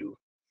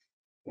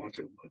want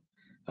to.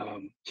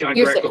 John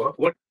Greco,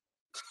 what?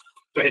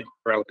 Go ahead,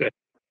 Fiorella. Go ahead.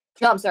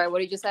 No, I'm sorry. What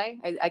did you say?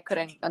 I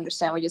couldn't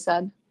understand what you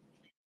said.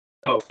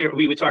 Oh,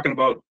 we were talking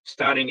about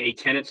starting a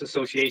tenants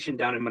association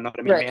down in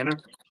Menominee Manor.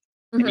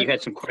 And you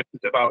had some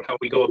questions about how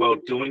we go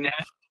about doing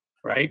that,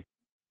 right?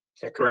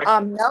 Is that correct?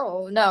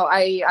 No.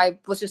 I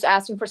was just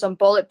asking for some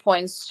bullet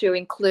points to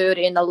include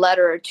in the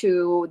letter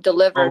to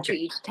deliver to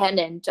each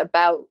tenant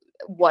about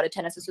what a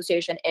tenants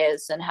association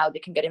is and how they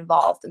can get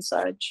involved and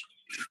such.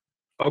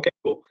 Okay,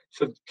 cool.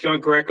 So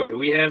John Greco, do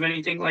we have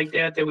anything like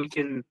that we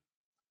can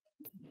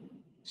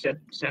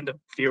send to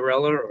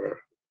Fiorella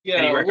or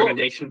any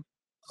recommendation?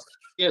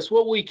 Yes,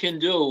 what we can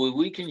do,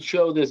 we can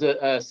show there's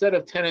a set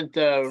of tenant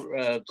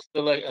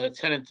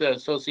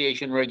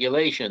association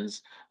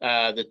regulations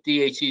that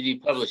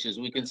DHCD publishes.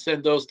 We can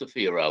send those to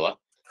Fiorella,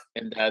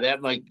 and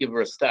that might give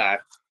her a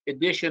start.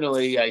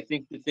 Additionally, I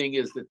think the thing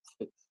is that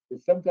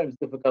it's sometimes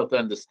difficult to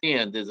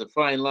understand. There's a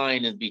fine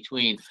line in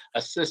between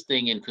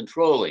assisting and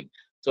controlling.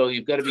 So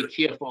you've got to be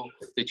careful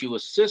that you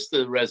assist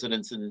the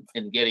residents in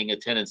getting a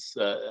tenants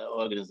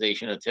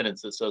organization, a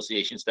tenants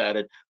association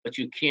started, but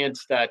you can't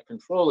start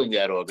controlling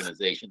that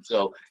organization.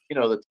 So, you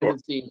know, the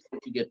tendency is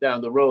to get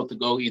down the road to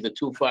go either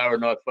too far or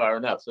not far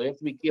enough. So you have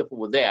to be careful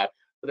with that.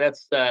 But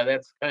that's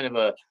kind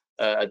of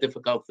a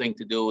difficult thing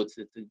to do. It's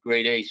the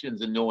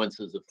gradations and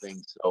nuances of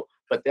things. So,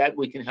 but that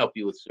we can help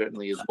you with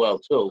certainly as well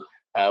too.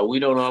 We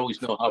don't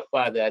always know how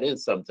far that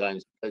is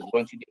sometimes, because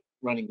once you get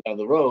running down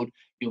the road,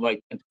 you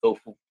might tend to go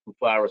too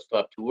far or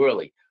stop too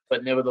early.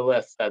 But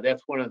nevertheless,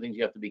 that's one of the things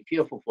you have to be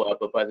careful for.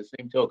 But by the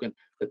same token,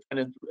 the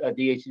tenant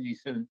DHCD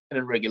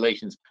tenant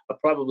regulations are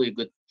probably a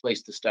good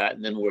place to start,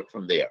 and then work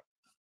from there.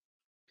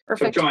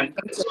 Perfect. So John,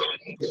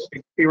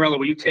 Fiorella,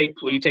 will you take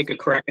a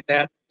crack at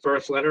that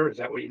first letter? Is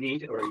that what you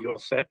need, or are you all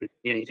set?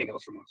 Anything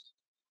else from us?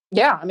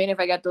 Yeah, I mean, if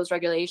I get those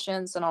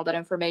regulations and all that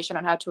information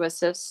on how to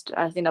assist,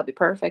 I think that'll be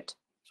perfect.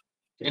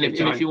 And if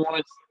you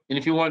want,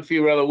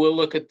 Fiorella, we'll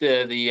look at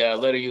the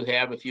letter you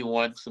have. If you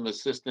want some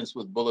assistance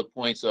with bullet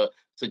points or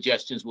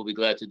suggestions, we'll be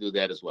glad to do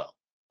that as well.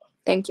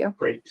 Thank you.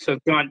 Great. So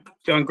John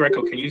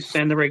Greco, can you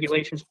send the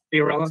regulations to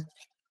Fiorella?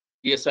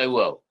 Yes, I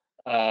will.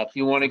 If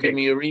you want to give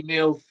me your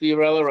email,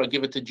 Fiorella, or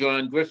give it to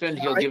John Griffin,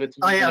 he'll give it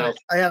to me. I have it.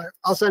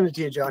 I'll send it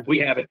to you, John. We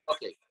have it.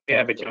 Okay. We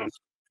have it, John.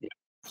 Yeah.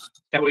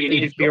 Is that what you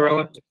needed,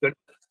 Fiorella? Good.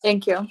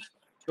 Thank you.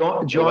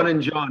 John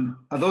and John,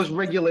 are those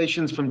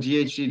regulations from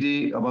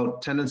DHCD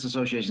about tenants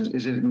associations,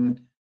 is it in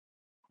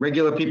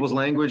regular people's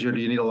language, or do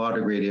you need a law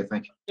degree, do you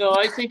think? No,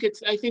 I think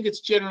it's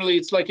generally,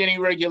 it's like any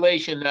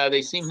regulation.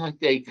 They seem like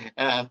they,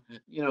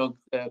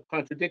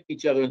 contradict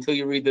each other until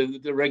you read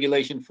the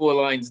regulation 4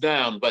 lines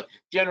down. But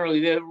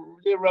generally, they're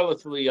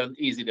relatively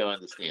easy to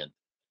understand.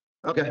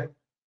 Okay.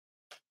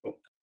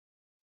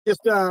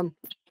 Just a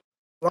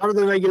lot of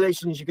the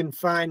regulations you can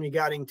find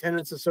regarding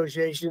tenants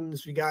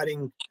associations,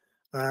 regarding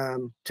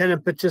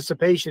tenant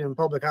participation in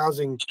public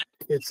housing.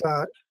 It's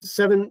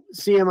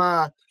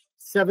CMR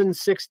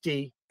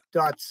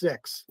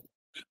 760.6.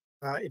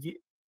 If you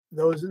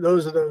those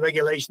are the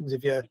regulations.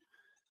 If you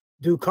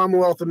do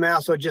Commonwealth of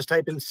Mass or just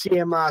type in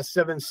CMR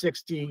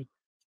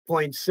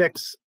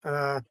 760.6,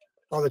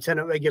 all the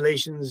tenant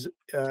regulations.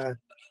 It's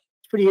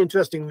pretty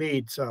interesting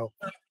read. So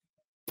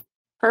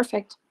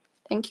perfect.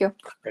 Thank you.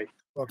 Great.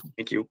 Welcome.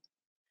 Thank you.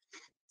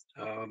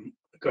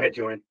 Go ahead,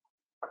 Joanne.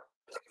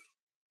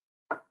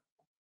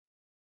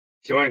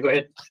 Joanne, go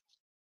ahead.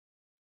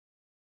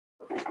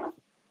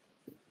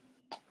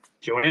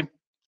 Joanne?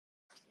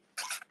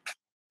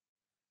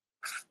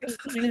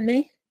 And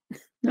me?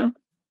 No.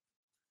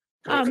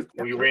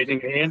 Were you raising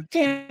your hand?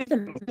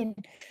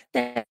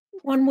 That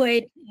one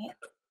way to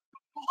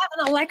have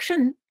an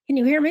election. Can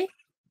you hear me?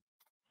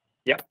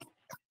 Yep.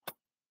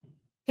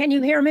 Can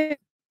you hear me?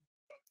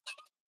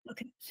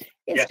 Okay.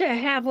 Is Yes. to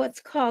have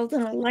what's called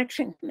an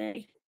election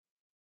committee.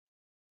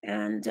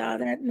 And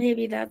that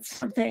maybe that's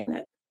something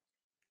that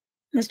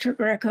Mr.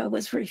 Greco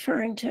was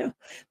referring to.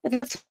 But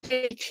that's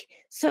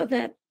so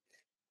that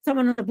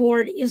someone on the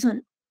board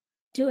isn't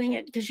doing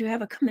it because you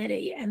have a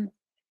committee and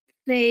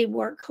they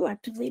work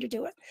collectively to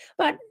do it.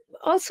 But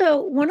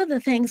also one of the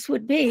things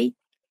would be,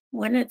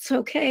 when it's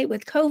okay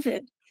with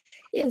COVID,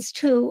 is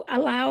to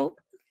allow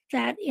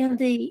that in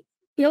the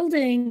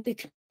building,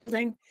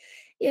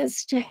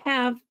 is to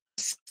have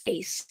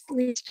space, at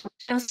least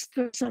just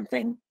for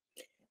something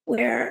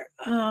where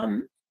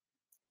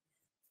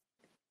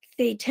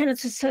the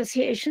Tenants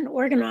Association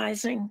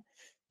organizing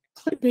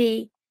could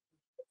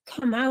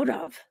come out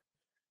of.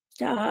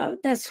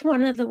 That's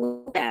one of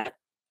the that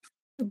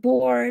the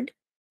board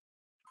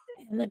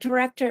and the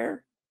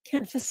director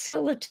can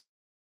facilitate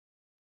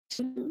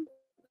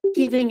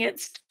giving it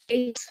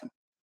space,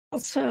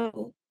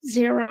 also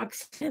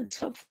Xerox and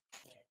so forth.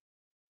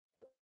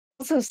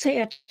 Also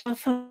say a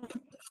telephone.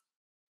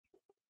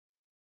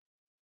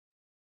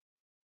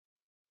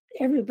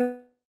 Everybody.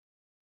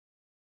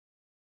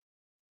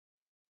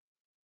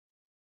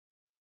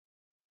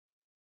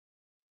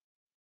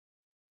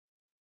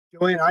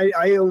 Joanne,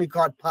 I only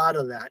caught part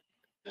of that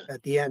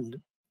at the end.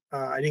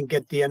 I didn't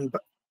get the end,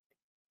 but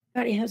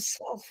Everybody has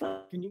cell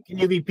phone. can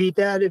you repeat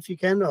that if you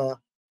can, or?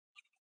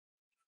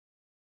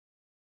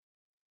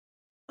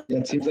 Yeah,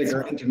 it seems like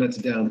our internet's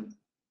down.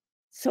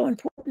 So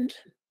important.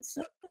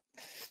 So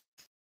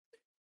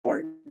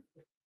important.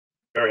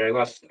 Sorry, I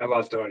lost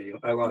audio.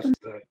 I lost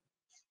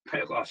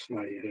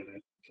my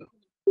internet. So.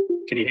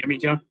 Can you hear me,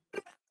 John?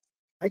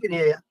 I can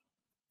hear you,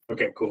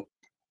 Okay, cool.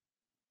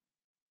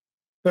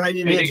 but I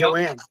didn't hear Anything else?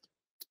 Joanne.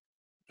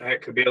 I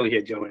could barely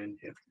hear Joanne.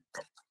 Yeah.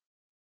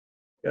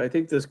 Yeah, I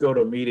think this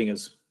GoToMeeting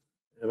is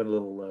having a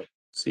little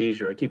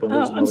seizure. I keep on Oh,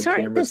 losing all I'm the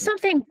sorry. cameras. There's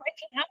something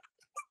breaking up.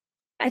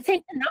 I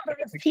think the number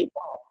of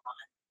people.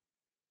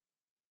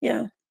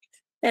 Yeah,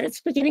 that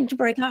it's beginning to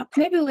break up.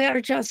 Maybe we ought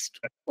to just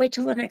wait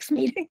till the next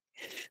meeting.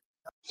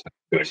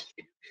 Good.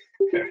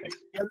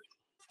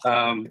 So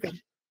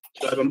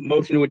I have a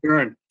motion to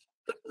adjourn.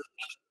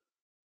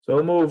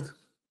 So moved.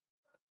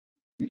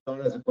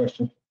 John has a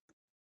question.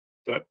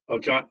 Oh,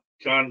 John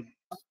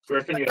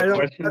Griffin, you I have a don't-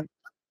 question?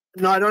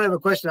 No, I don't have a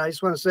question. I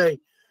just want to say,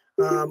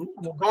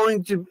 we're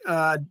going to,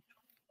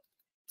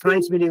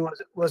 tonight's meeting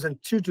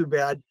wasn't too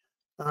bad.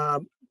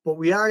 But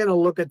we are going to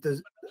look at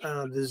the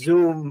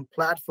Zoom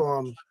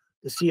platform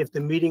to see if the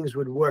meetings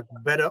would work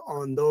better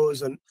on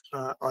those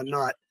or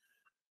not.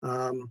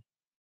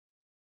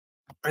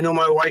 I know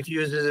my wife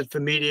uses it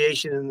for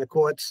mediation in the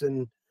courts,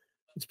 and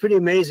it's pretty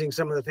amazing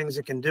some of the things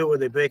it can do where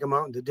they break them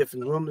out into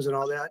different rooms and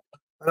all that.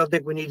 I don't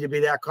think we need to be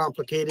that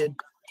complicated.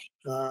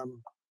 But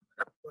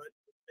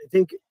I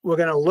think we're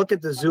going to look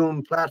at the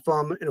Zoom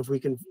platform, and if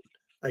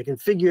I can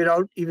figure it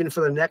out even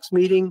for the next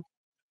meeting.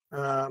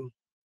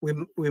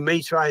 We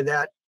may try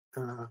that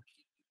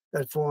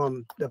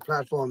platform,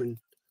 and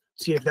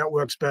see if that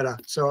works better.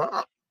 So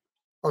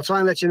I'll try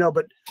and let you know.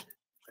 But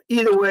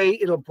either way,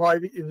 it'll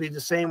probably be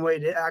the same way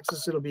to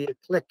access. It'll be a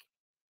click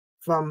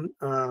from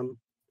the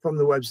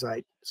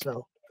website.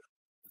 So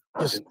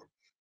just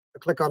a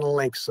click on the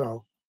link.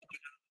 So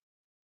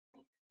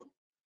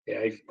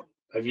Yeah,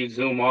 I've used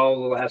Zoom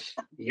all the last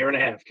year and a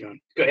half, John.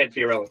 Go ahead,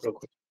 Fiorella, real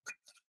quick.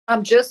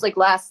 Just like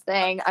last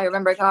thing, I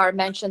remember Gar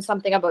mentioned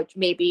something about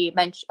maybe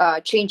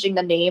changing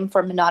the name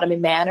for Monotony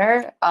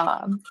Manor.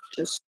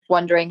 Just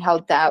wondering how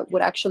that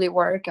would actually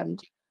work,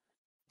 and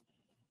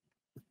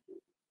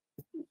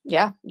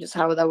yeah, just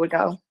how that would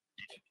go.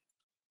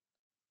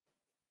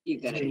 You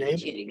gotta be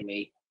kidding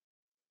me.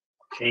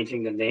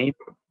 Changing the name?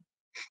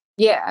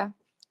 Yeah.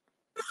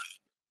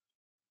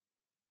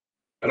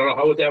 I don't know,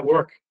 how would that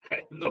work? I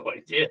have no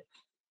idea.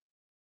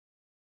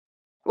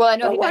 Well, I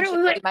know Well, he why mentioned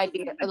don't that it might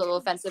be a little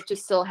offensive to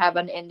still have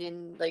an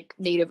Indian, like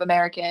Native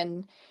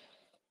American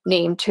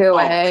name to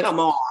it. Come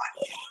on.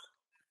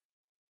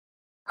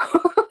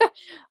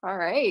 All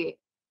right.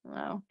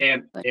 Wow.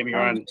 And you're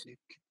on,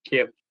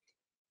 Kip.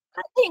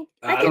 I think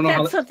I don't know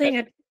how that's something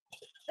an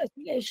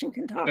association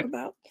can talk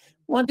about.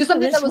 Once Just for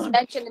something this that was one.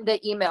 mentioned in the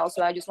email,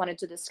 so I just wanted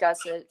to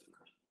discuss it.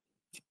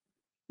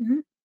 I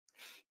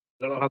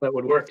don't know how that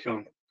would work,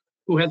 John.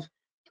 Who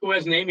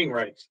has naming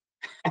rights?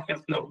 I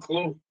have no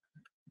clue.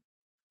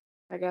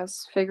 I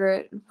guess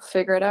figure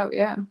it out.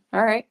 Yeah.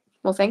 All right.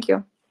 Well, thank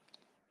you.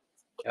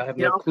 I have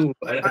no clue.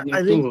 I have no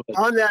I clue. think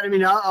on that, I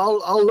mean,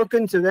 I'll look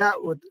into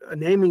that. What a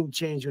naming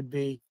change would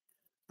be.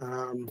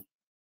 I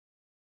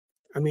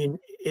mean,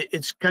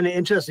 it's kind of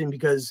interesting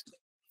because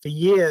for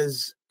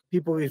years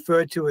people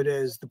referred to it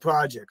as the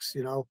projects,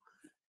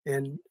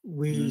 and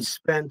we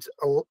spent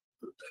a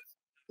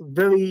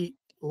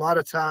lot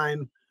of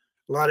time,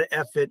 a lot of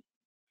effort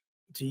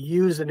to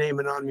use the name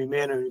Monotony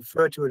Manor and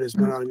refer to it as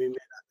Monotony Manor,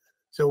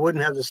 so it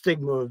wouldn't have the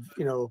stigma of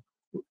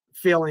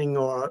failing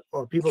or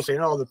people saying,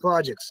 oh, the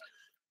projects.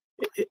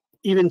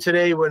 Even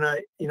today, when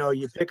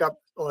you pick up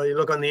or you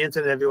look on the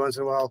internet every once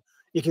in a while,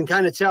 you can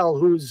kind of tell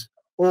who's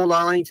Old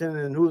Arlington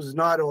and who's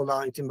not Old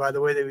Arlington by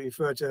the way they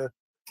refer to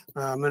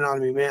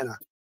Menominee Manor.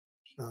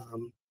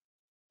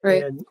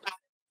 Right. And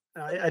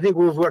I think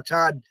we've worked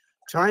hard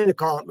trying to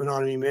call it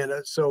Menominee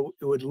Manor so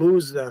it would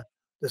lose the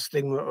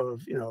stigma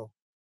of,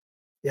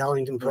 the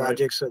Arlington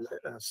projects and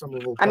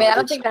Somerville I mean, I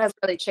don't projects. think that has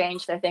really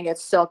changed. I think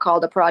it's still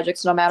called the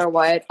projects no matter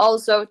what.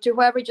 Also, to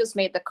whoever just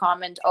made the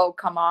comment, oh,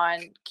 come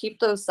on, keep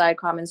those side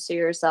comments to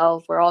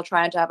yourself. We're all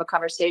trying to have a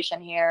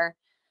conversation here.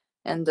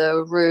 And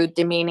the rude,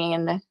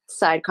 demeaning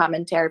side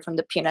commentary from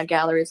the peanut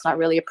gallery is not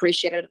really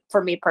appreciated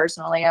for me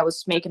personally. I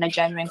was making a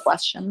genuine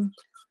question.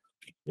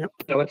 Yep.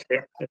 No, that's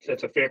fair.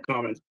 That's a fair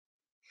comment.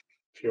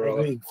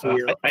 Agree,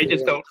 I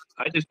just don't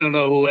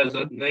know who has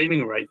the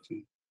naming rights.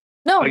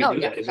 No, how you no, do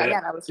yeah. that. Is that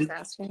Again, I was just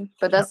asking,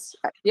 but that's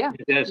yeah.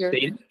 Is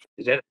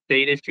that a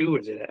state issue or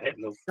is it? I have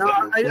no. No,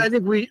 I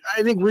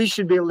think we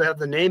should be able to have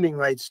the naming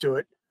rights to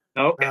it.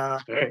 Okay. All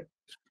right.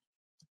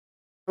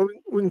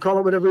 We can call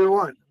it whatever we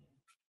want.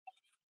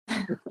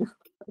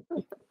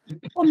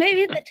 Well,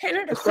 maybe the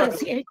tenant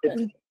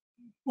association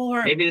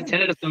or Maybe the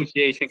tenant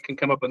association can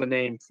come up with a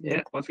name.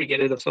 Yeah, once we get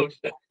it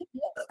associated.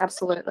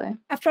 Absolutely.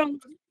 after.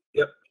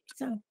 Yep.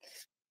 So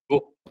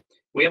Cool.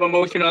 We have a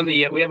motion on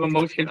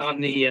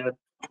the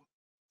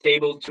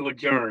table to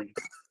adjourn.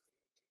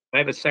 I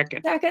have a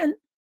second. second,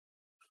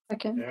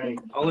 Okay. All right.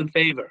 All in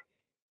favor?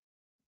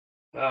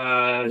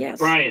 Yes.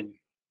 Brian,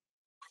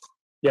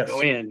 Yes.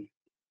 Joanne,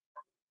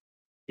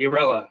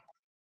 Urella,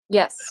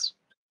 Yes.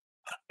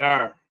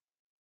 Gar,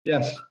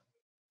 Yes.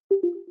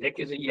 Nick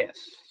is a yes.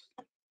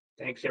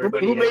 Thanks, Who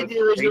everybody. who Have made a the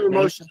original great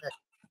night. motion?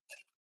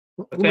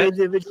 Who What's made that?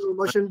 the original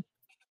motion?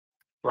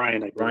 Brian, I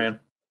believe. Brian.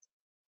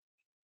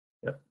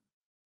 Yep.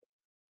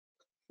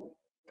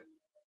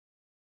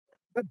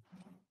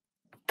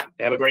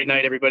 Have a great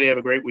night, everybody. Have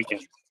a great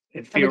weekend.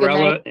 And Have a good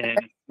Fiorella night. and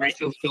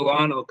Rachel's still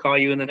on. I'll call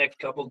you in the next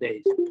couple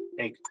days.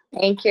 Thanks.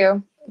 Thank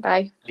you.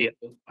 Bye. See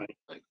ya.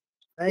 Bye.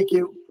 Thank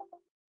you.